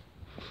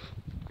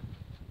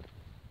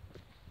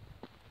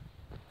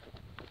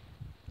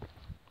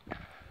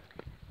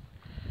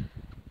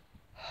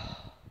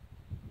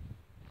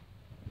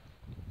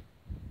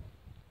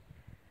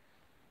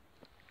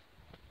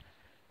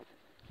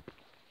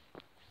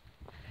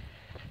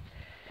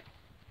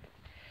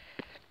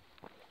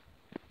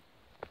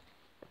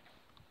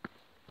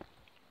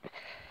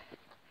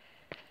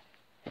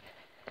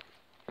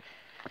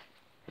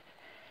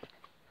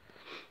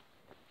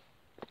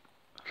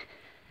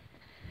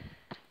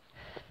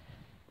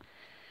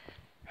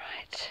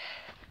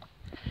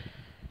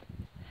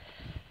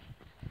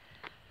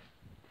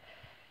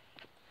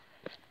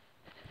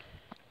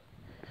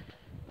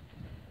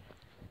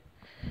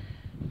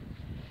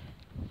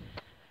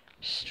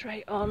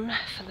 Straight on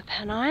for the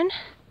Pennine,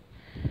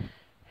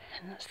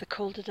 and that's the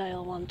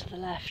Calderdale one to the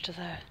left,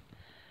 although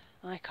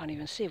I can't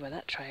even see where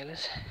that trail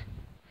is.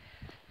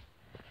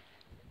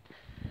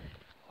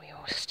 We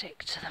all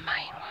stick to the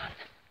main one.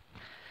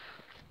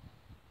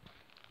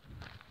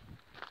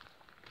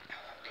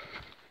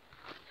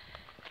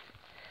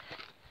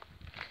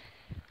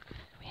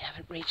 We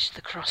haven't reached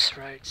the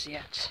crossroads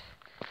yet.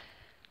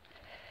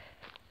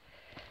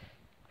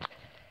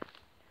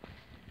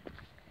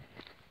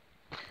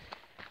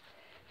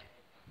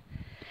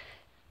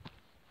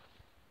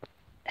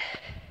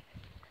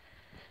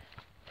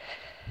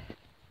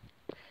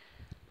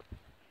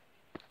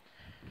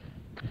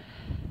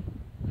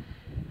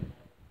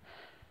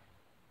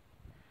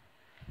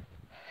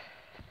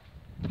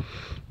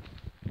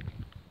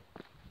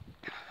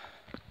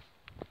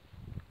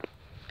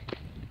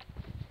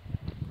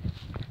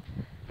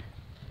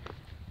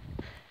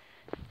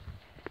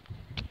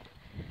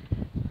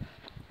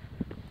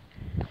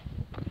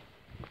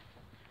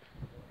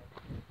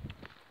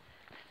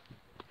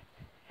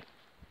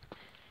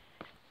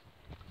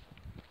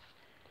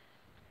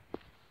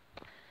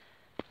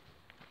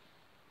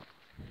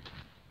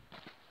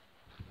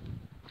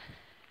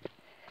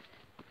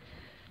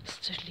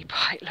 Studley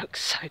Pike looks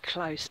so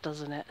close,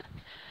 doesn't it?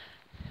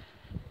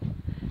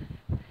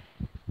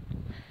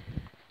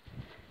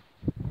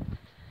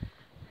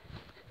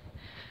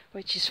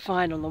 Which is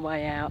fine on the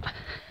way out,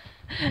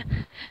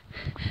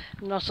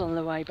 not on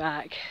the way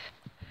back.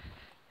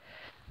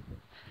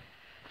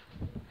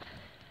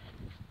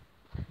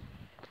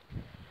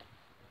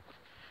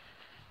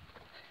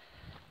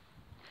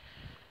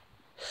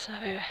 So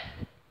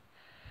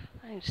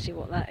I need to see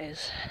what that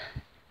is.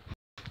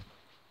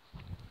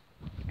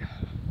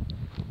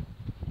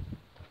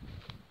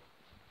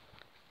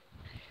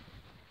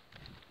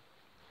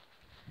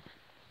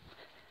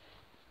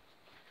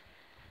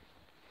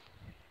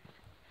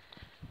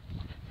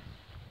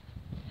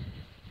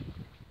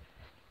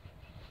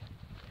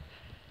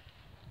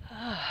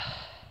 Ah,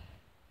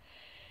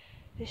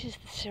 this is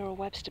the Cyril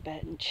Webster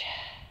bench.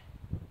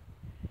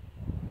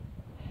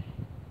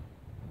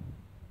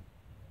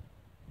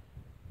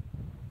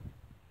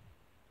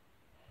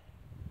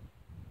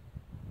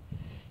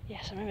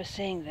 Yes, I remember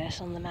seeing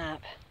this on the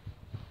map.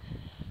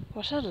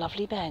 What a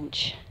lovely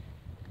bench.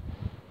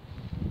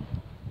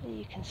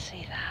 You can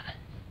see that.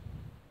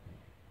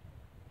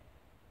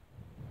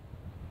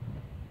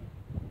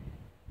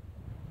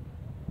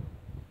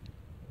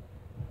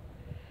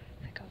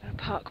 I think I'm going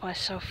to park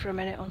myself for a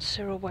minute on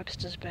Cyril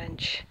Webster's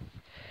bench.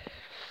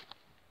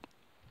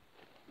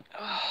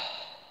 Oh.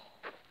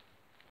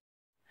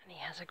 And he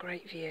has a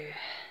great view.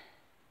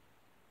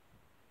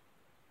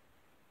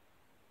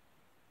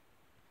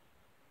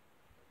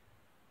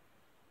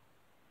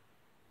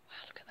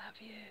 Wow, look at that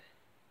view.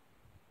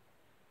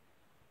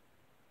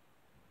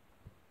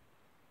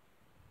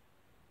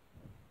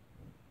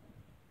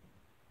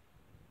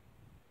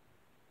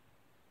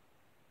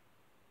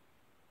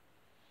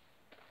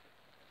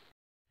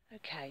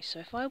 Okay, so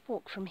if I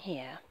walk from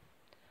here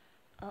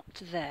up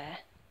to there,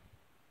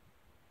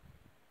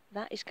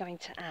 that is going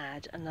to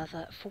add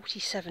another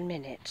 47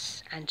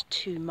 minutes and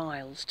 2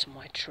 miles to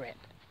my trip.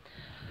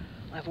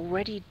 I've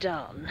already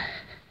done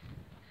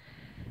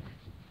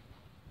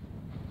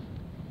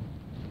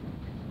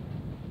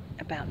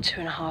about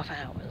 2.5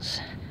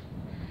 hours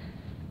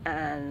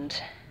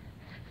and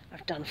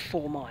I've done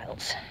 4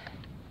 miles,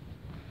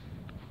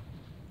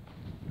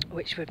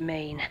 which would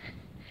mean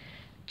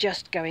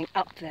just going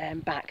up there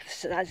and back,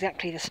 so that's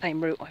exactly the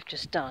same route I've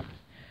just done,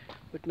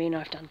 would mean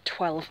I've done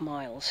 12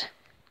 miles,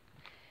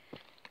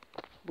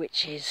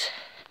 which is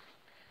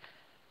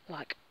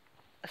like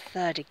a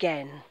third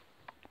again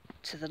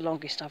to the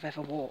longest I've ever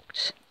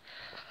walked.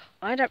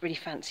 I don't really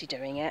fancy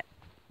doing it.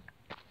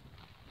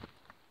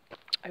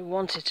 I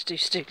wanted to do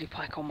Stoogley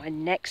Pike on my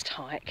next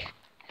hike,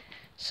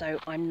 so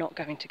I'm not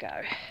going to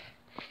go.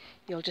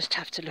 You'll just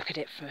have to look at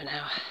it for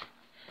now.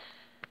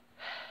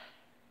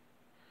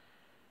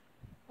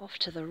 Off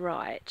to the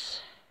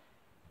right,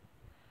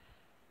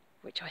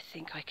 which I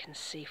think I can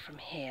see from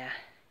here,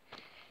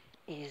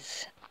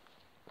 is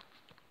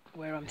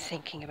where I'm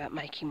thinking about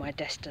making my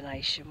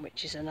destination,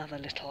 which is another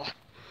little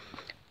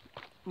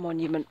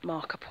monument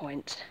marker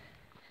point.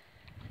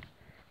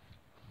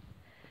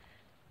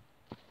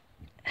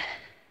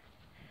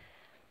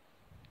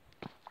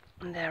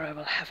 And there I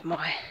will have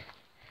my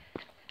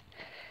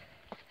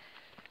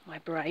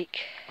break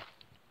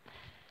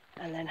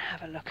and then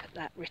have a look at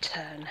that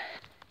return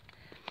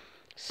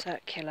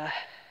circular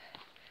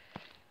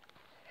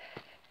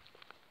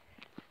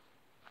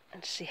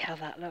and see how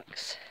that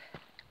looks.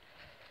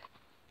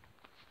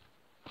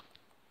 I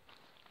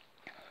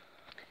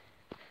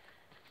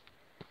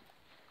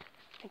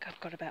think I've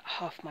got about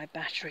half my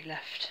battery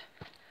left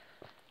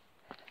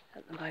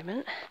at the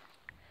moment.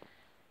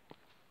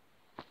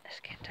 Let's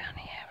get down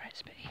here where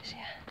it's a bit easier.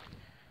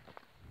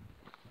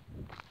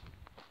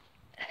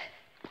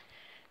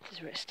 This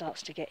is where it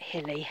starts to get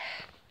hilly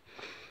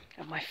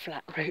and my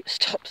flat route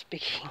stops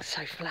being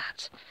so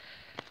flat.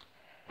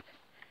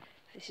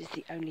 This is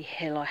the only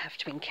hill I have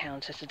to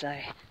encounter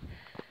today.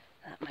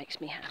 That makes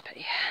me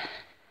happy.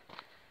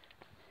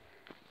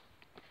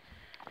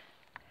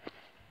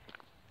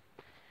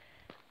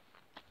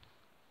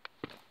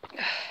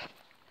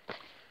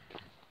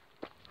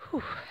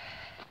 Whew.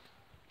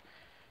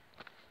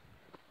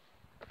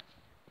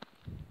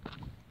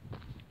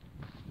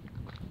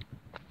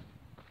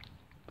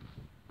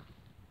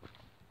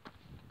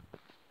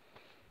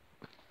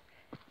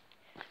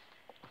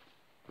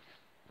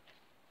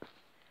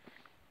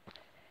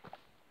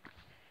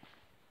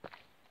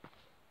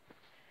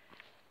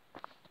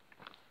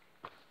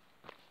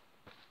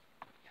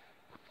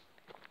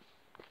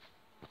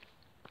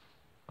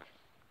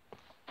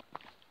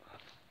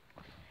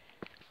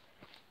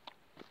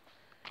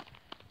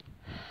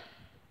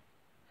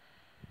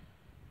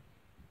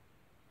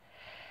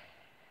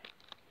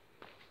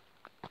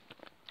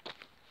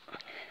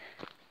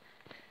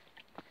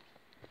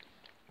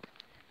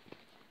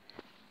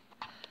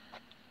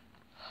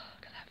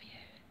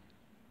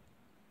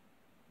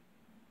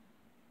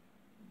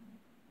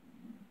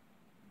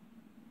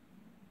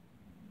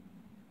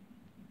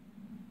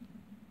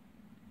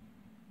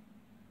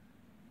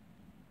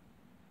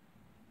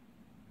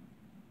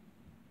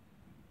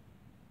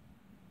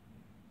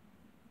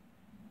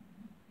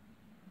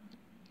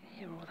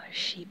 Hear all those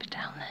sheep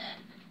down there.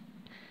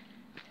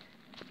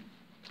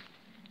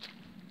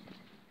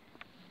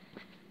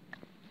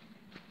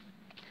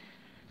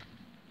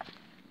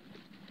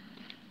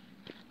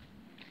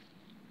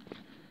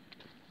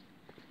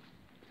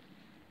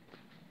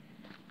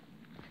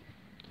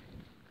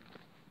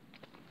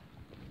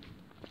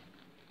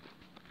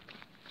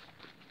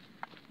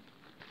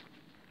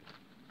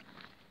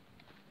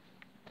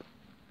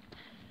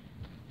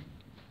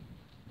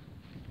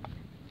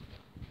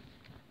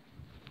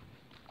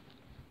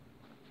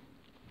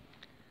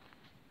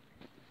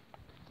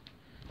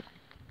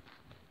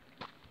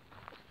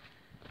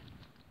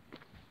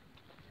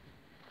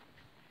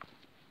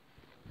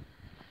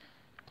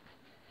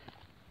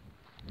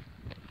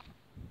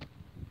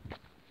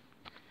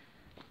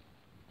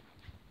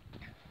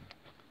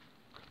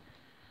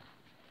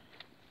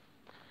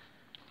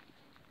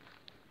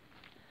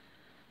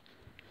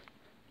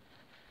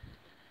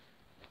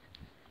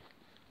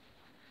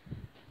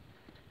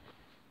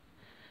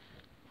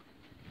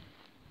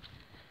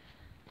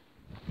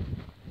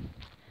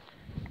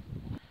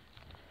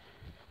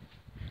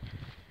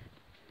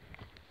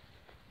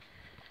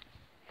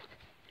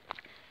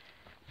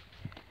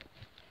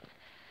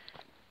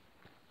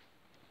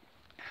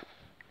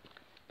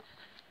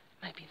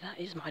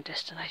 that is my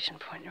destination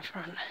point in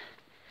front.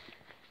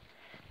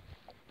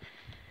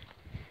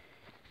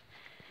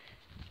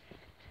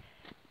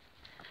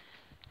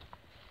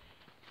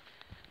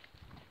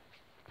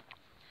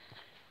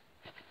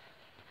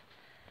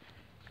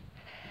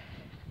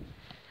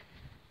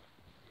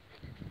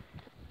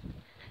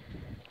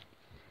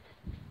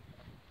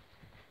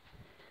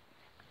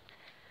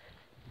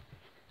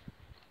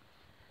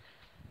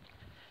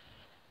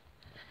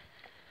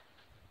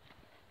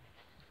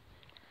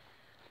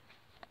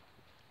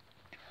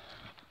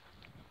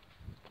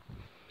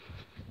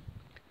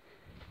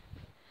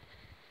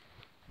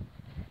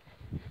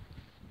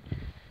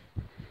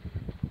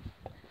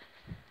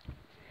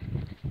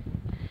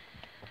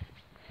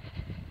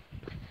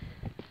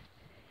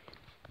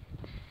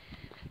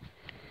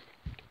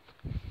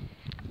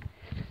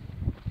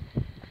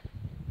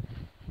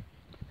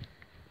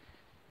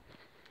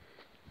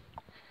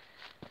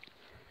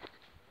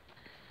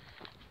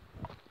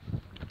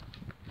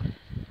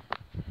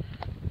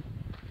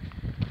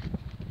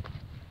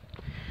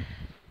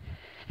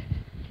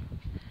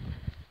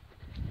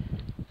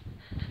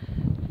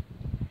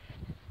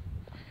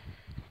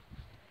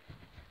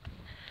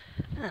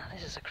 Ah,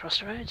 this is a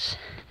crossroads.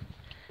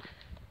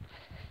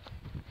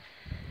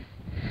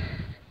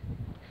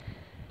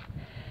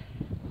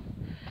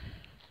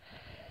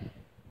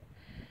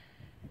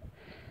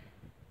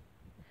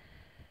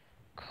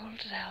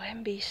 Calderdale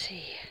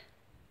MBC,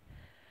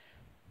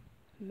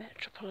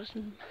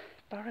 Metropolitan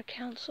Borough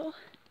Council.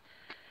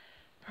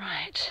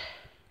 Right,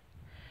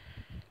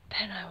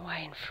 Pennow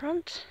Way in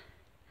front,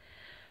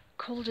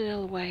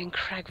 Calderdale Way and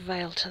Crag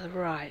Vale to the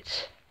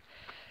right.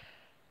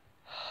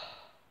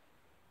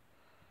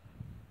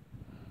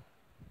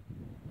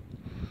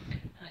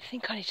 I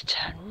think I need to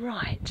turn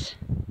right.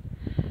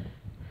 There's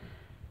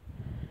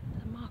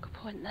a marker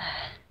point there,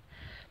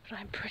 but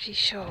I'm pretty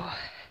sure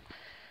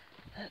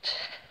that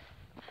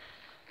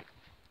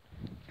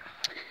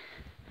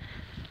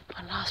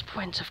my last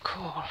point of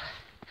call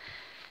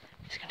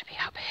is going to be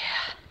up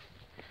here.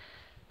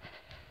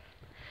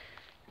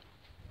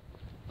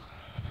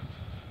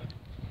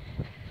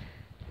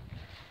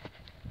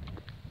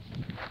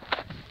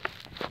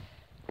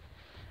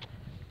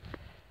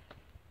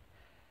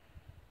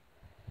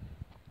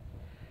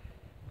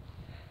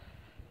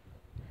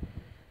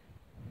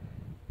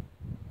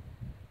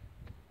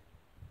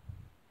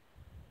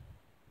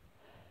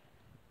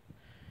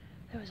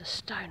 If there was a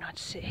stone, I'd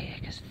sit here,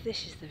 because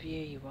this is the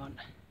view you want.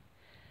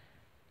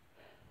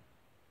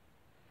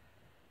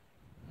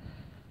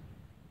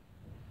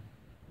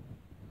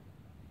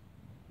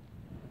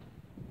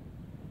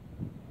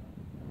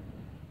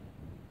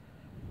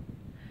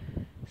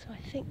 So I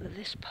think that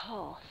this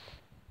path,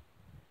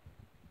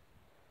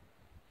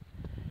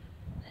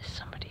 there's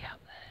somebody up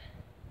there.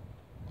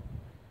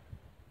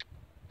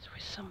 There's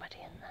always somebody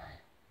in there.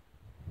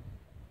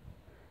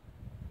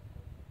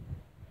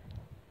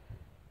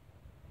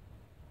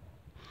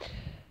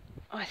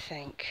 I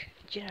think,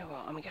 do you know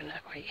what, I'm going to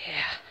wait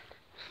here.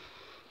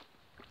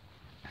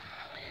 I'm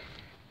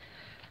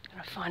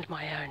going to find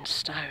my own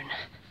stone.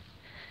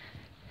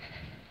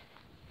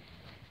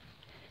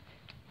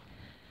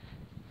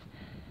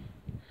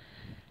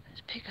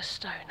 Let's pick a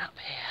stone up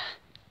here,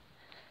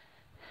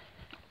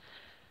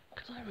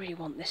 because I really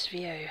want this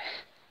view.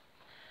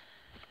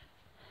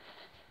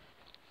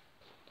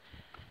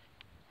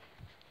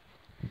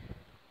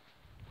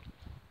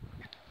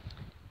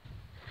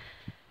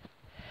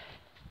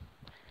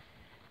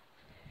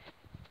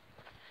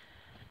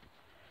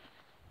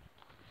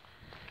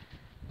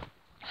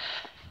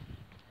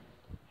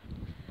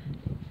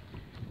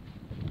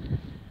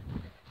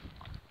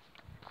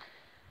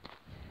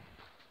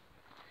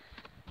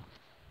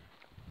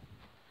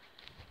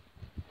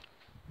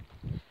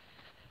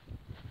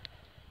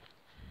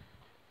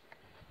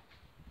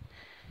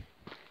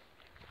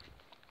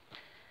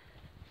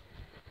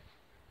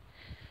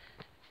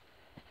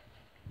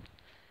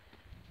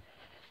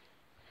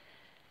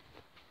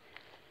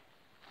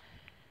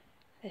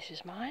 This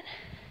is mine.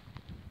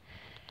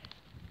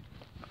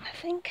 I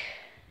think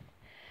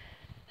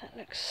that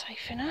looks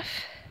safe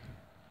enough.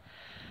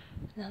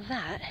 Now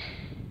that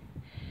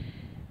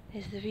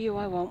is the view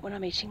I want when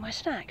I'm eating my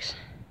snacks.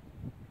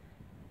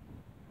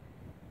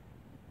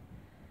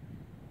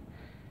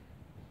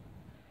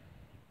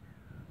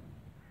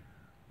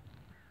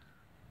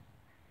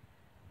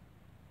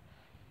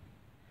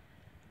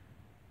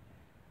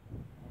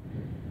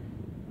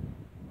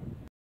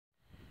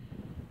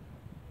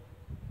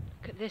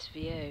 Look at this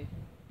view.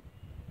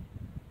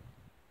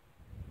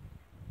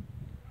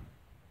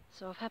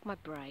 So I've had my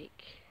break.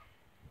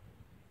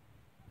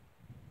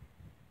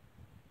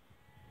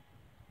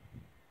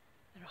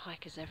 There are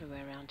hikers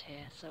everywhere around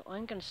here, so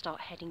I'm going to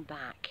start heading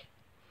back.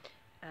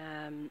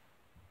 And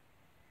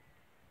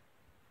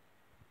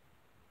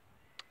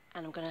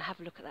I'm going to have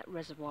a look at that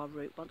reservoir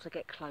route once I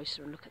get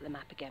closer and look at the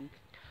map again.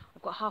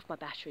 I've got half my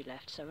battery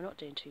left, so we're not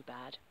doing too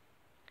bad.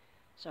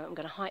 So I'm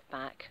going to hike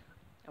back.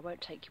 I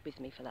won't take you with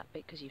me for that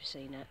bit because you've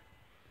seen it.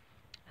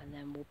 And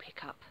then we'll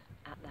pick up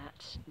at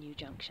that new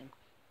junction.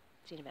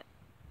 See you in a bit.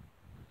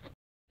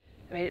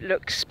 I mean, it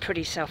looks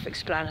pretty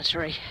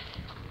self-explanatory.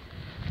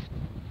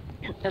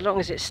 As long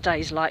as it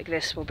stays like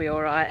this, we'll be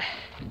alright.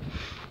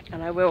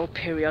 And I will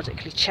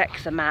periodically check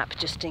the map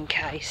just in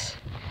case.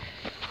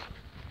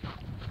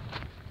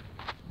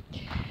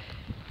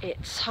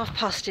 It's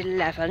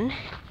 11:30.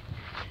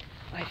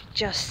 I've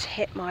just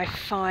hit my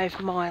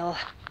 5-mile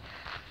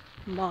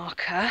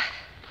marker.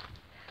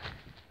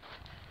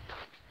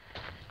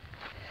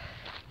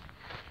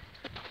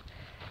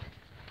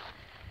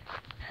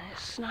 And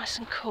it's nice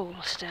and cool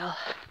still.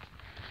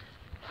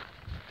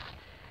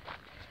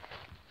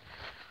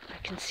 I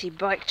can see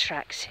bike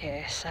tracks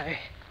here, so a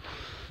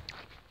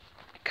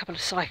couple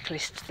of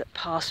cyclists that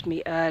passed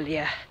me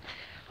earlier,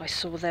 I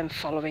saw them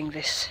following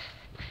this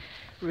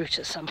route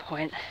at some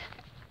point.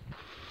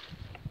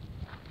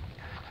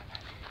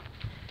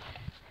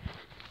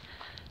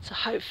 So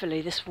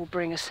hopefully this will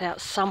bring us out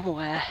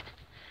somewhere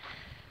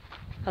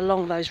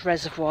along those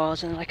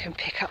reservoirs and I can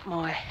pick up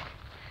my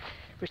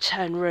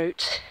return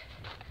route.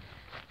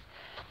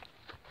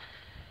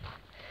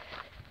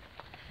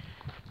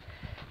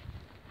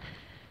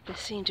 There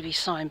seem to be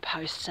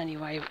signposts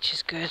anyway, which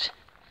is good.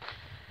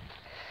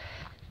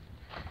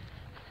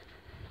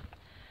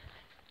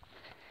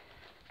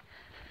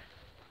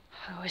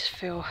 I always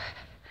feel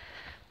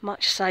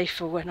much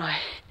safer when I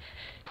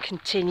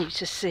continue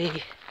to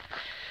see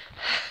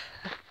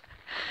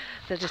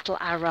the little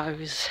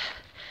arrows.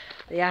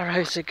 The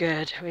arrows are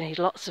good. We need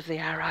lots of the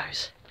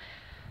arrows.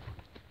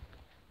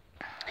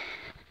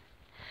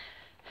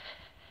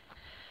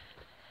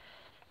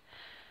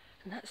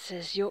 And that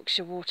says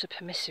Yorkshire Water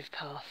Permissive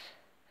Path.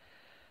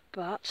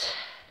 But,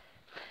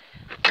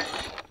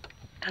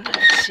 and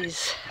this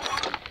is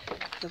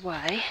the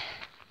way.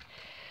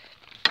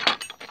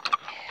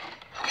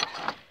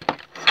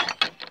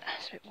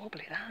 It's a bit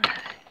wobbly, that, isn't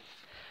it?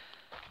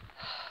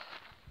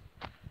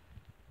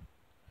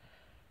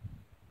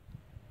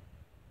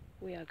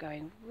 We are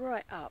going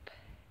right up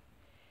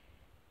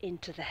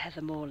into the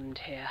heather moorland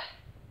here.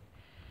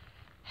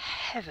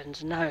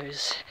 Heavens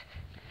knows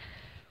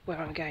where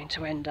I'm going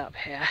to end up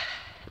here.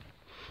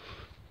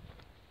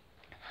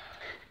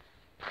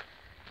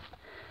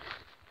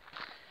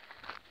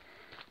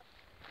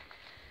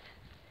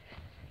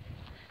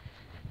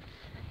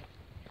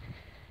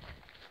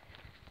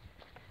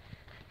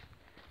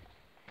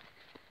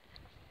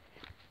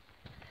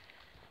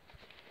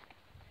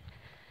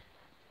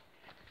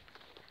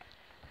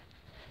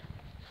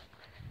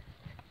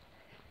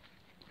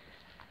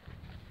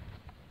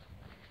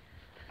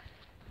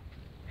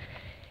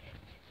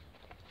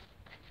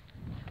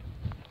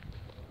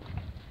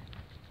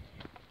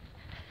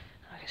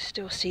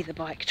 Still see the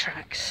bike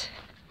tracks.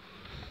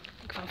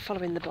 I think if I'm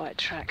following the bike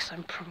tracks,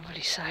 I'm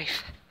probably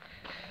safe.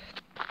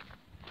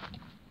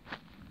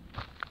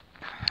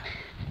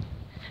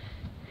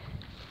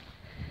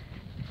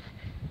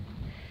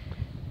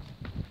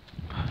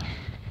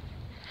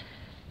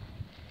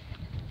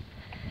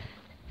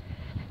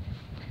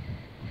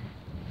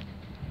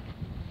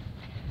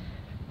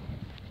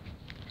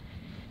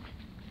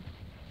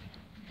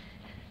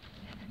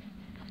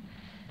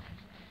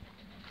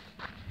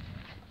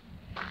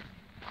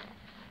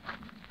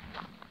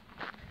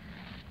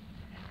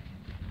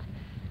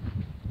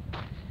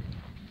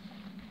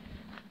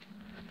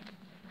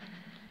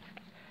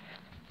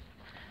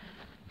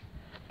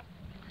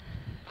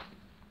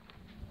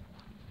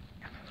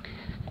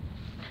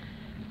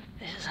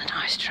 This is a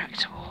nice track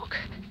to walk.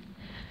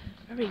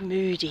 Very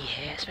moody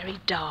here, it's very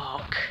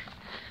dark.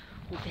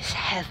 All this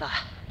heather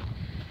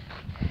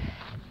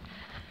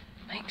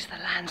makes the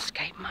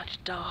landscape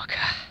much darker.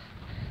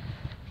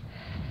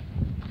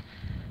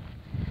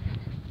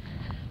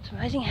 It's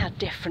amazing how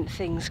different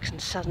things can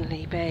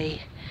suddenly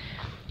be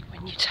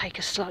when you take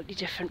a slightly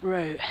different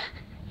route.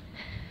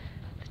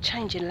 The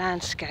change in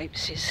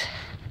landscapes is,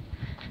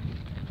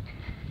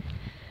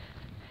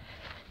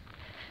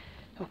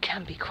 or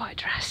can be, quite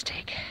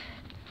drastic.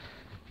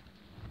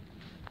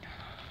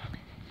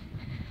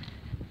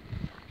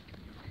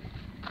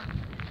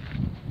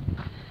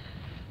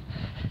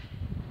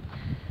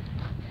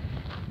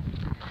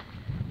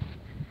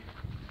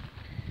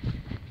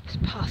 This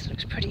path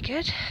looks pretty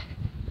good.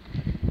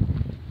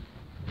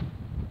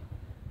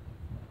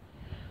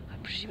 I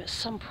presume at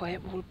some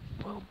point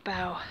we'll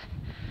bow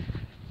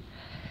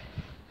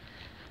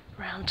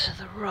round to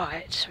the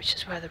right, which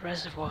is where the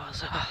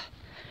reservoirs are.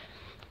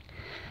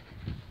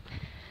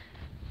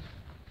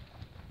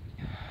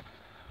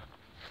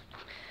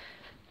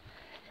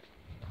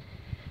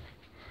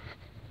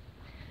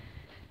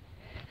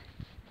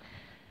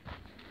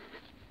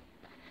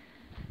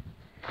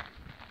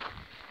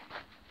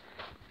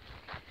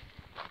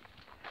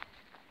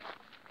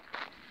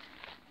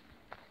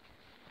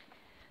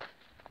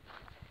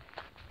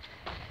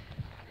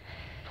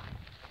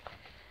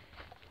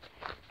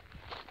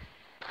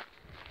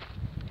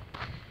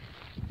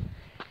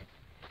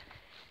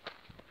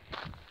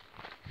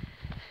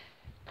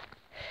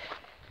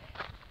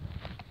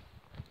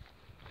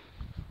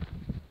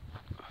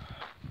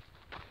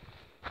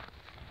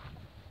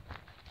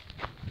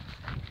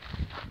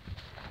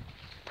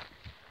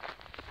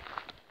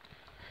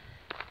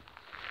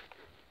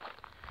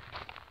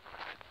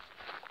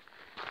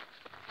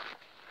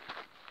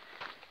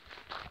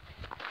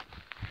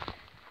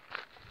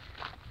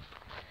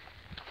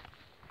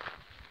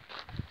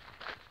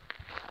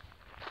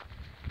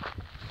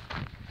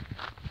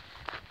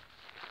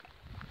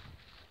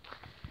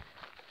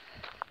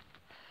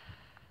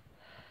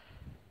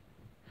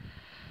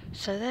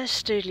 So there's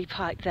Stoodley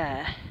Pike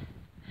there,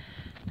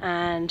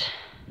 and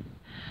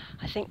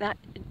I think that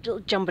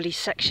little jumbly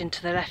section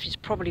to the left is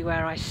probably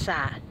where I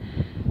sat.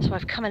 So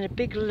I've come in a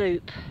big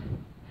loop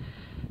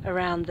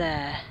around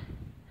there.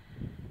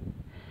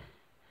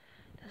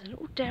 There's a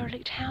little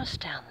derelict house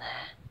down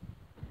there.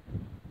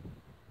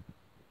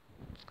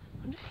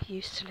 I wonder who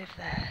used to live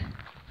there.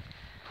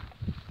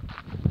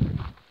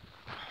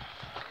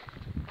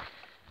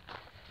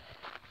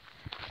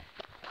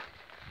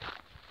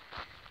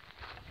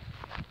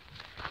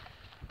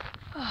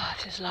 Oh,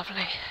 it is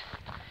lovely.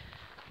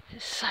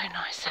 It's so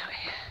nice out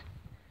here.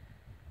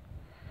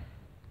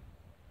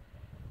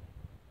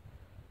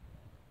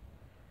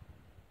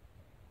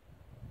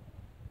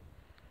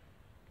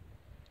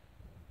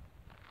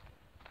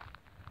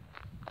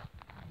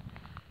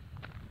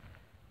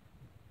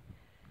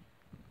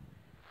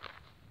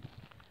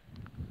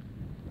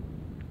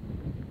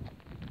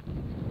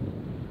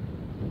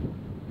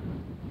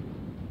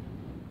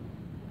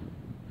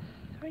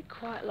 Very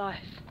quiet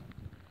life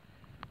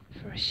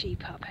for a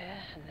sheep up here,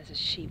 and there's a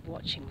sheep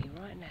watching me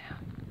right now.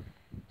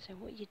 So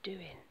what are you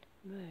doing?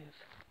 Move.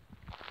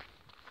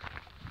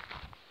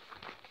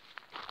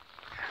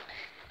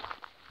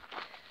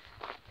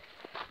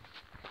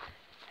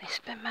 They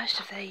spend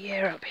most of their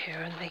year up here,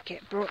 and they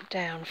get brought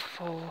down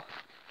for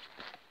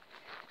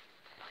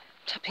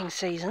tupping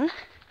season,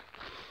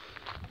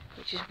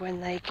 which is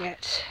when they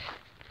get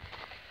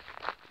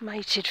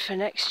mated for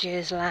next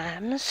year's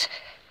lambs.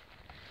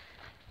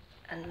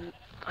 And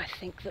I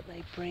think that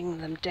they bring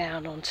them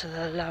down onto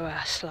the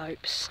lower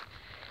slopes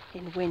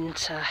in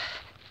winter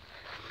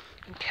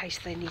in case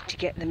they need to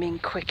get them in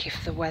quick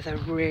if the weather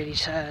really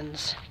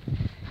turns.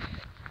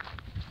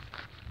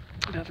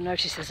 But I've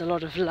noticed there's a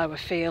lot of lower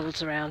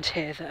fields around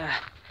here that are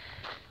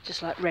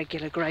just like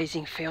regular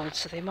grazing fields,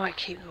 so they might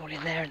keep them all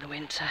in there in the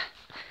winter.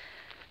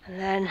 And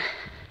then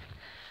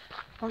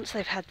once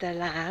they've had their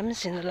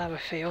lambs in the lower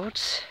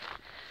fields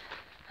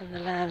and the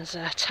lambs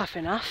are tough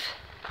enough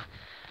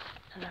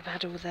and have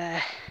had all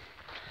their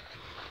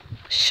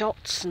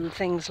shots and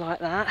things like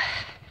that,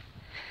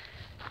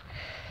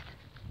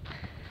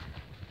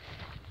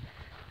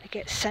 they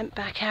get sent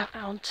back out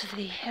onto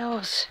the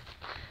hills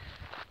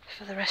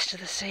for the rest of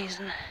the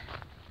season.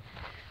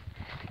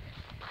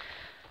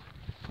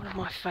 One of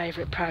my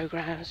favourite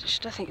programmes,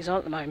 which I think is on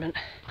at the moment,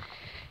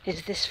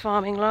 is This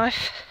Farming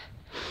Life.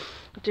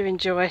 I do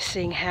enjoy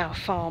seeing how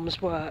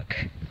farms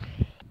work,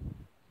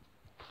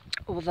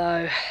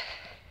 although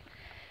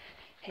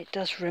it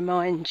does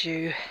remind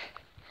you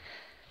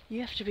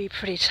have to be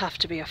pretty tough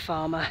to be a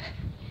farmer,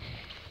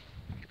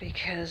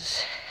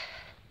 because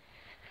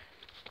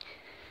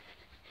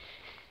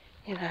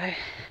you know,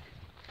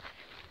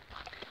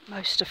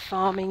 most of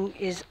farming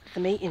is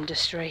the meat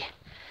industry,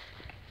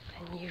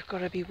 and you've got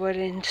to be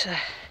willing to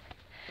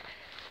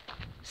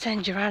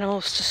send your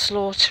animals to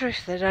slaughter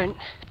if they don't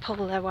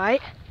pull their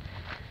weight.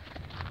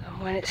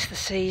 And when it's the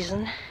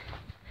season,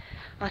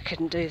 I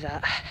couldn't do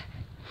that.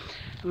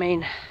 I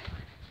mean,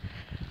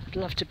 I'd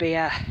love to be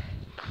a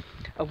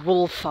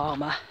wool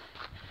farmer,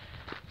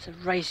 so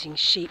raising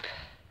sheep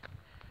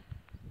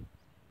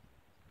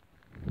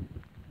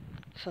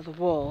for the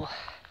wool,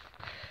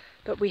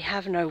 but we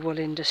have no wool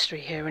industry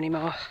here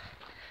anymore.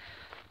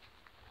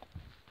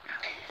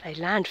 They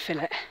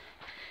landfill it.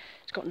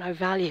 It's got no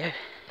value,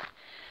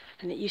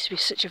 and it used to be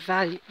such a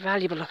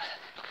valuable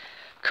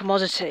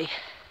commodity.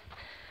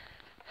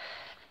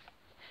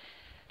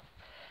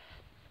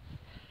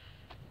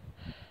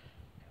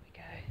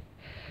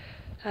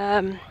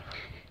 There we go.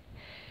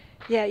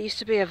 Yeah, it used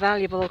to be a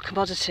valuable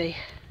commodity,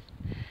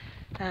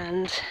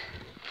 and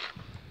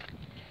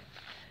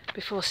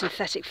before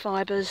synthetic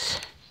fibres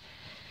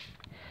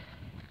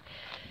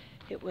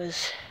it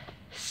was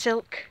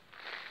silk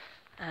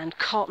and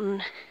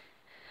cotton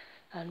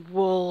and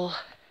wool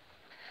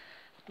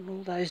and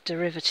all those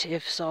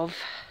derivatives of,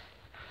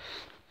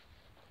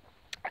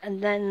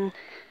 and then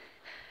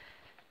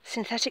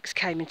synthetics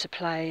came into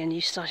play and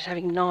you started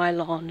having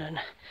nylon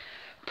and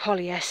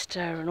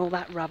polyester and all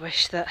that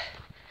rubbish that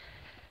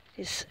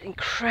is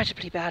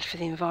incredibly bad for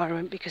the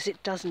environment because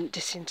it doesn't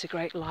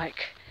disintegrate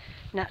like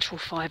natural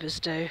fibres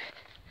do.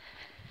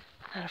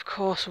 And of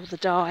course all the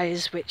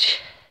dyes which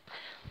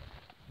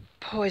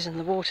poison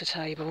the water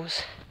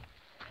tables.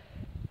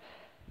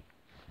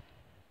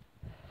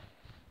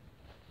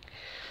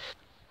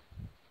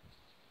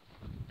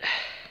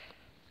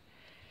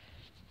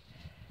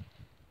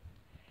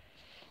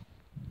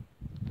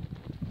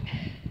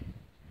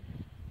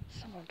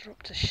 Someone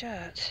dropped a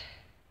shirt.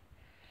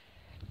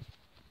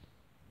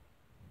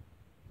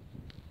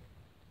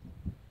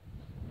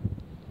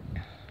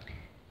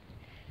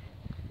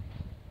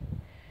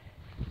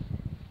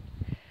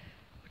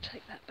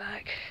 Take that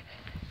back.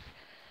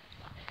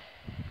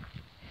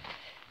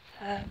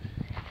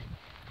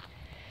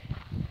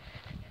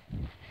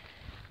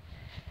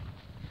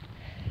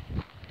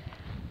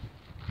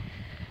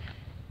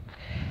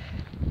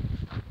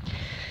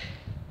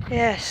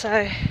 Yeah,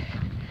 so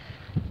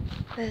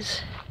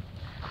there's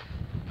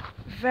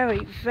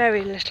very,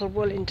 very little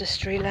wool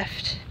industry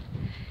left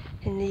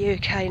in in the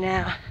UK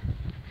now.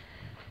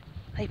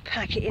 They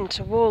pack it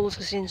into walls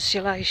as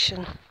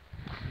insulation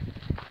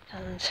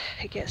and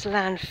it gets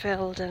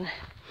landfilled, and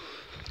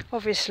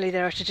obviously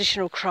there are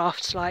traditional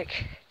crafts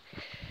like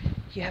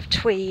you have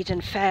tweed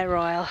and fair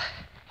isle,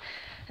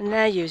 and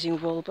they're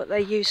using wool, but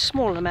they use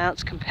small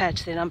amounts compared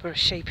to the number of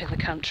sheep in the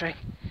country.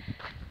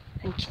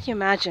 And can you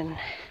imagine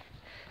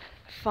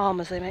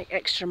farmers, they make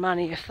extra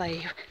money if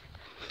they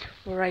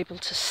were able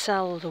to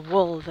sell the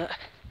wool that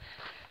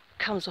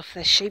comes off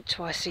their sheep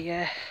twice a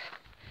year.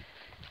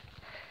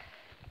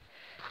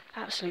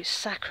 Absolute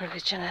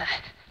sacrilege, isn't it?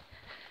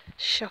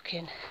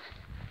 Shocking.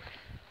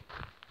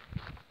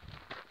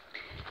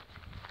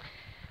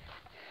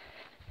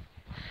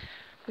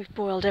 We've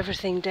boiled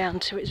everything down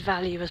to its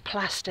value as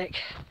plastic,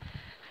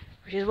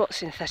 which is what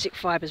synthetic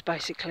fibres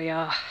basically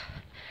are,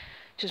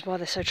 which is why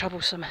they're so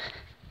troublesome.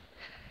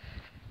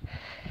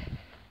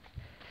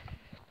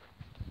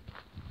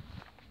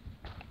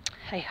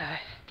 Hey ho.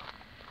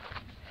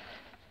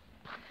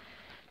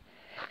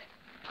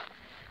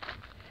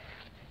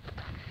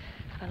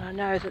 And I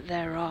know that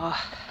there are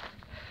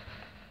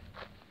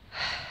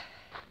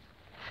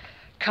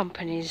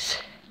companies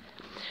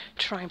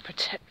trying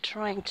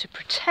to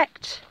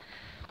protect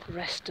the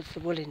rest of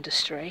the wool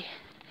industry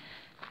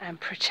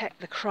and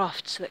protect the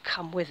crafts that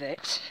come with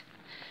it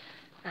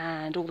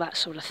and all that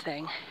sort of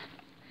thing.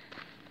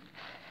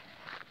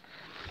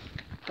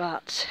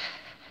 But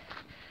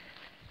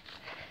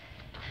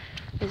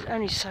there's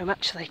only so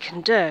much they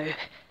can do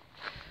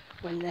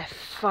when they're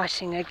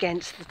fighting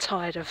against the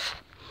tide of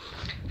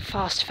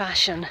fast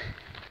fashion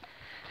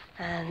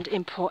and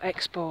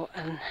import-export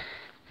and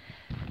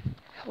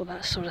all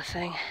that sort of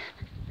thing.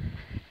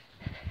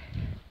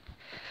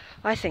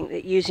 I think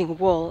that using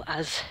wool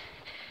as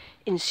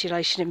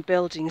insulation in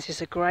buildings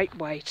is a great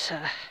way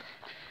to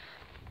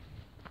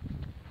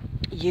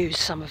use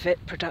some of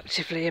it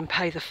productively and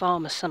pay the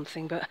farmer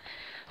something, but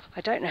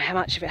I don't know how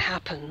much of it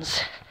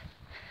happens.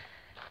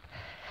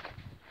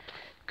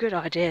 Good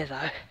idea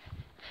though.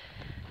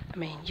 I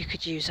mean, you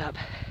could use up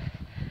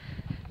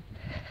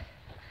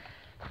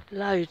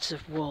loads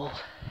of wool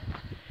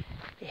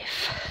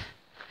if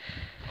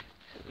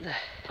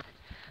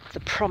the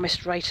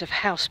promised rate of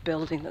house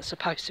building that's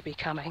supposed to be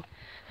coming,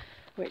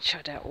 which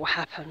I doubt will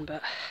happen,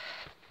 but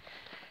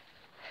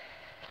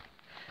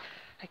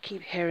I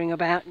keep hearing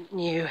about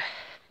new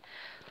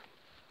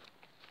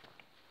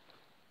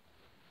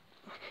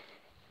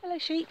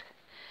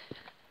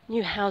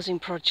new housing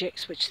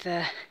projects which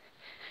they're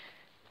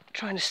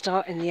trying to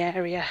start in the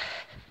area,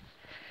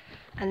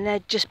 and they're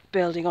just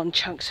building on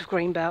chunks of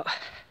greenbelt,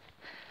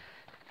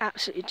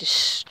 absolutely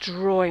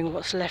destroying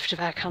what's left of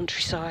our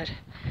countryside.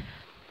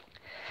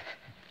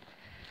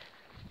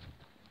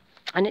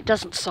 And it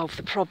doesn't solve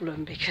the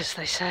problem, because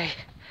they say,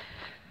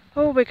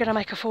 oh, we're going to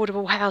make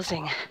affordable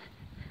housing.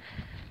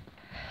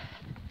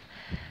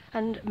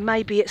 And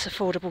maybe it's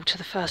affordable to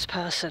the first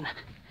person,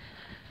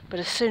 but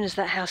as soon as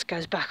that house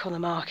goes back on the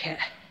market,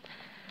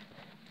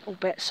 all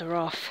bets are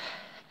off.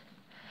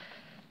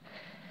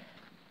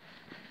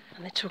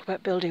 And they talk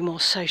about building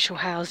more social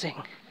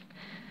housing,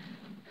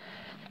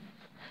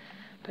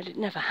 but it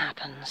never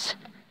happens.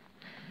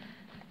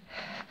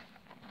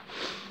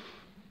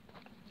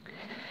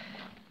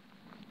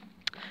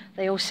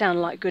 They all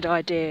sound like good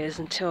ideas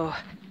until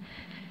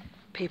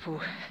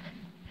people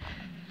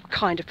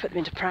kind of put them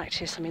into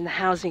practice. I mean, the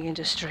housing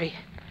industry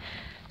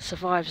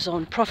survives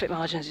on profit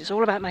margins. It's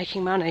all about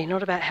making money,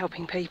 not about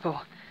helping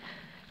people.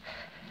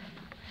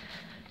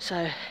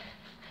 So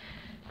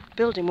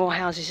building more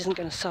houses isn't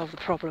going to solve the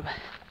problem,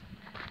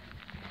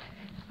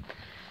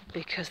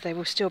 because they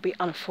will still be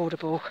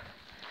unaffordable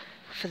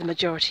for the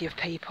majority of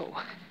people.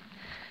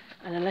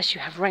 And unless you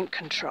have rent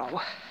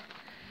control,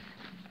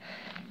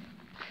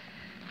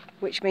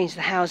 which means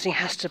the housing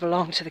has to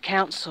belong to the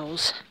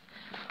councils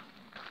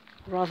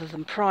rather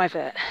than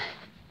private,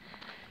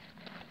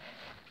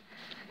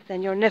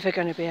 then you're never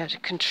going to be able to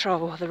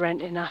control the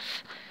rent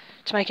enough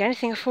to make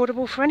anything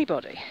affordable for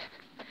anybody.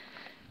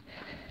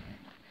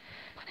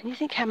 And you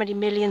think how many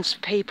millions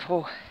of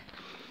people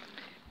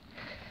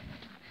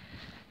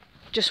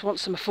just want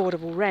some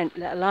affordable rent,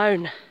 let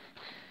alone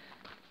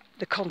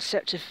the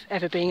concept of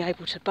ever being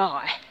able to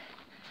buy.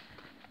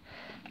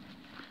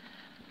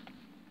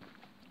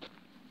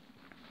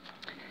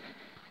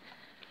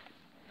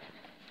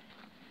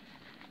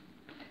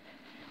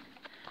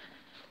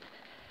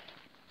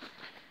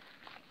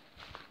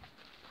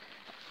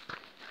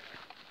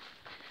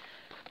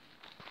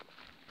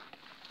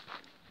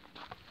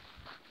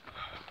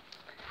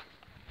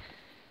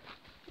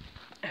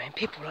 I mean,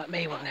 people like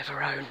me will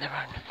never own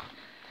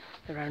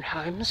their own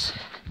homes.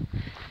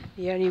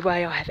 The only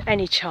way I have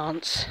any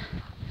chance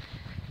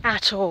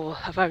at all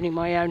of owning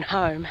my own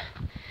home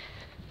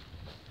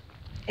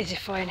is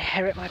if I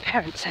inherit my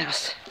parents'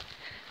 house,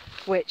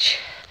 which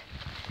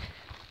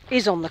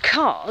is on the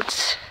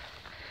cards,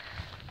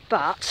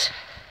 but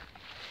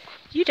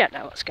you don't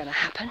know what's going to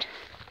happen.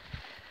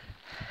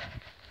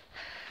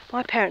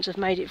 My parents have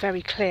made it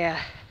very clear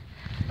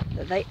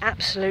that they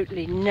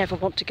absolutely never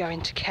want to go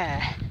into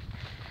care.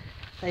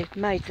 they've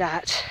made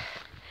that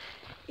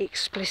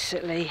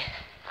explicitly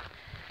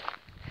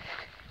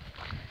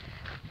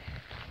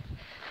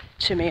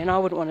to me, and I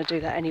wouldn't want to do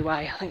that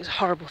anyway. I think it's a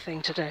horrible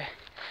thing to do.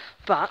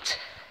 But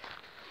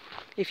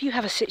if you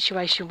have a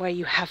situation where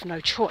you have no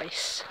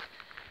choice,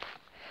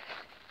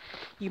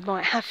 you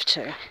might have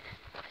to.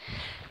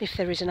 If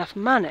there is enough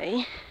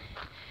money,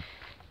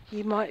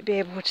 you might be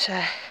able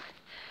to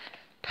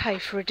pay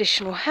for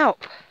additional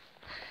help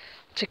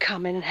to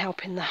come in and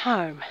help in the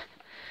home,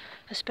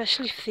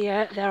 especially if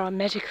there are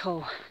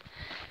medical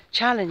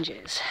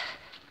challenges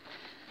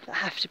that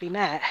have to be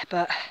met.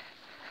 But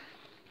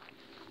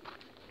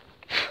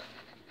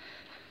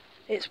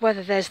it's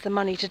whether there's the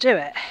money to do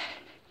it.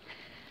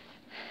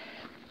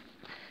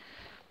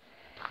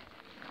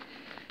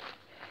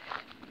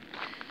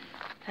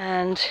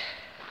 And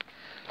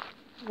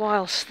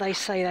whilst they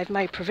say they've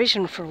made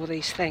provision for all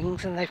these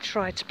things and they've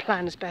tried to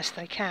plan as best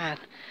they can,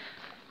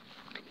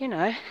 you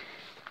know,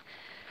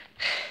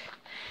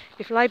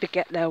 if Labour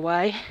get their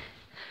way,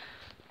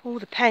 all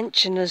the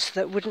pensioners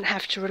that wouldn't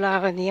have to rely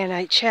on the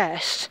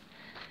NHS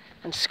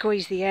and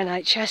squeeze the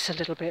NHS a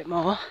little bit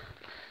more,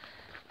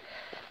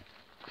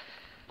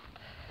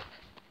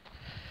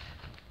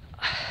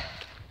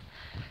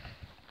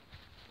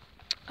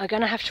 are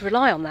going to have to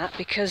rely on that,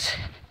 because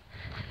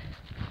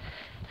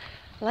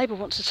Labour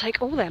wants to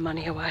take all their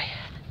money away.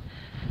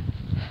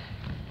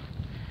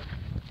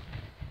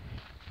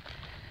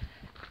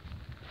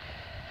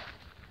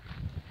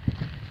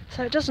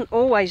 So it doesn't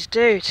always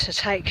do to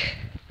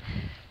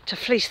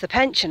fleece the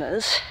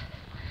pensioners.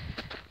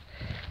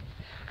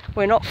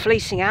 We're not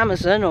fleecing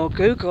Amazon or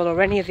Google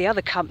or any of the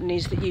other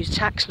companies that use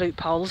tax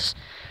loopholes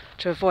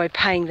to avoid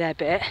paying their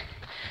bit.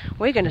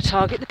 We're going to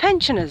target the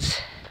pensioners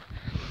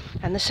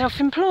and the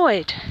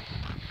self-employed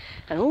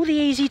and all the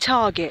easy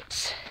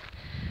targets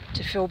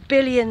to fill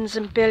billions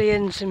and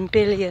billions and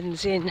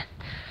billions in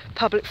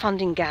public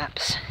funding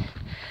gaps.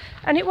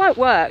 And it won't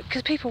work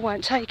because people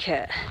won't take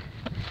it.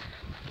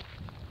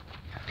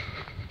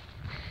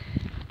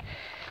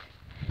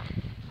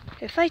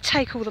 If they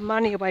take all the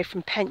money away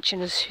from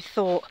pensioners who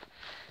thought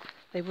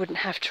they wouldn't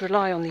have to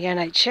rely on the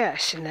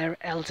NHS in their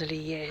elderly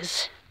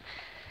years,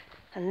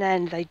 and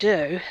then they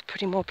do,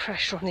 putting more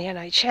pressure on the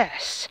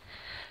NHS,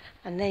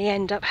 and they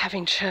end up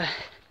having to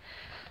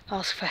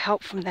ask for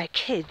help from their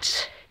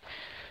kids,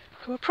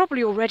 who are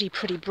probably already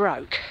pretty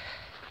broke,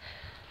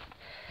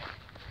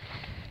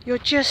 you're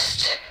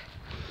just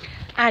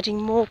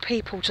adding more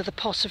people to the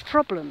pot of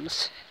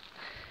problems.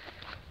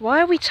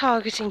 Why are we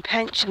targeting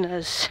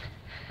pensioners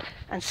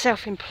and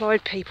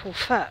self-employed people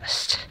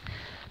first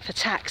for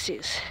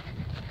taxes,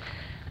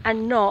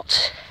 and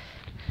not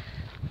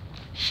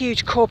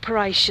huge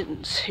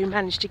corporations who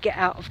manage to get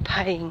out of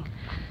paying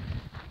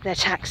their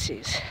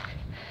taxes?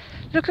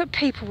 Look at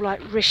people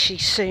like Rishi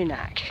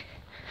Sunak,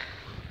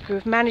 who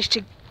have managed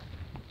to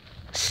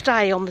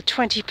stay on the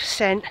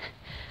 20%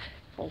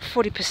 or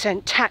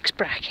 40% tax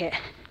bracket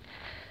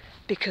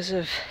because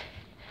of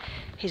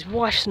his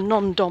wife's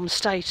non-dom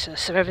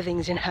status, so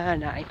everything's in her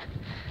name,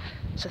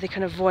 so they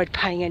can avoid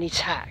paying any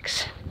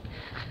tax.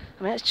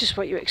 I mean, that's just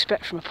what you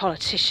expect from a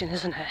politician,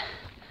 isn't it?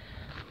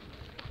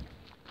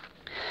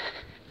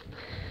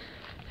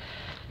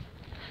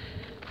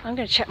 I'm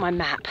going to check my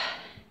map.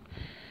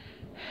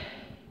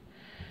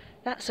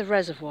 That's a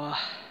reservoir,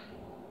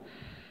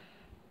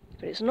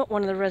 but it's not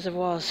one of the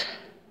reservoirs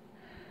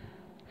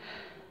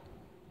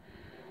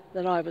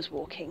that I was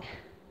walking,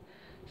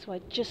 so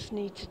I just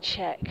need to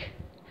check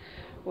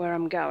where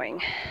I'm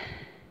going.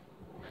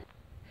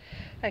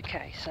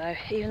 Okay, so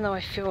even though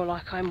I feel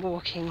like I'm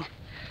walking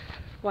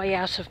way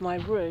out of my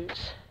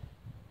route,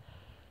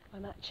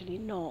 I'm actually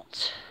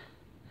not.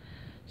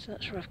 So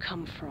that's where I've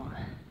come from.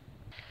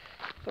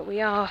 But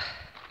we are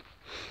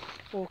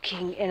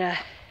walking in a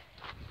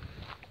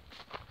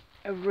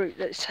route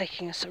that's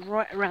taking us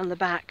right around the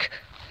back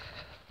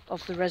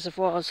of the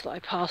reservoirs that I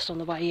passed on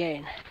the way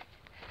in,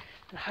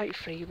 and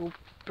hopefully will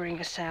bring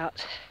us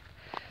out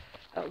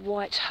at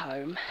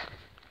Holme.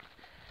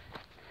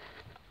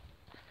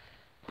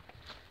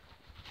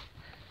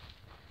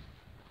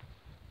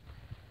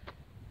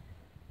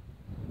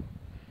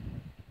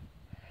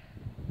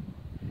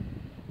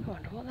 I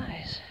wonder what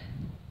that is.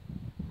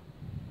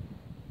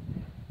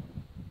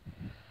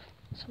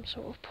 Some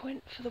sort of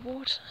point for the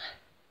water?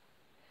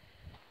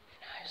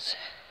 Who knows?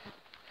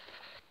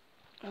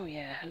 Oh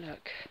yeah,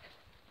 look.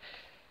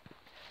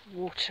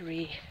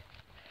 Watery.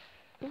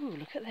 Ooh,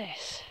 look at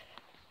this.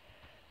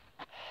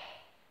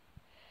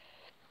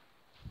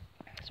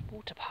 It's a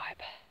water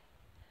pipe.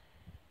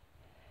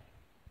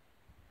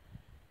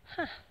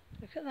 Huh,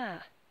 look at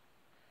that.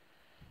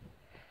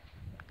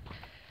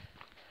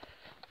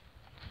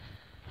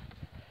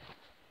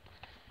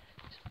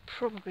 It's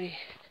probably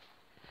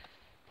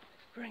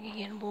bringing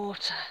in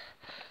water.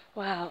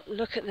 Wow,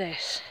 look at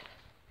this.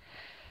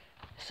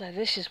 So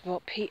this is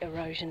what peat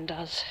erosion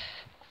does.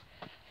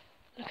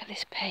 Look at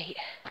this peat.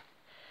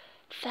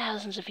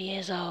 Thousands of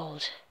years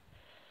old.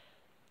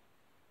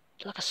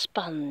 It's like a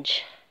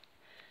sponge.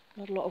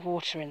 Not a lot of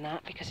water in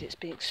that because it's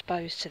been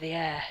exposed to the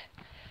air.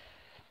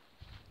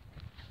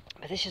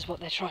 But this is what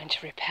they're trying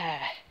to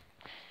repair.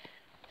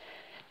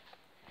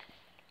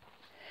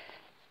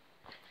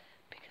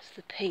 Because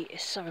the peat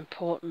is so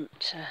important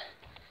to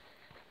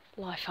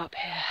life up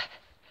here.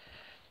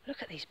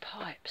 Look at these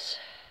pipes.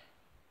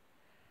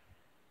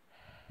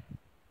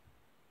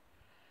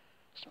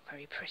 It's not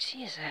very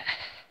pretty, is it?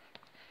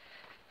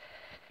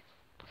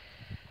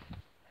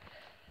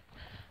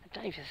 I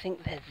don't even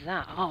think they're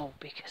that old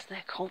because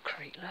they're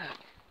concrete, look.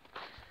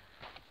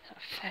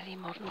 It's fairly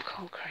modern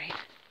concrete.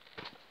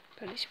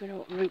 But at least we know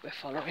what route we're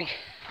following.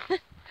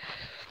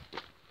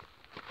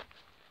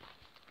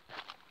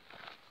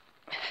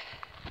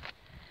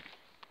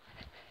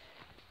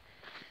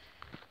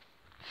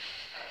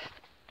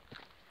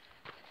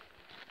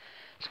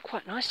 It's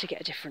quite nice to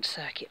get a different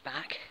circuit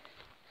back.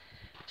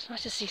 It's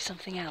nice to see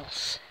something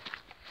else.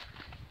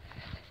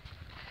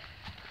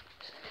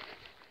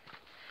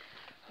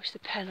 I wish the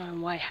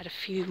Pennine Way had a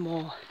few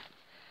more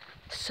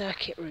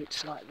circuit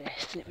routes like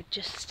this, and it would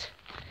just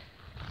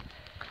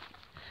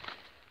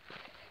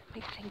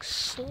make things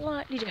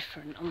slightly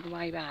different on the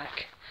way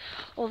back.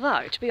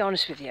 Although, to be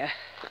honest with you,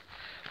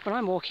 when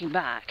I'm walking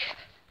back,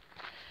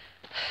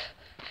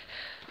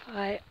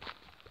 I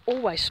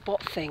always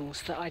spot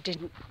things that I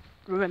didn't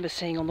remember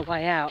seeing on the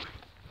way out,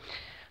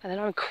 and then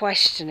I'm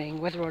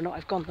questioning whether or not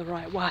I've gone the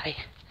right way.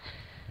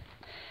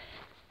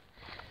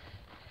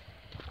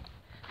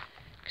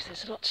 Because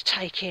there's a lot to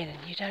take in and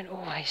you don't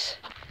always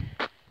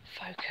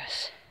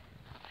focus.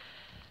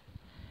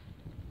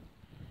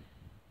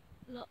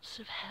 Lots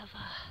of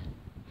heather.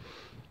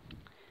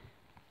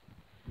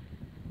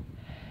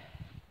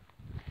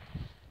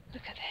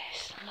 Look at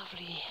this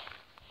lovely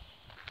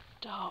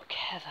dark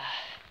heather.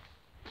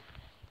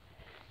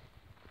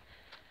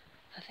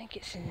 I think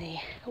it's in the...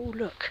 oh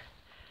look,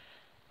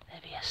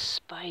 there'd be a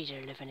spider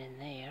living in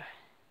there.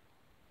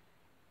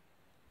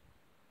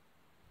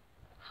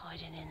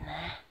 Hiding in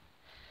there.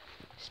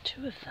 There's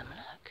two of them,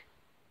 look.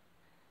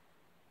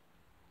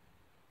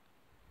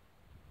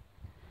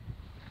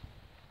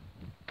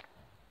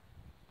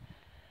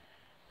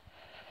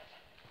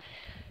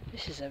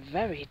 This is a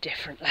very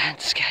different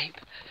landscape.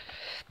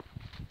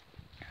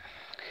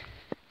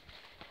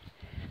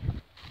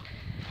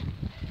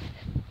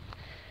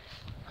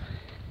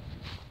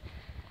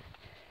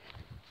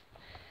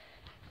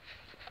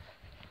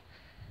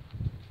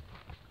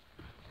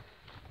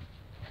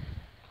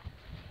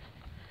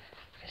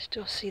 I can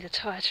still see the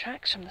tyre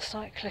tracks from the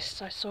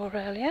cyclists I saw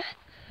earlier.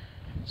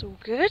 It's all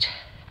good.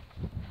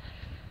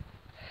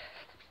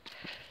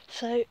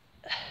 So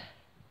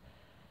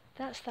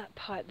that's that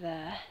pipe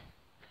there.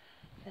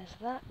 There's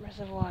that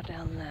reservoir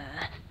down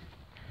there,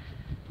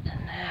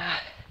 and now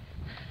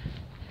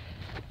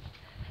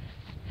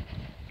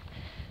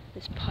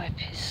this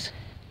pipe is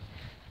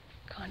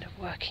kind of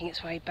working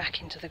its way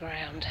back into the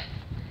ground.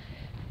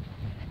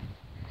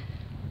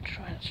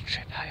 Try not to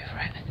trip over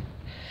it.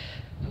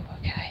 Oh,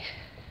 okay.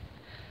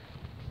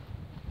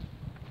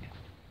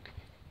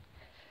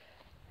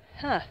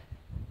 Huh.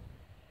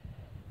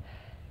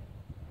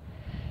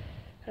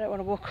 I don't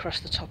want to walk across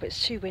the top,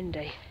 it's too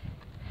windy.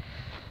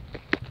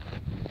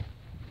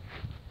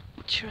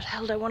 Sure as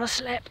hell don't want to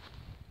slip.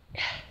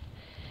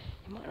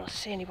 You might not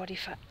see anybody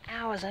for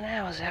hours and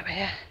hours out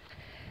here.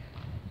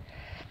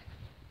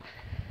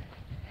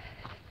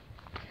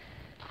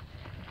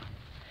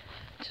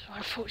 It's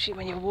unfortunate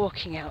when you're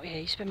walking out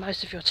here, you spend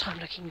most of your time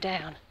looking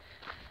down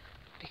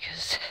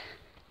because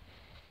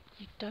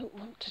you don't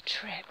want to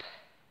trip.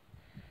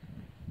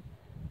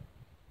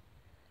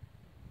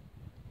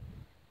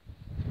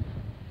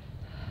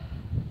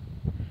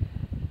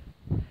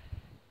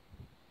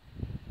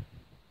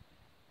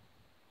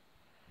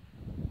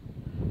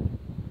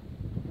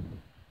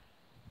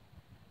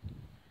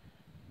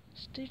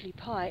 Stoodley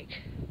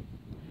Pike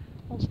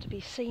wants to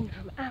be seen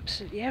from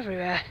absolutely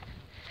everywhere.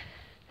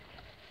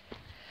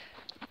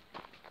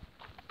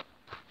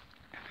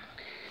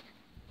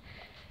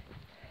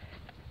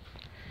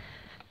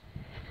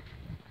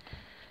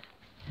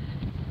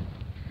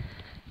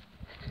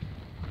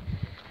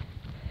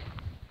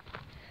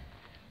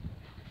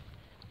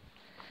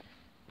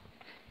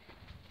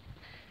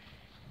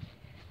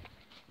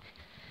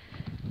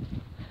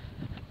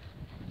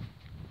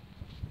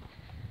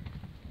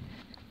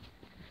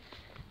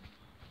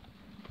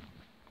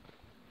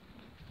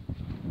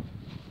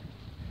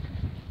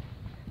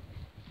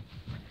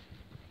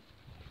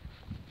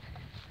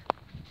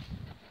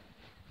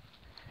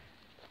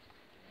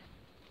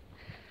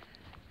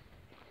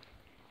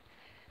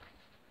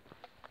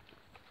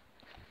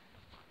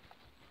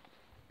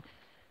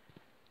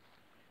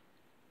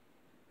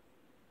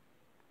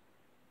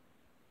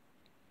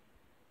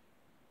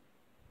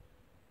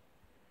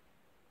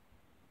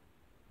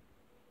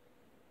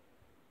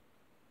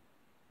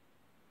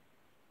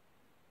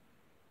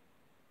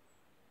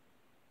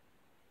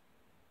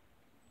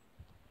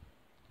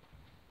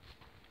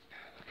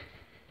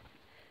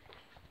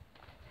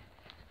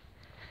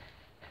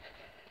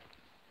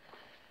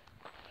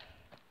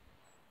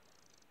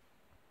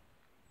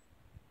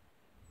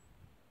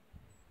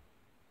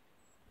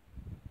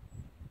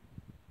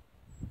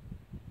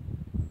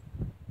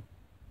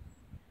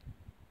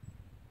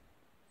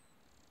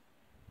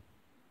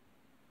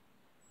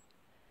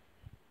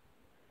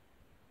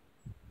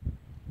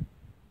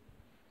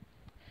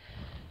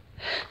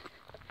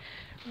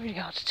 Really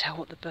hard to tell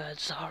what the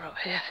birds are up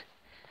here.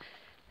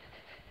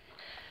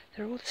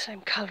 They're all the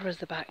same colour as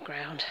the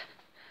background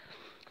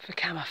for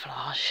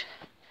camouflage.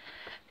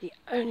 The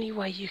only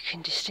way you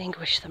can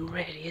distinguish them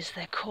really is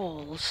their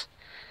calls.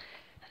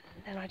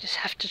 And then I just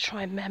have to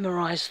try and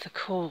memorise the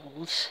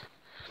calls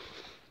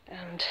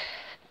and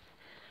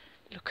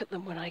look at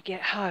them when I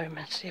get home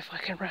and see if I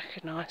can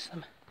recognise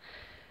them.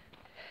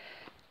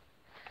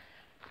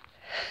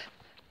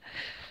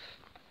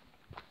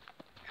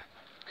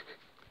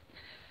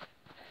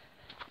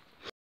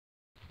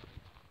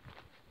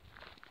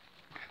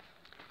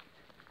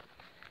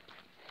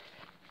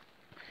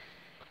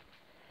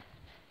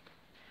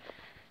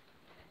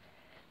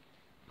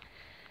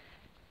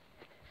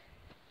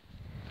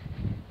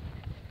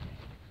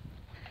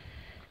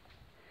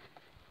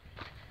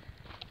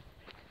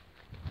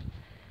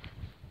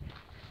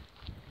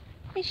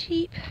 Hey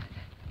sheep.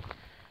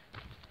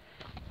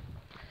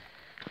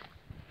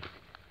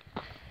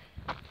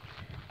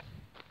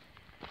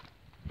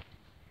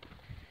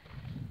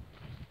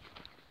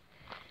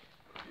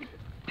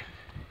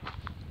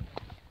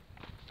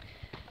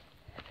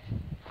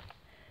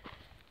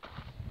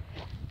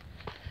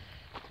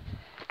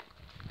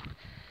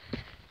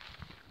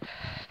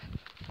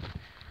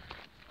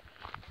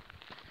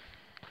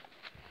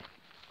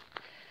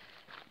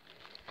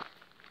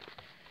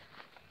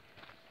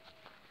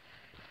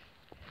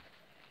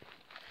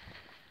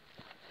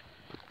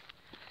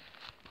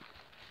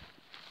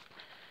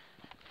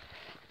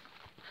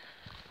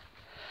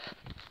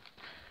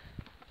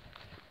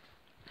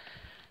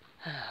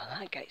 Oh,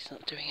 that gate's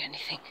not doing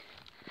anything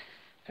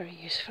very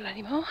useful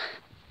anymore.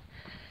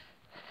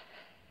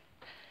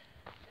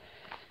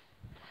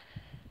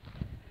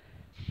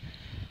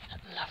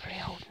 That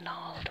lovely old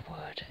gnarled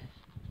wood.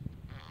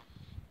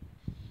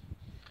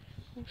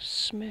 All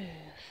smooth.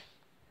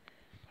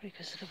 Probably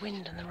because of the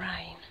wind and the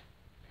rain.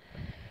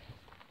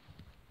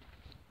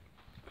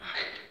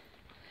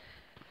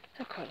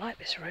 I quite like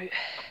this route.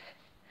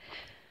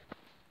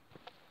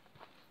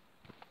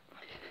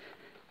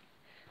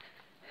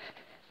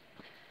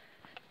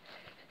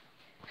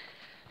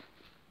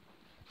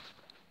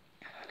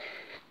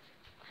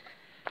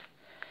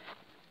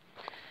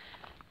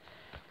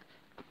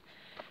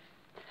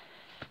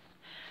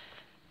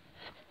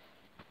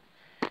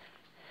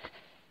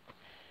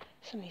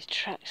 Some of these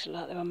tracks look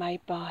like they were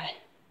made by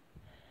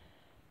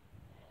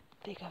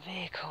bigger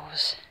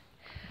vehicles.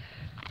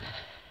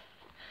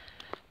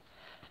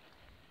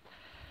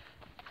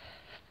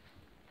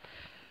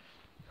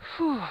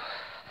 Whew.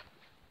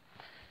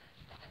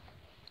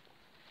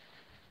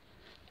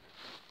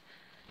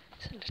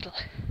 It's a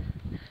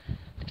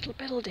little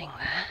building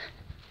there.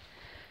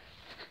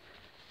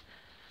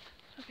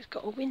 Looks like it's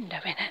got a window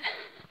in it.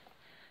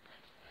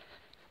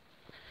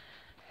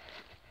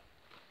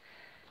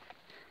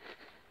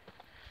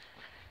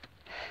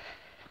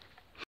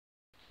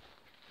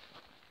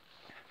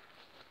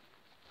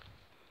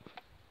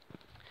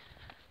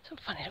 It's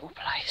a funny little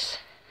place.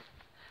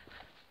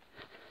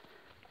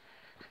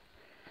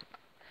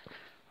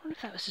 I wonder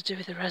if that was to do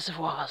with the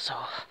reservoirs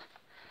or...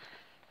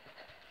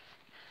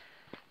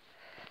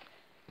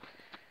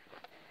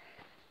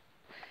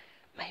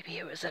 maybe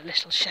it was a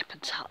little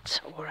shepherd's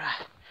hut or a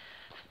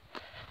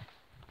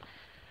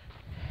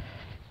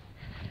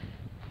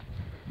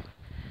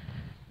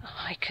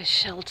hiker's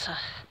shelter.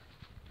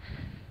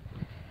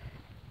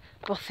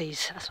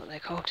 Bothies, that's what they're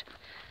called.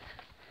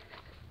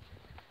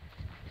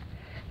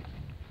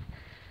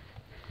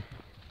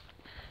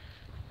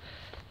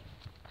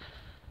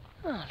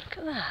 Oh, look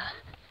at that.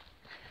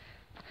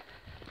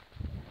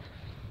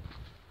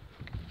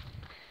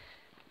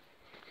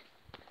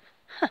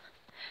 Huh.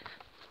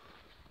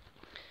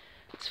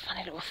 It's a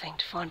funny little thing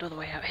to find all the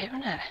way out here,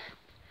 isn't it?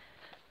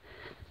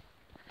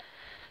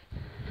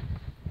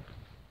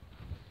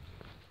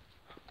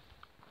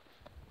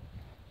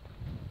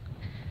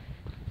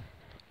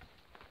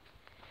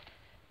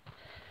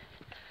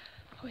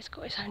 Oh, it's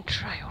got its own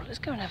trail. Let's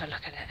go and have a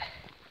look at it.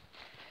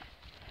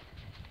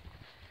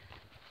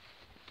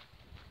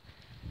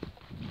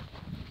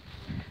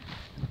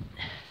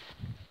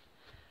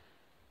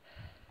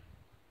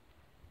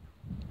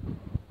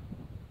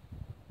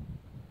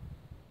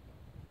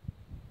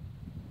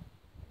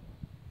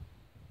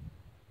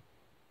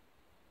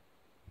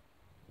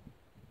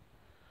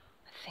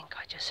 I think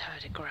I just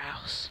heard a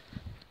grouse.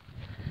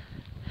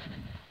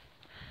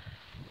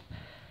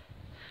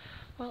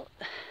 Well,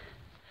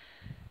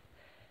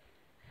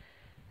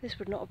 this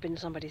would not have been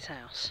somebody's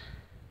house.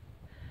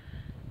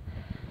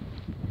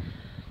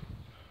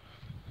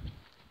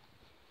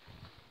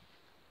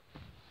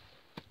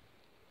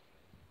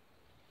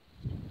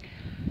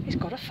 It's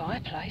got a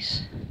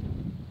fireplace.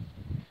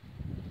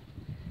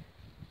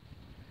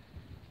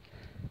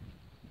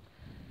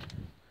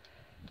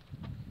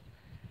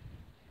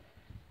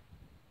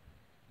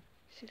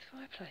 See the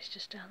fireplace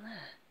just down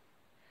there?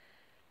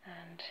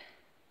 And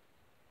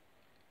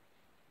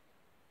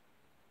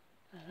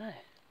I don't know,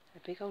 a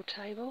big old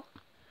table?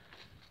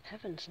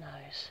 Heavens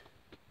knows.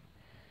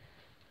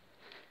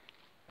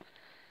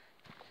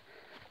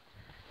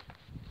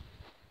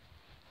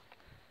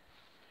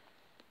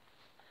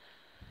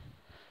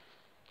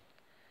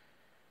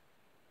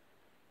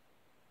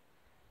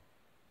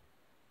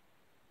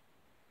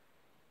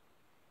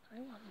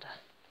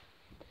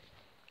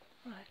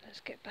 Right, let's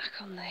get back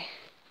on the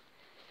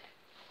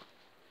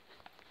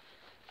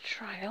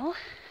trail.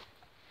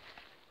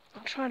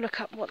 I'll try and look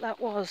up what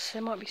that was.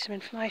 There might be some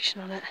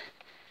information on it.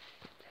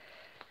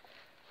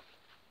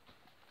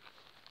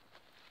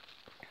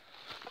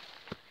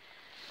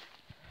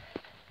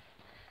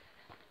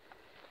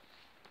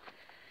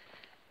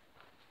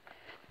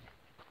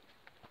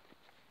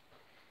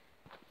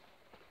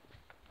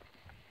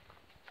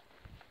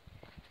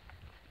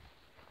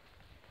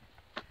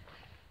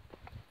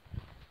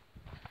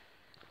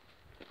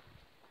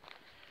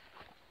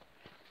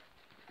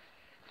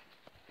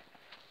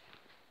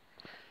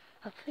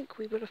 I think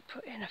we would have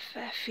put in a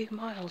fair few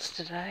miles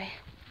today.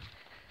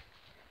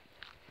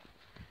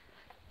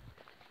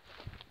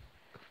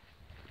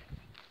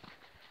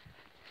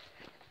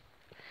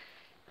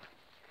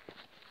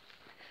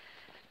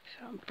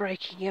 I'm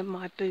breaking in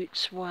my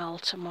boots well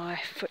to my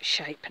foot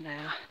shape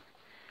now.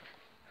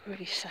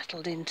 Really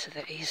settled into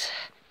these.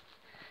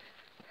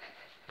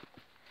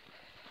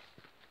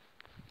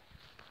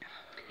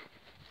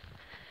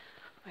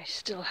 I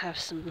still have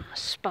some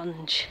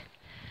sponge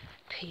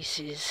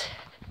pieces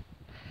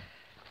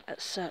at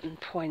certain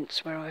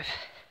points where I've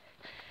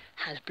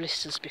had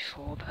blisters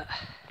before, but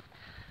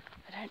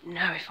I don't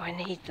know if I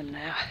need them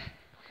now.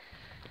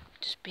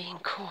 Just being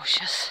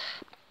cautious.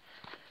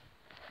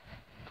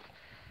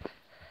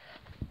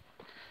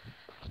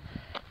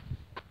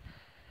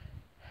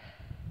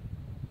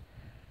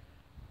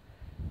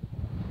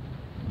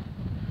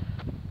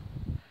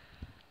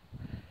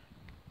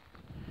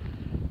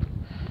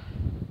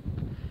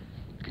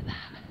 Look at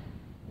that.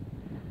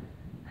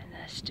 And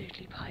there's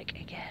Stoodley Pike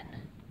again.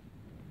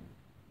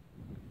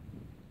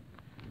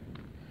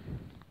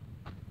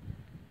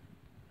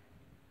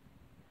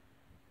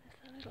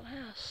 Little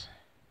house.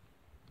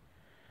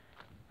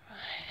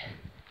 Right.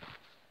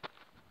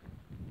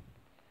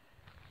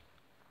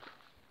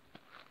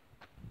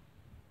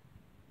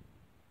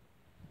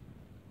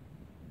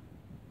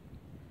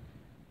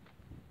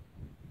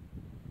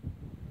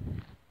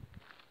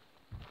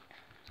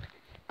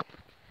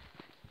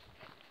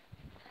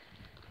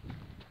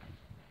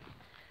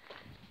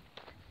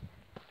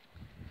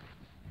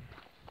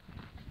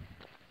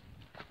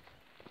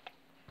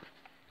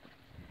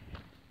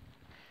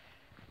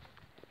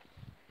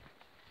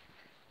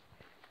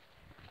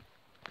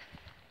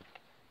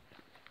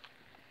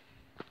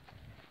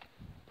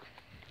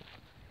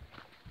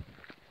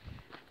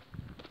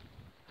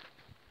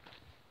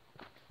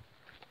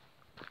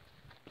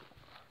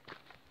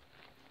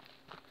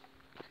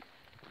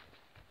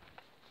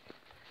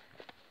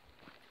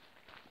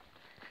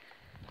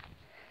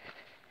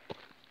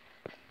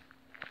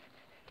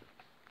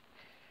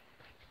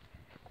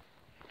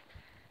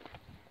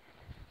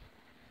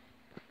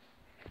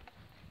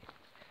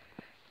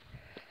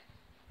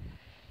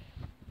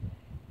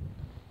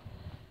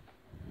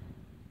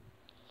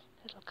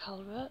 Little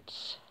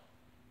culverts.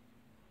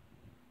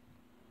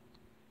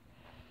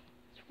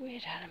 It's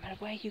weird how no matter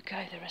where you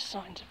go there are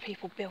signs of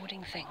people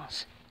building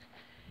things.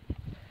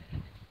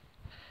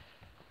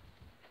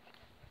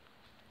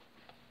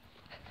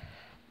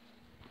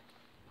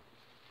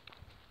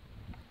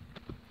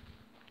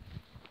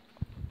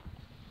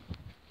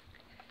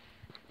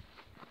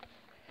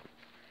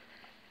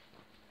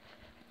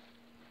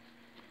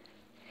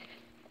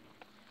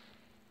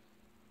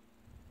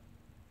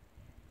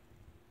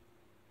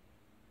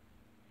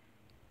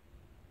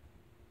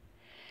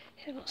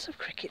 There are lots of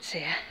crickets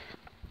here.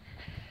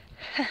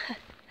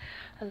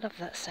 I love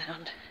that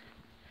sound.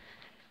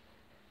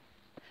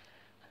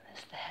 And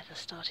there's the heather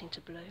starting to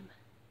bloom.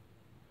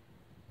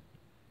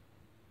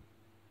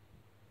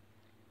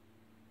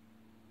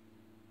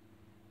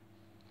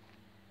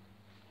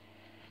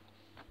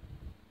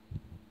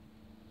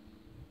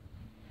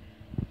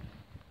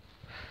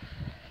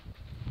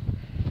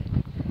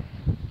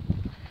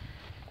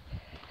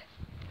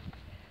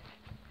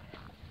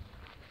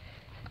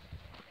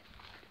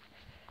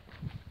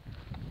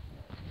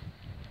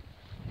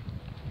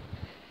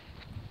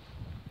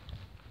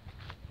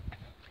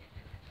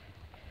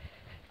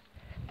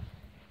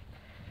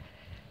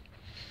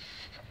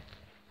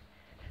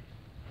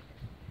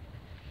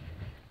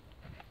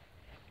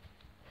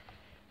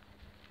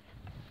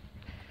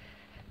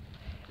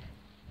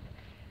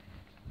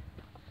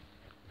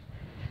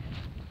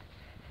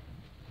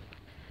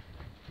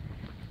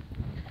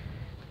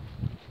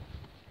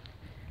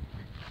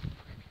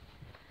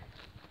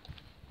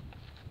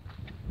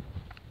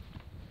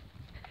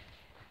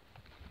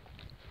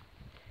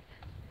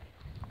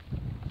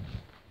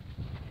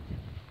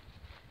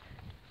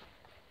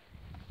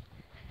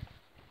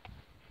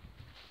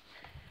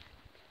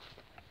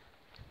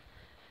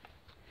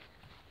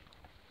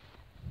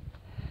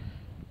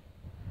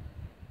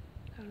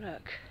 Oh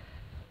look,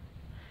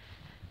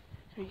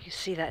 you can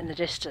see that in the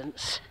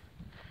distance.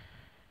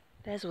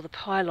 There's all the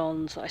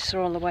pylons that I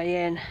saw on the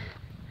way in.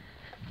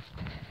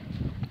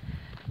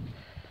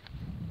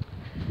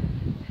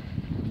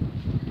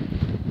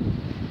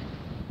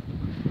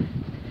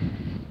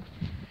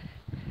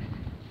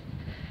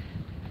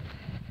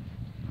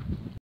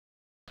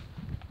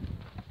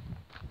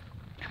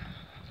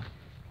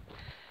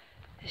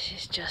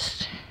 This is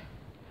just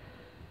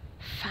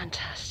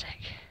fantastic.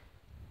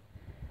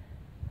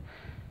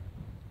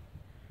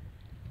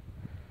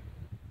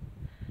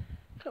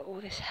 Look at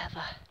all this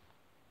heather.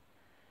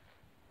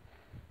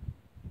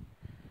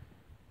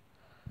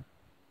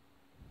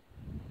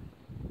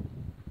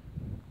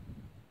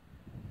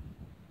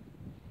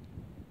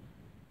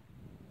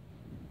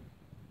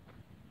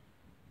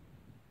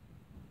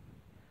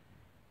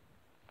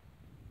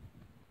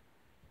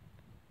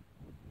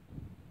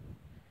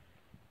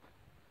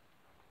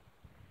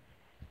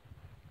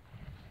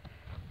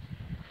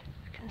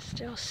 I can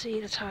still see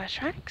the tyre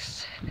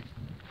tracks.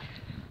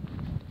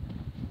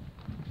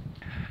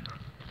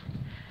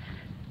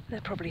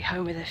 They're probably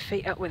home with their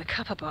feet up with a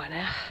cuppa by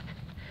now.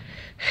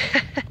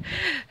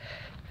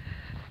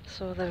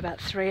 Saw them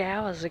about 3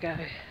 hours ago.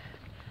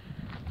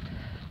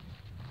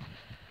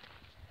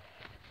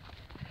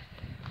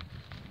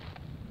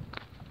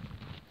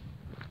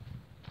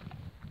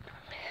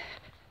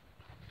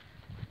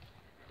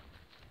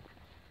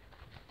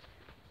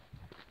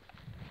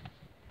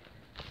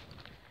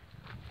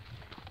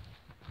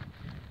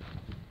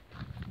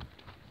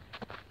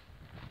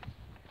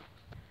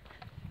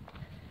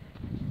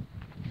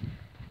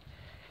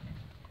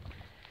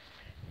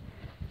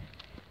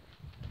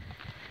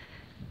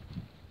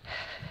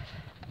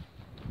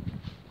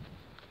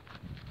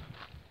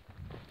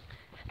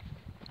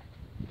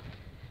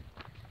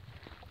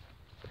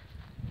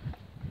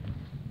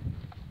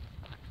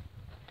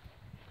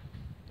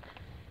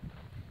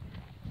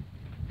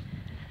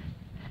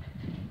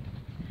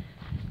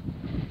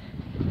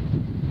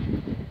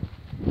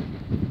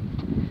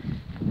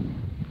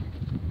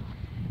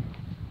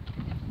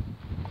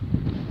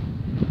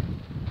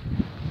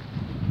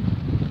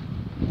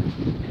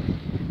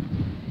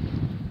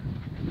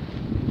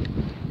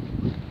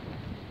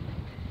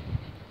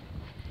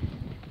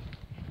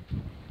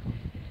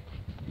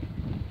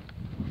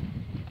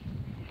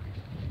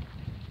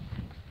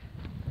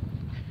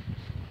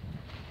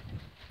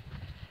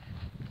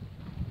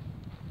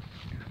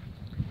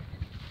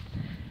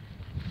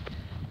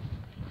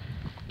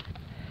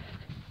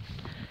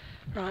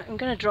 Right, I'm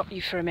going to drop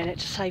you for a minute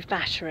to save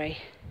battery,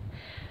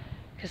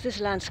 because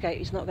this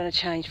landscape is not going to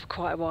change for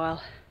quite a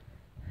while.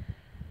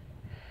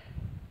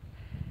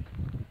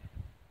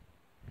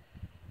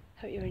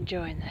 Hope you're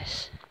enjoying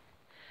this.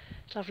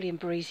 It's lovely and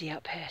breezy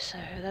up here, so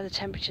although the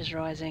temperature's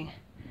rising,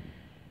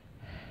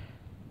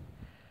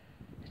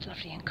 it's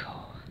lovely and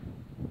cool.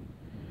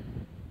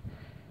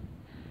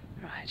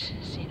 Right,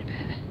 see you in a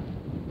bit.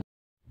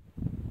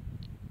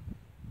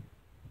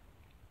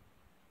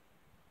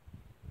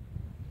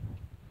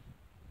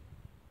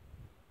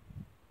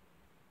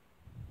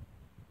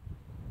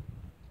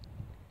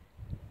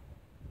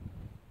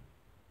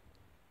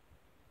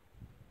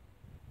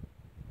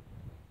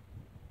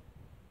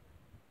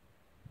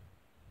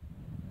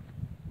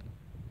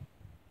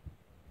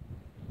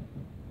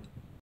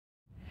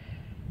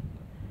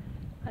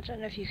 I don't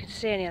know if you can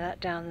see any of that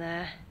down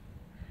there,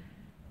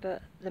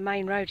 but the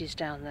main road is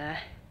down there.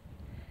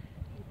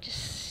 You can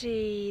just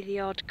see the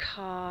odd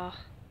car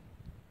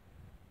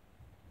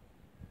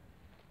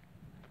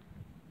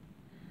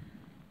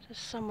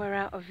just somewhere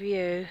out of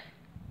view.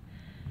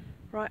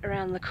 Right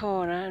around the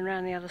corner and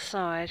around the other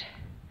side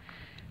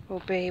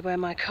will be where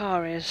my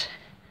car is.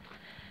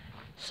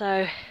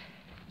 So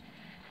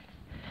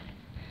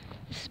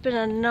this has been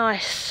a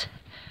nice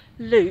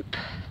loop.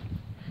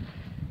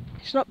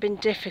 It's not been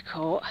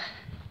difficult,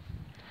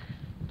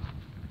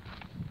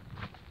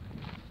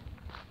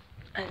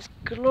 and it's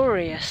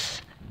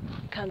glorious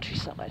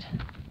countryside.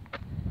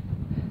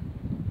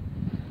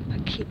 I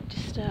keep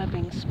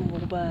disturbing small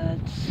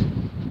birds.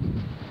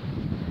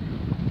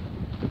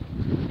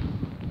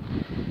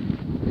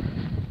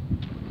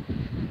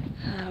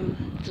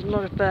 There's a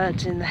lot of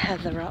birds in the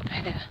heather up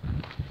here,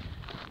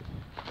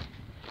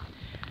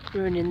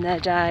 ruining their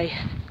day.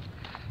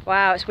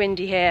 Wow, it's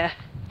windy here.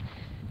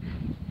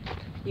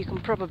 You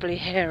can probably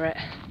hear it.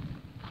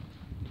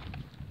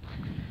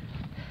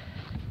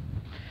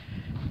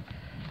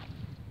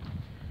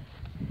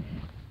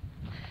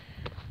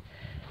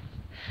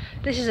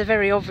 This is a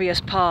very obvious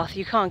path,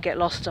 you can't get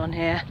lost on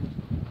here.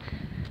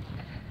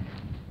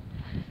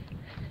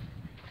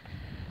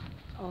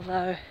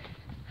 Although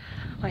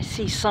I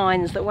see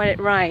signs that when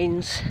it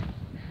rains,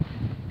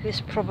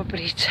 this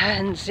probably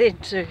turns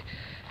into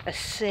a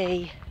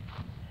sea,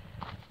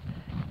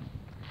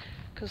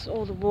 because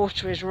all the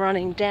water is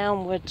running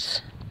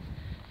downwards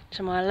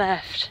to my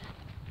left.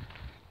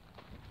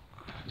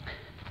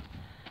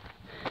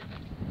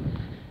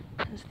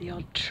 There's the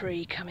odd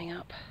tree coming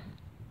up.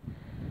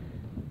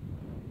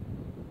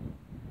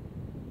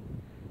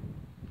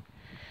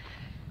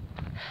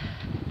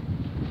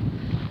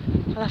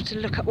 I'll have to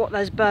look at what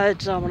those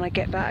birds are when I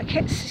get back.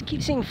 I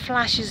keep seeing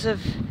flashes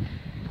of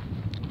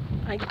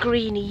like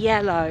greeny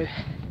yellow,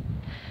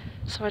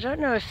 so I don't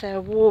know if they're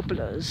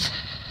warblers.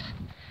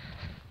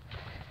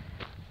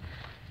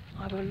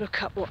 I will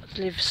look up what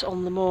lives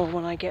on the moor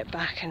when I get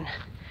back and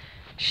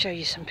show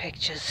you some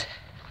pictures.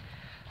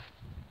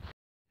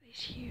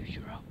 These huge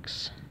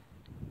rocks.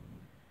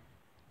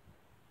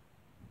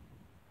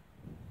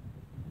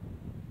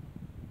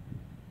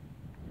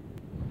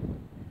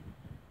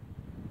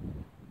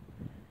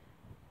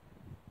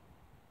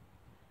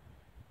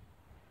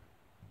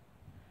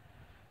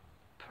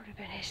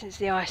 Probably been here since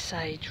the Ice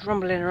Age,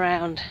 rumbling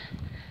around.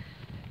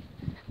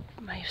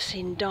 May have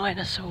seen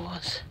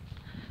dinosaurs.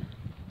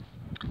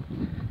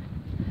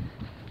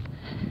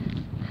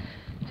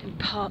 In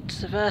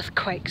parts of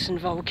earthquakes and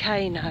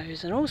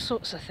volcanoes and all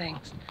sorts of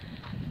things.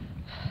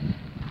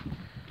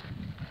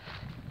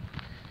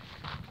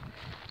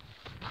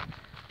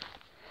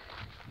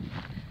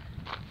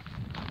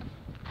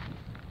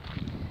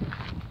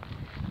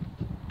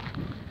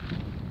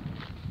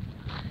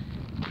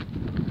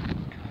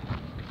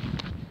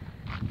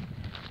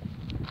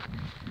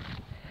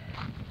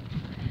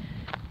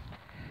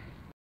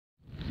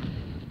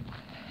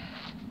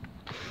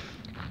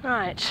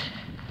 Right,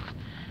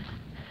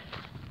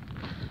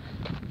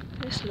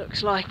 this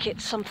looks like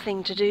it's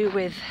something to do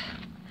with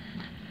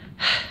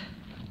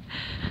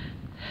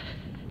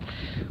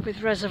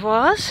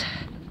reservoirs.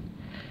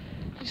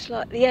 It's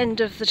like the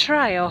end of the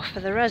trail for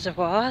the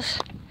reservoirs.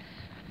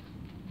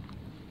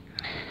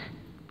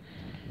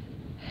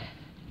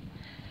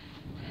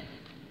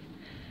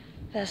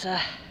 There's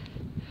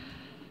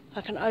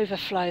like an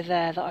overflow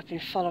there that I've been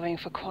following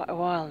for quite a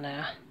while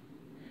now,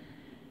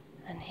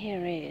 and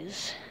here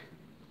is.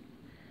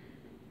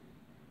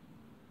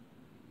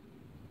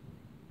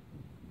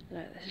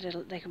 Look, there's a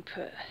little, they can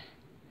put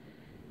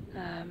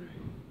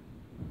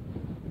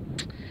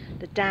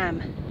the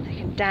dam, they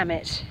can dam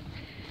it.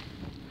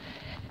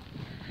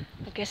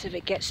 I guess if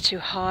it gets too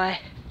high,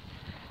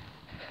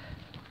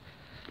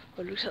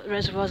 or it looks like the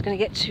reservoir's going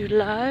to get too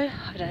low,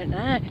 I don't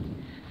know.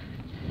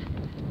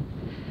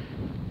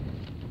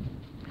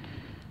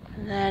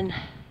 And then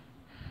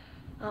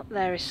up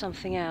there is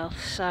something else,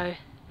 so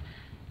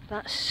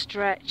that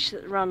stretch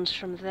that runs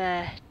from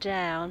there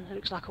down, it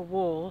looks like a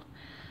wall.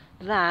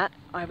 That,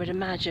 I would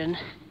imagine,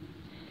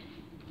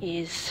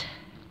 is,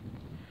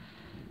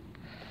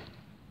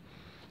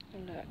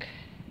 look,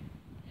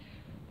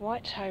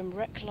 White Home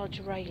Rec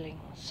Lodge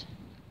railings.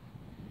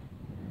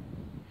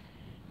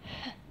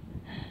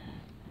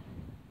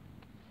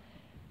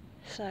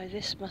 So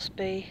this must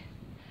be,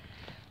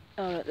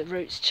 oh look, the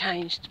route's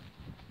changed.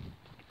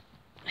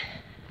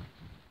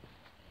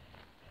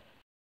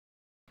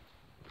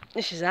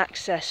 This is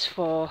access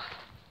for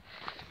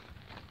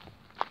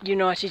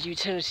United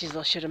Utilities,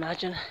 I should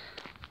imagine,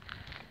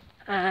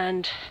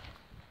 and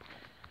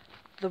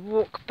the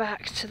walk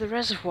back to the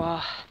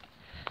reservoir.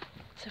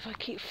 So if I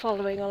keep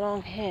following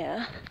along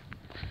here,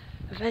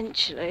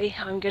 eventually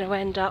I'm going to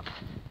end up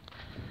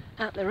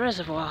at the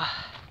reservoir.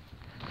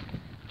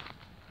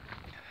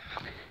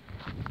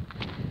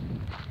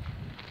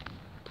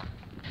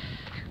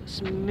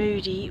 Some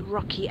moody,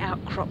 rocky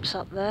outcrops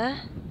up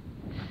there,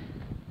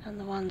 and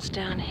the ones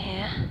down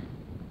here.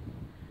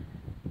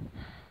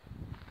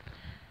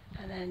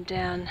 And then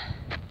down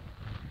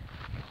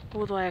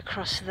all the way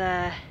across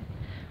there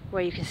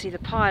where you can see the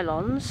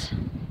pylons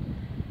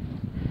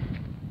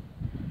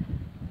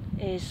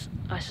is,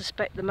 I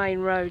suspect, the main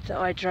road that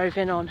I drove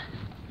in on,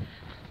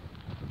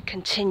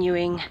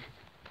 continuing,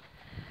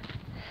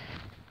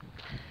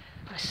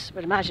 I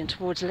would imagine,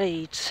 towards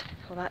Leeds,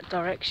 or that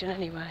direction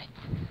anyway.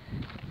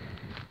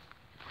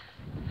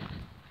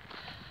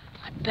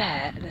 I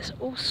bet there's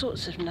all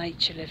sorts of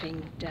nature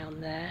living down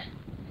there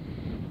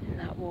in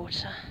that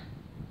water.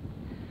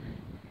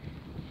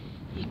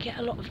 You get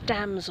a lot of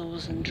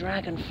damsels and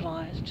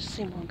dragonflies. I've just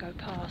seen one go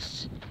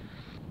past.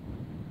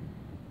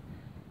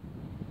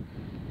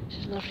 Which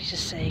is lovely to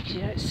see, because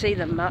you don't see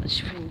them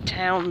much in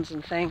towns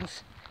and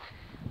things.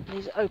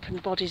 These open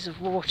bodies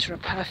of water are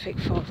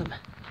perfect for them.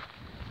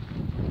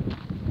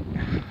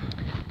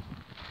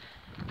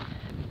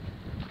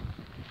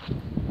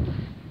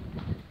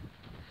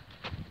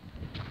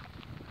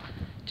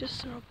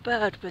 Just saw a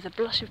bird with a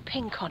blush of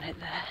pink on it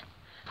there.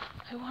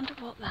 I wonder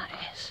what that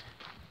is.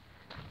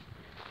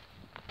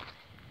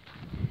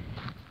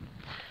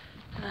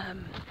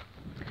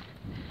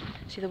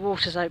 See, the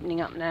water's opening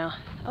up now.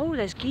 Oh,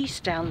 there's geese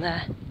down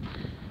there.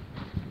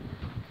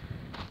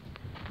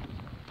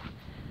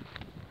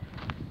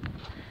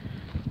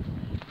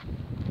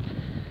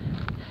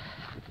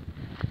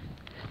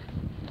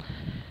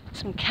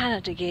 Some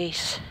Canada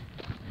geese.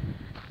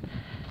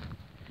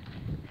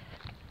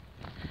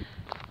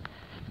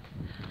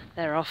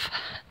 They're off.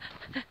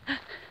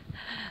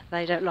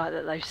 They don't like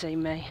that they've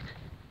seen me.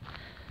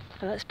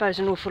 And I suppose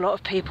an awful lot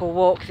of people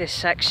walk this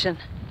section.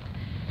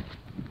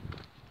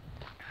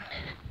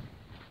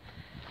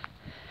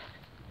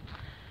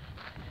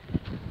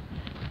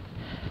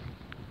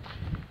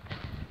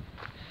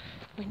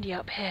 Windy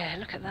up here,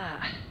 look at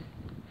that.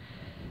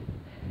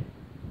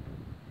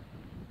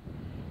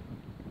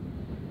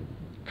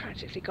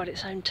 Practically got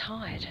its own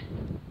tide.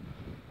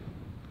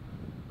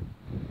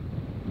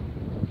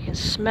 You can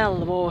smell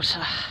the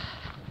water.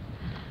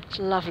 It's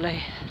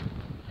lovely.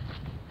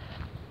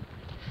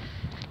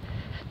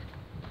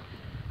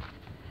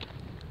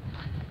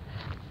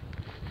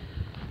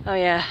 Oh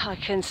yeah, I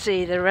can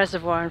see the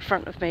reservoir in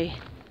front of me,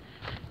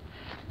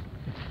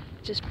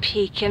 just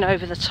peeking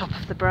over the top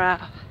of the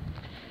brow.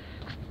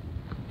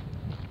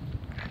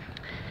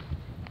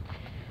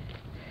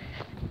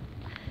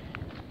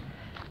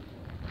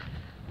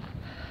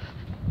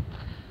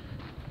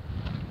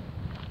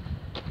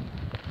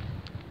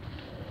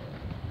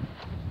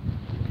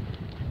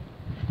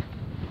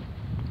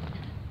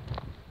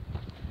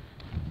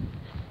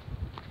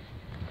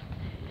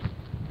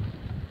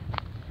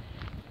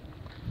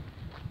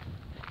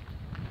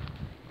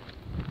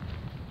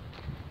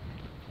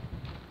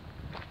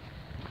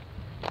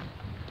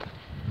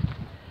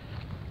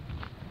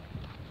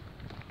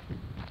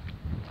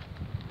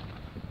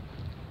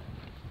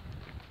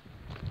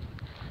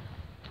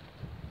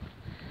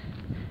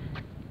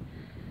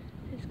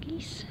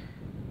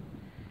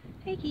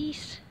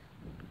 geese.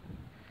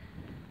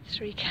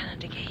 3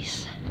 Canada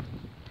geese.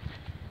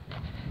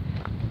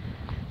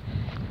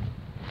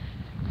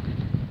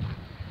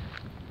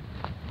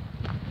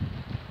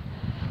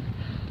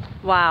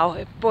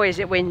 Wow, boy is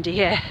it windy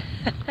here.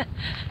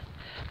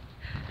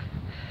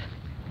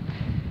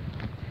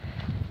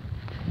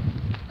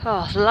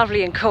 Oh, it's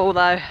lovely and cool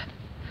though.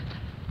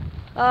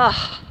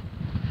 Oh,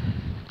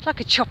 it's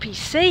like a choppy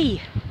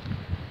sea.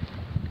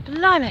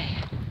 Blimey.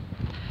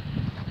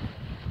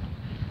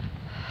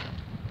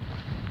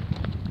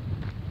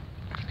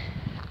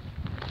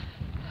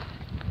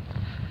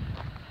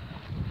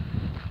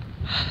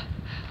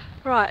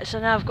 Right, so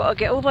now I've got to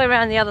get all the way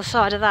around the other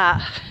side of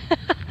that.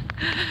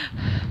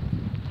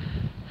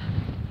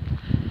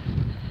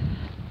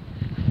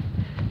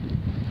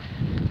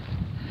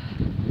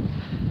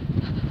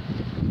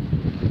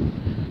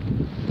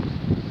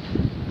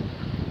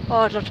 Oh,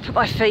 I'd love to put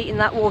my feet in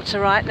that water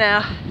right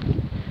now.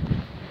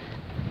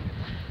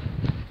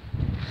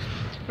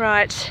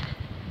 Right,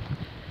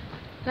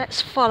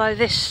 let's follow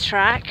this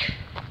track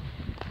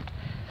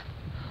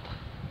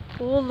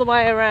all the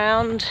way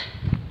around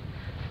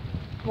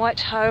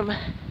Holme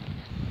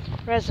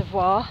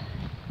Reservoir,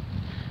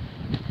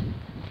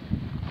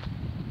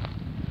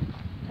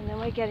 and then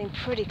we're getting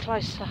pretty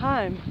close to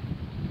home.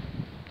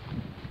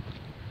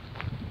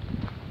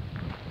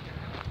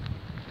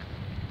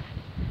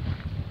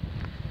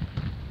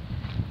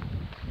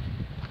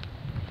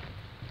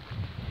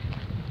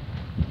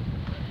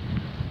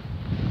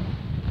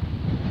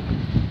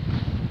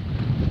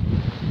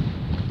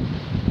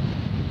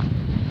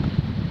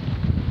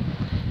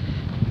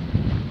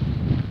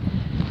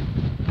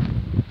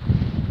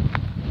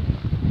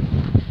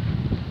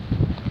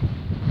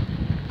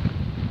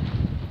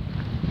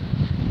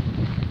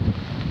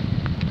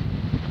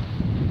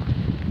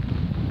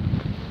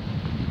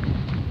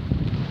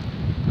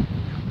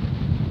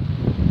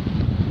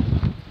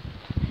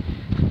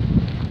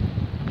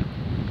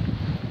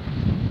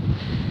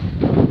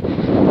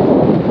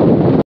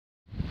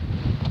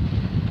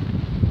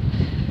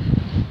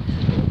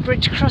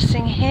 Bridge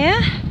crossing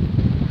here.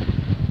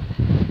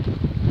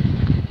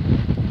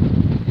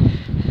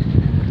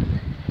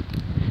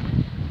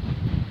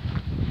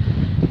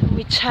 And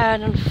we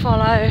turn and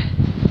follow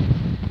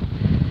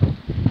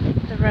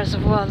the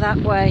reservoir that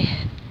way.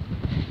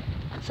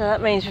 So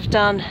that means we've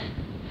done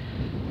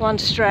one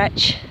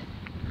stretch.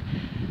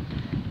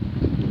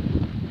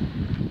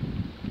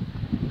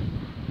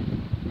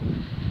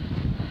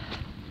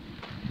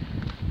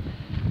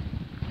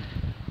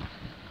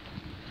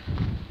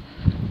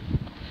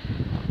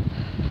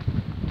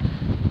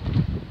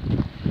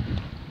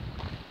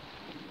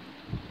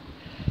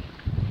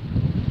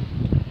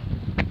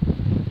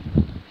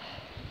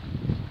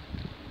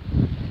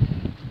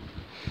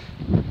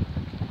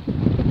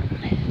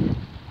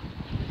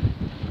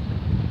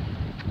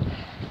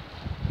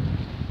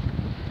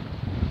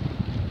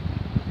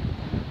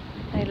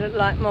 They look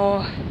like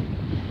more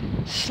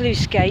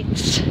sluice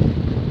gates.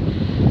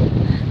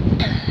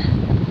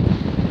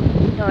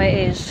 No, it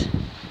is.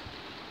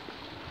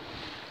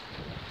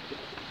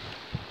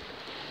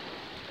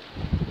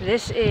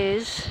 This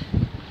is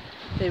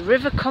the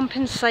river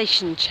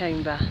compensation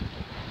chamber,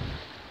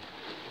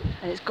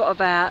 and it's got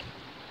about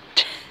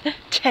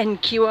 10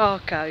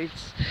 QR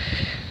codes.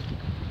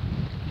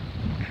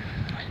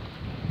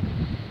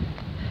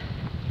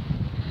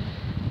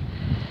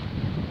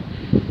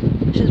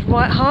 This is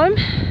Holme.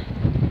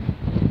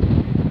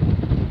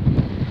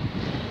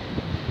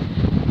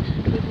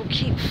 We will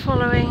keep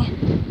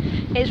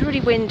following. It's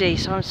really windy,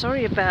 so I'm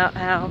sorry about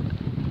how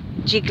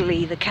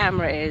jiggly the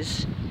camera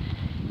is.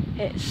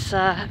 It's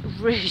a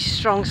really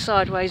strong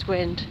sideways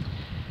wind.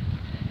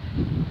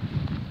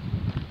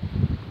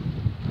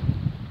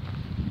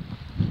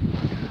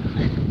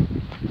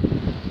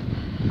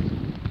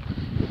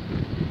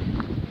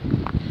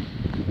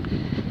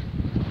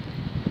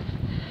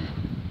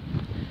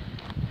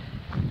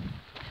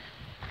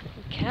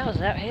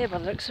 Cows out here by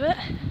the looks of it.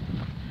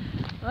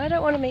 I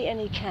don't want to meet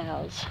any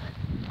cows.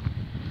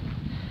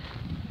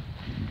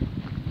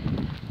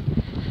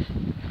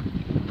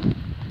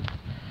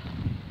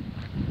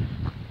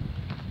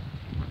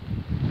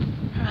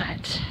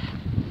 Right,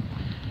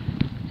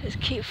 let's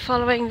keep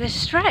following this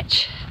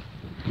stretch.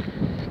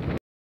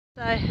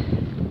 So,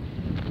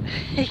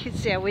 you can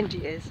see how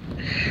windy it is.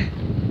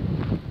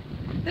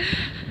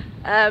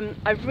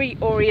 I've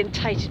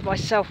reorientated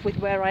myself with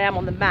where I am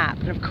on the map,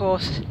 and of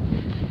course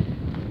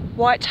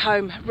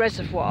Holme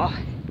Reservoir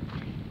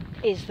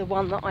is the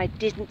one that I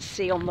didn't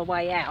see on the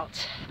way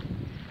out.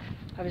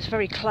 I was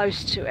very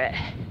close to it,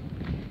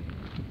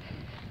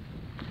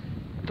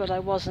 but I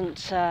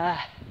wasn't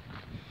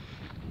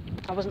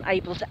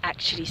able to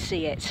actually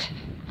see it.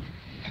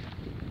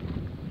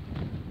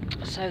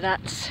 So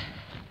that's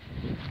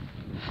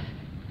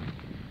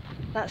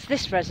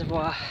this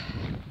reservoir,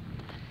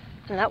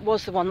 and that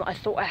was the one that I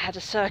thought I had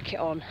a circuit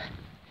on.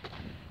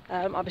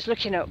 I was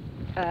looking at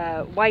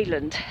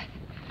Wayland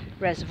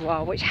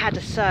Reservoir, which had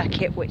a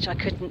circuit which I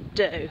couldn't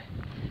do,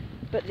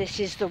 but this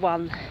is the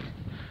one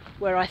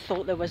where I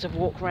thought there was a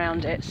walk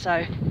round it, so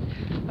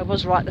I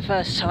was right the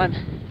first time.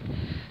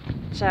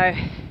 So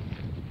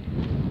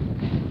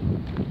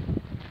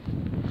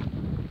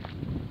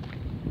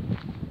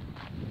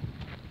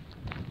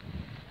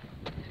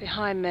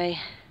behind me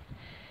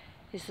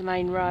is the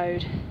main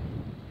road.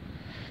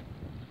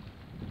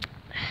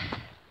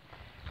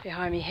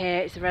 Behind me here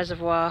is the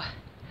reservoir,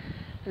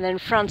 and then in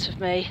front of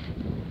me,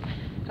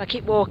 I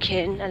keep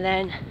walking and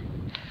then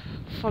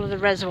follow the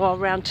reservoir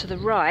round to the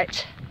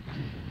right,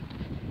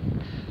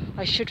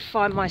 I should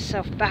find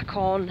myself back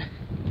on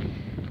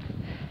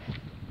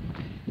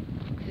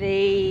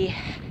the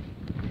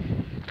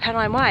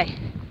Pennine Way.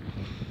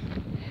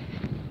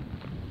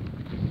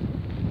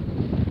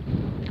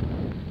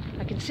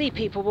 I can see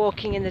people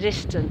walking in the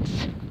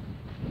distance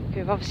who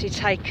have obviously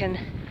taken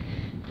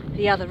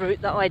the other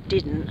route that I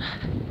didn't.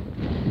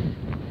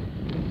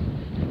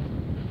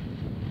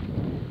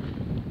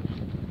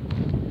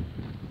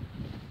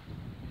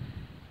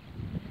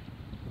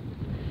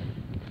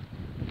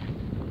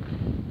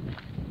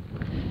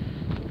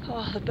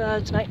 Oh, the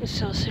birds make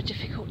themselves so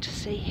difficult to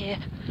see here.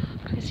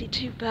 I can see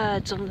two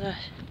birds on the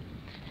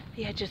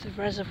edge of the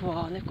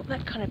reservoir, and they've got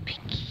that kind of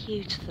pink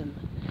hue to them,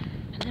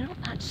 and they're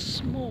not that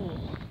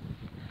small.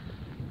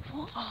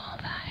 What are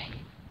they?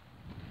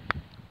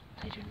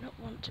 They do not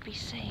want to be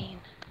seen.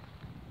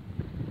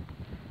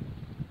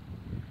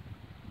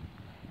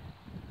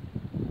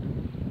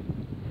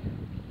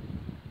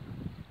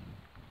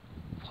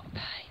 What a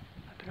pain.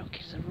 My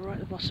binoculars are right at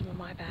the bottom of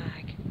my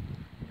bag.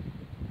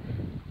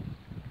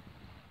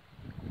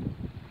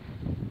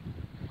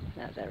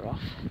 Now they're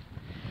off.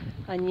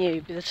 I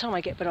knew by the time I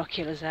get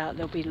binoculars out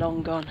they'll be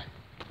long gone.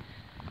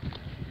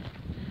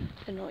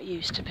 They're not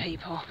used to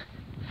people.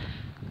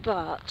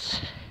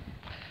 But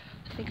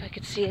I think I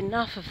could see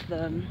enough of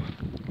them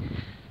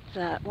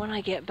that when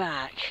I get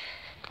back,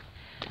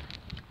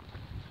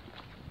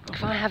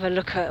 if I have a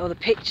look at all the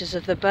pictures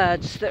of the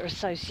birds that are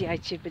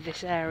associated with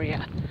this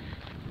area,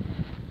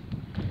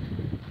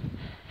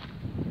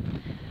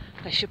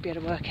 I should be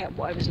able to work out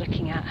what I was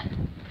looking at.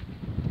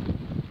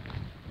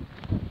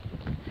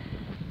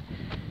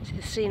 See,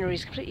 the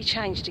scenery's completely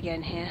changed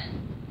again here.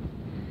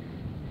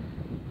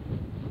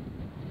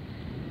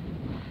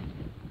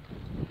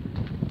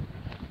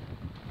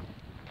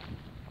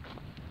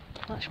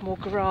 Much more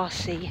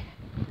grassy.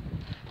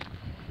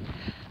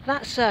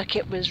 That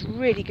circuit was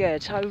really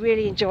good. I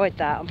really enjoyed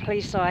that. I'm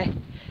pleased I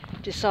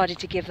decided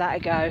to give that a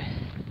go.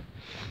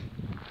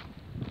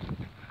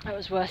 That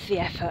was worth the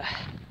effort.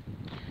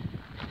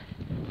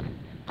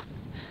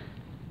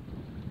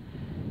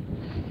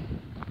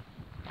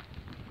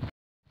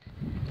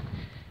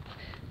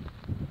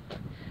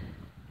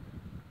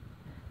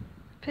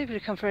 People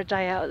who come for a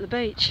day out at the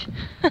beach.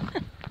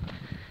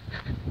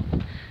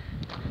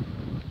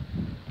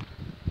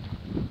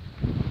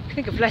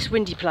 Think of less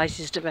windy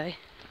places to be.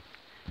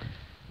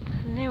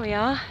 And here we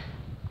are,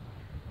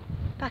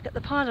 back at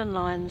the pylon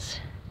lines.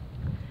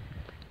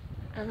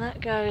 And that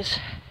goes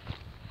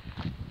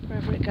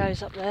wherever it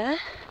goes up there.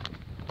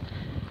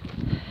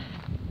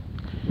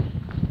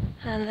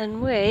 And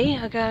then we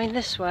are going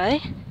this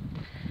way,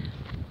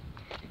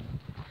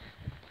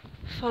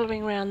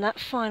 following round that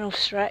final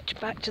stretch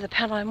back to the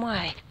Pennine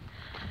Way.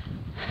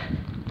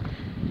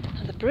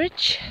 And the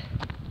bridge.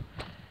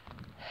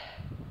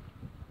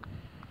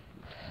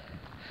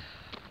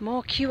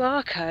 More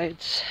QR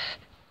codes.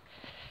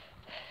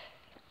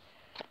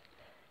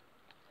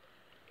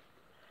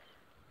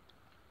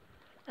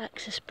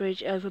 Access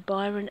bridge over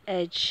Byron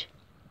Edge.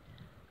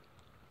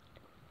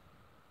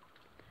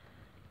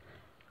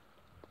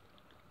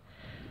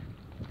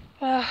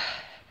 Well,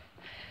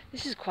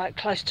 this is quite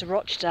close to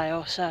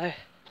Rochdale, so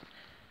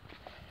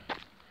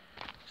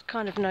it's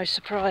kind of no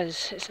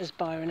surprise it says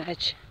Byron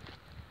Edge.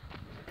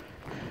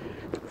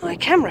 My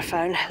camera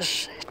phone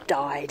has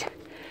died,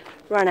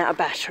 run out of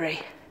battery.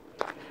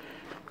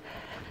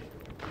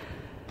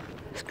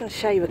 Just going to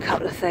show you a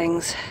couple of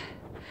things.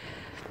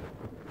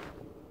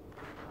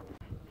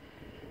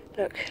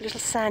 Look, little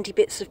sandy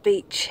bits of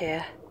beach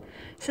here.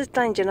 It says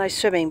danger, no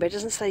swimming, but it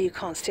doesn't say you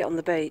can't sit on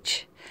the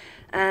beach.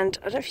 And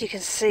I don't know if you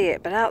can see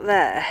it, but out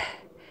there,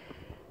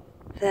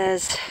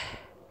 there's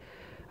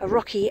a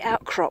rocky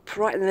outcrop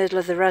right in the middle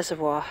of the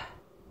reservoir.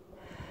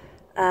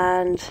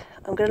 And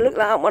I'm going to look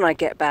that up when I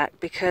get back,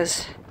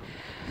 because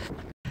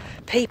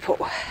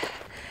people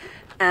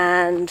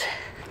and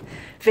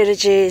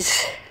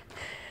villages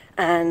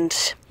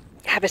and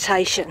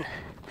habitation,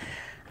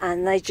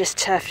 and they just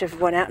turfed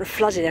everyone out and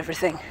flooded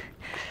everything.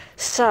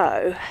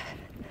 So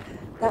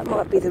that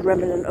might be the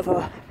remnant of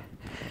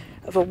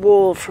a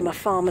wall from a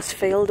farmer's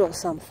field or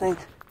something.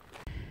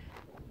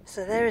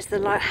 So there is the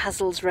Light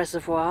Hassels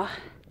Reservoir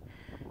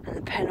and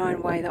the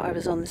Pennine Way that I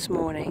was on this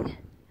morning.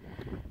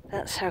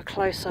 That's how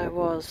close I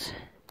was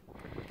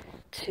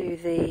to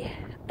the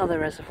other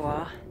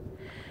reservoir.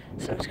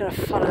 So I'm just going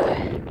to follow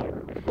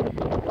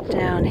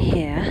down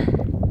here,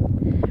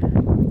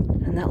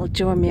 and that will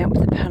join me up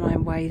with the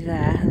Pennine Way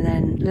there, and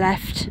then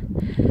left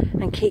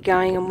and keep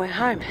going and we're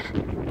home.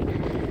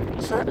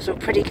 So that was all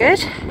pretty good.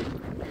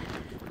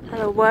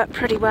 That'll work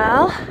pretty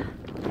well.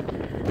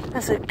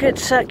 That's a good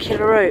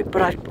circular route,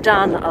 but I've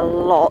done a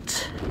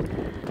lot.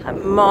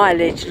 That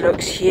mileage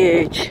looks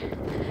huge.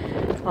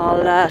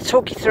 I'll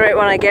talk you through it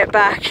when I get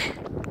back.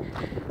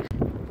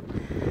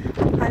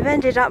 I've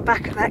ended up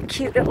back at that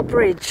cute little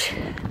bridge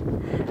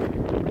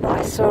that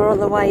I saw on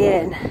the way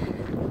in,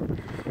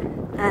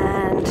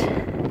 and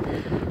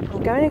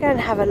I'm going to go and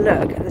have a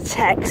look at the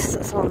text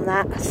that's on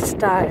that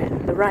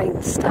stone, the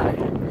rain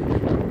stone.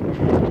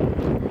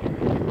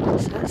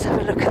 So let's have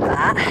a look at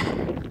that.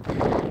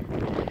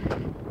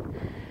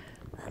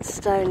 That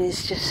stone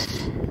is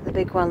just the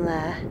big one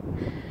there.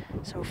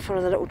 So we'll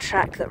follow the little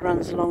track that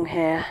runs along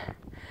here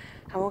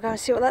and we'll go and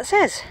see what that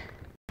says.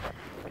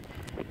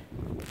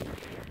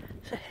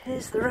 So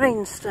here's the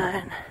rain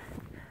stone.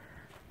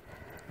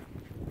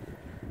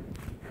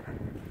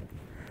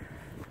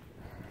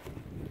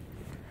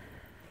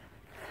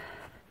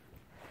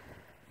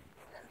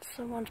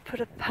 Someone's put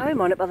a poem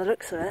on it by the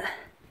looks of it.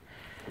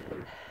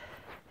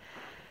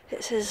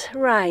 It says,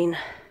 "Rain,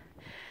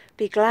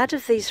 be glad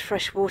of these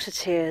freshwater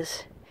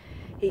tears,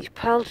 each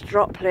pearled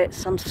droplet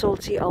some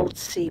salty old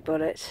sea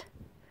bullet,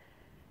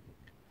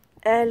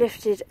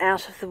 airlifted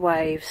out of the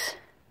waves,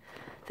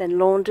 then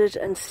laundered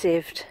and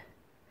sieved,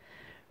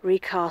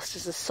 recast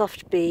as a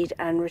soft bead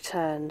and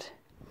returned.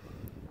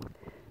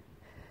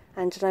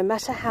 And no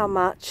matter how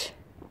much,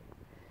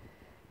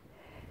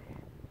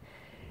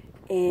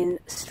 in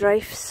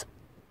strafes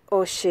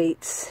or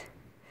sheets,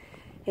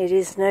 it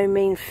is no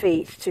mean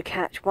feat to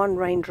catch one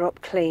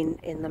raindrop clean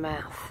in the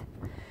mouth,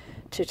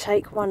 to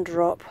take one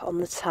drop on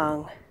the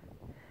tongue.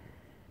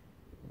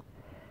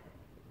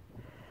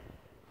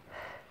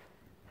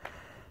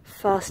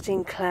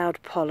 Fasting cloud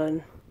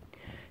pollen,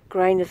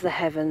 grain of the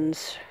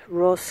heavens,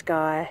 raw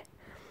sky,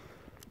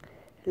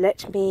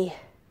 let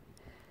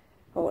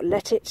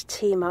it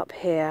teem up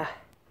here,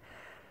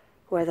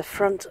 where the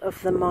front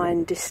of the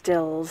mind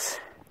distills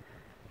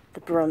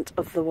the brunt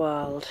of the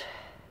world."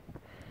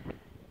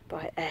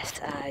 By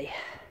S.A.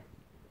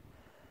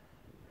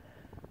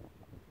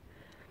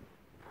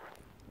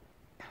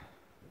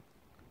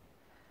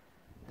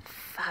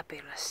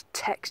 Fabulous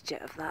texture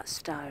of that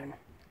stone,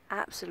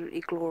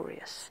 absolutely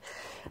glorious.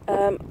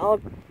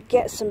 I'll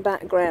get some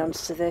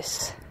backgrounds to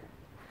this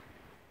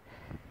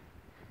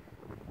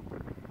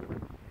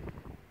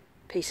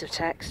piece of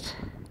text.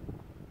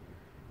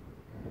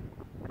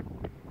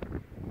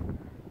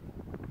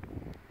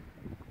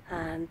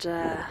 And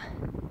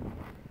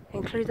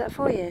include that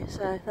for you.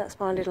 So that's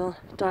my little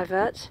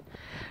divert.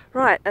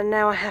 Right, and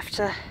now I have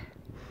to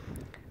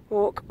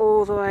walk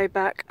all the way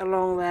back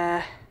along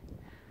there.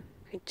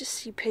 You can just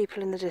see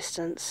people in the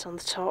distance on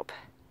the top,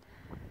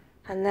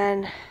 and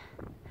then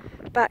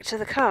back to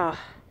the car.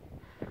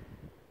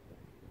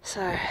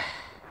 So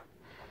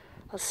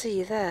I'll see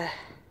you there.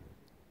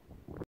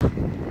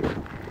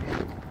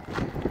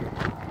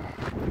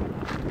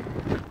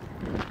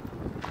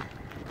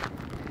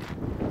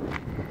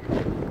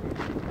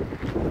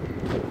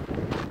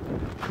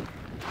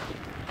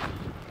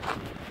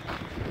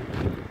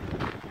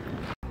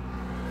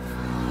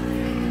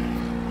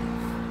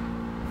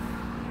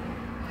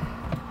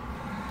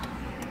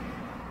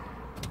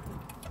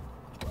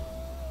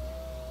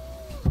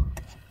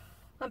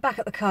 I'm back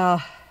at the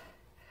car,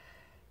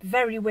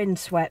 very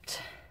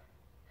windswept.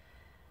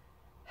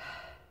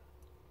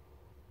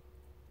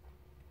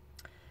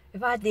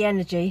 If I had the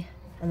energy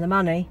and the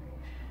money,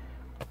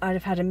 I'd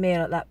have had a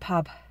meal at that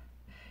pub.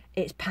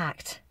 It's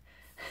packed.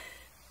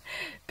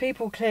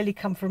 People clearly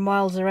come from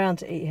miles around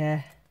to eat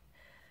here,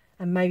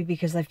 and maybe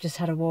because they've just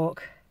had a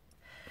walk.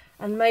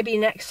 And maybe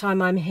next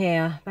time I'm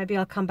here, maybe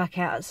I'll come back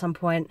out at some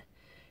point,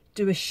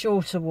 do a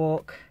shorter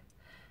walk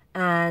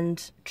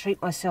and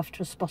treat myself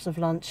to a spot of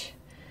lunch.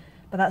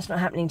 But that's not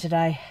happening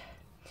today.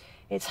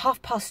 It's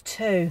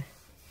 2:30,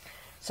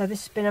 so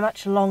this has been a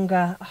much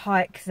longer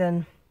hike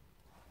than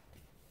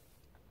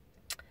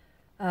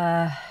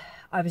I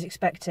was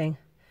expecting.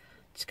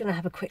 Just going to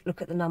have a quick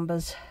look at the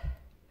numbers.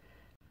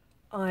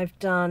 I've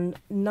done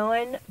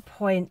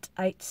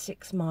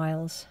 9.86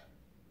 miles.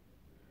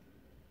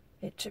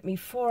 It took me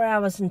 4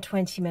 hours and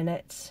 20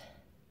 minutes.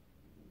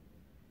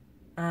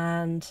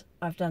 And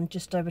I've done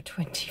just over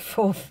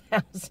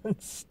 24,000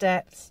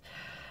 steps.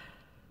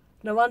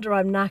 No wonder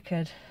I'm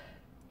knackered.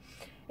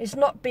 It's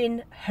not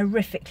been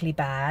horrifically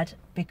bad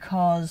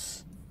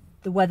because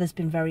the weather's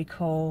been very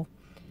cool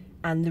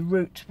and the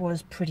route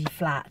was pretty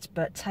flat,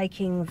 but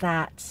taking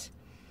that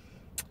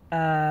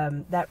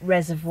that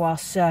reservoir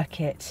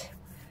circuit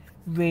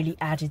really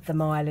added the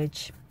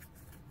mileage.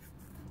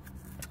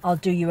 I'll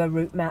do you a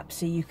route map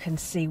so you can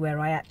see where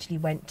I actually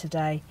went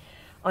today.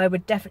 I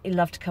would definitely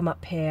love to come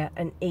up here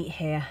and eat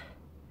here.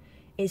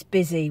 It's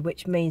busy,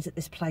 which means that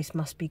this place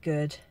must be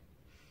good.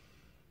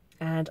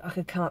 And I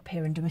could come up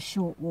here and do a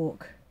short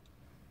walk.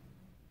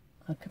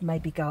 I could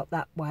maybe go up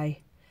that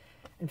way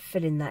and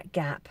fill in that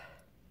gap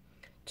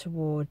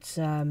towards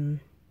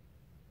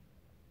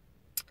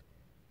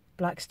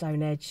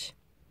Blackstone Edge,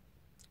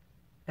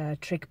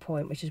 Trig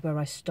Point, which is where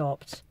I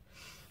stopped.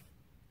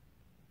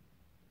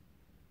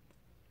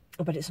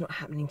 but it's not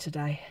happening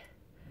today.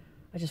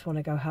 I just want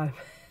to go home.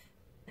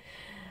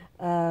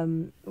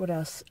 What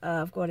else?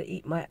 I've got to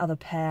eat my other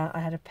pear. I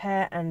had a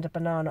pear and a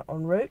banana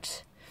en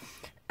route,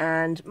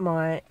 and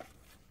my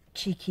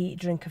cheeky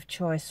drink of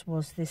choice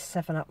was this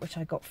 7-Up, which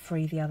I got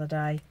free the other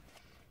day,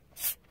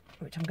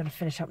 which I'm going to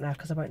finish up now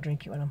because I won't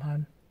drink it when I'm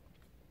home.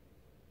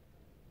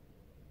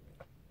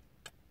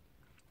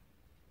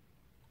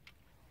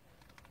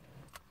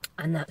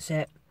 And that's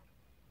it.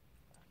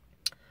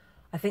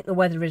 I think the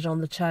weather is on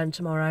the turn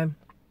tomorrow,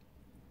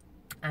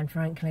 and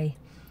frankly,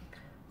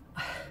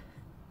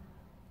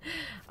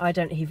 I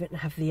don't even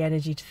have the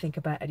energy to think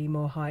about any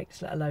more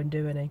hikes, let alone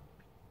do any.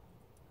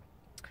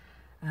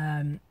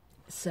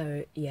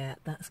 So yeah,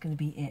 that's going to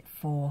be it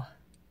for...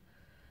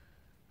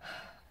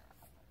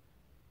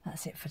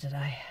 That's it for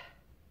today.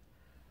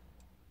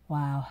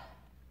 Wow.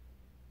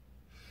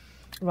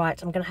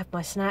 Right, I'm going to have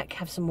my snack,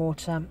 have some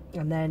water,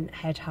 and then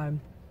head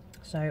home.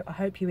 So I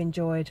hope you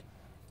enjoyed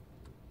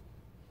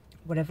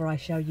whatever I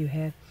show you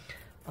here.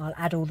 I'll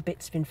add all the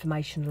bits of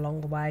information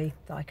along the way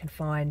that I can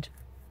find.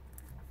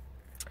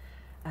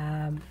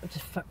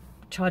 Just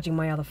charging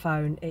my other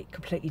phone, it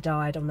completely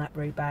died on that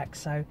route back,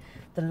 so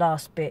the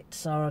last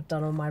bits are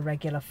done on my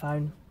regular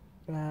phone,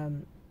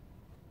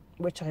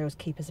 which I always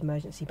keep as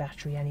emergency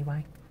battery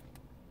anyway.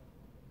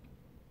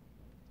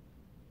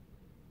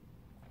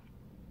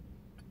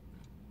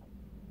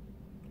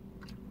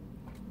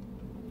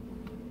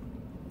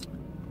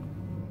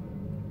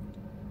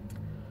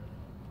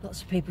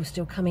 Lots of people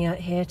still coming out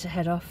here to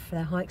head off for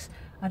their hikes.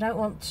 I don't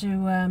want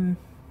to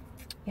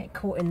get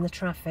caught in the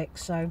traffic,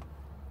 so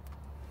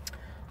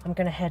I'm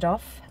going to head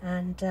off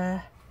and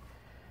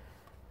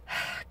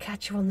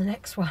catch you on the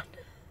next one.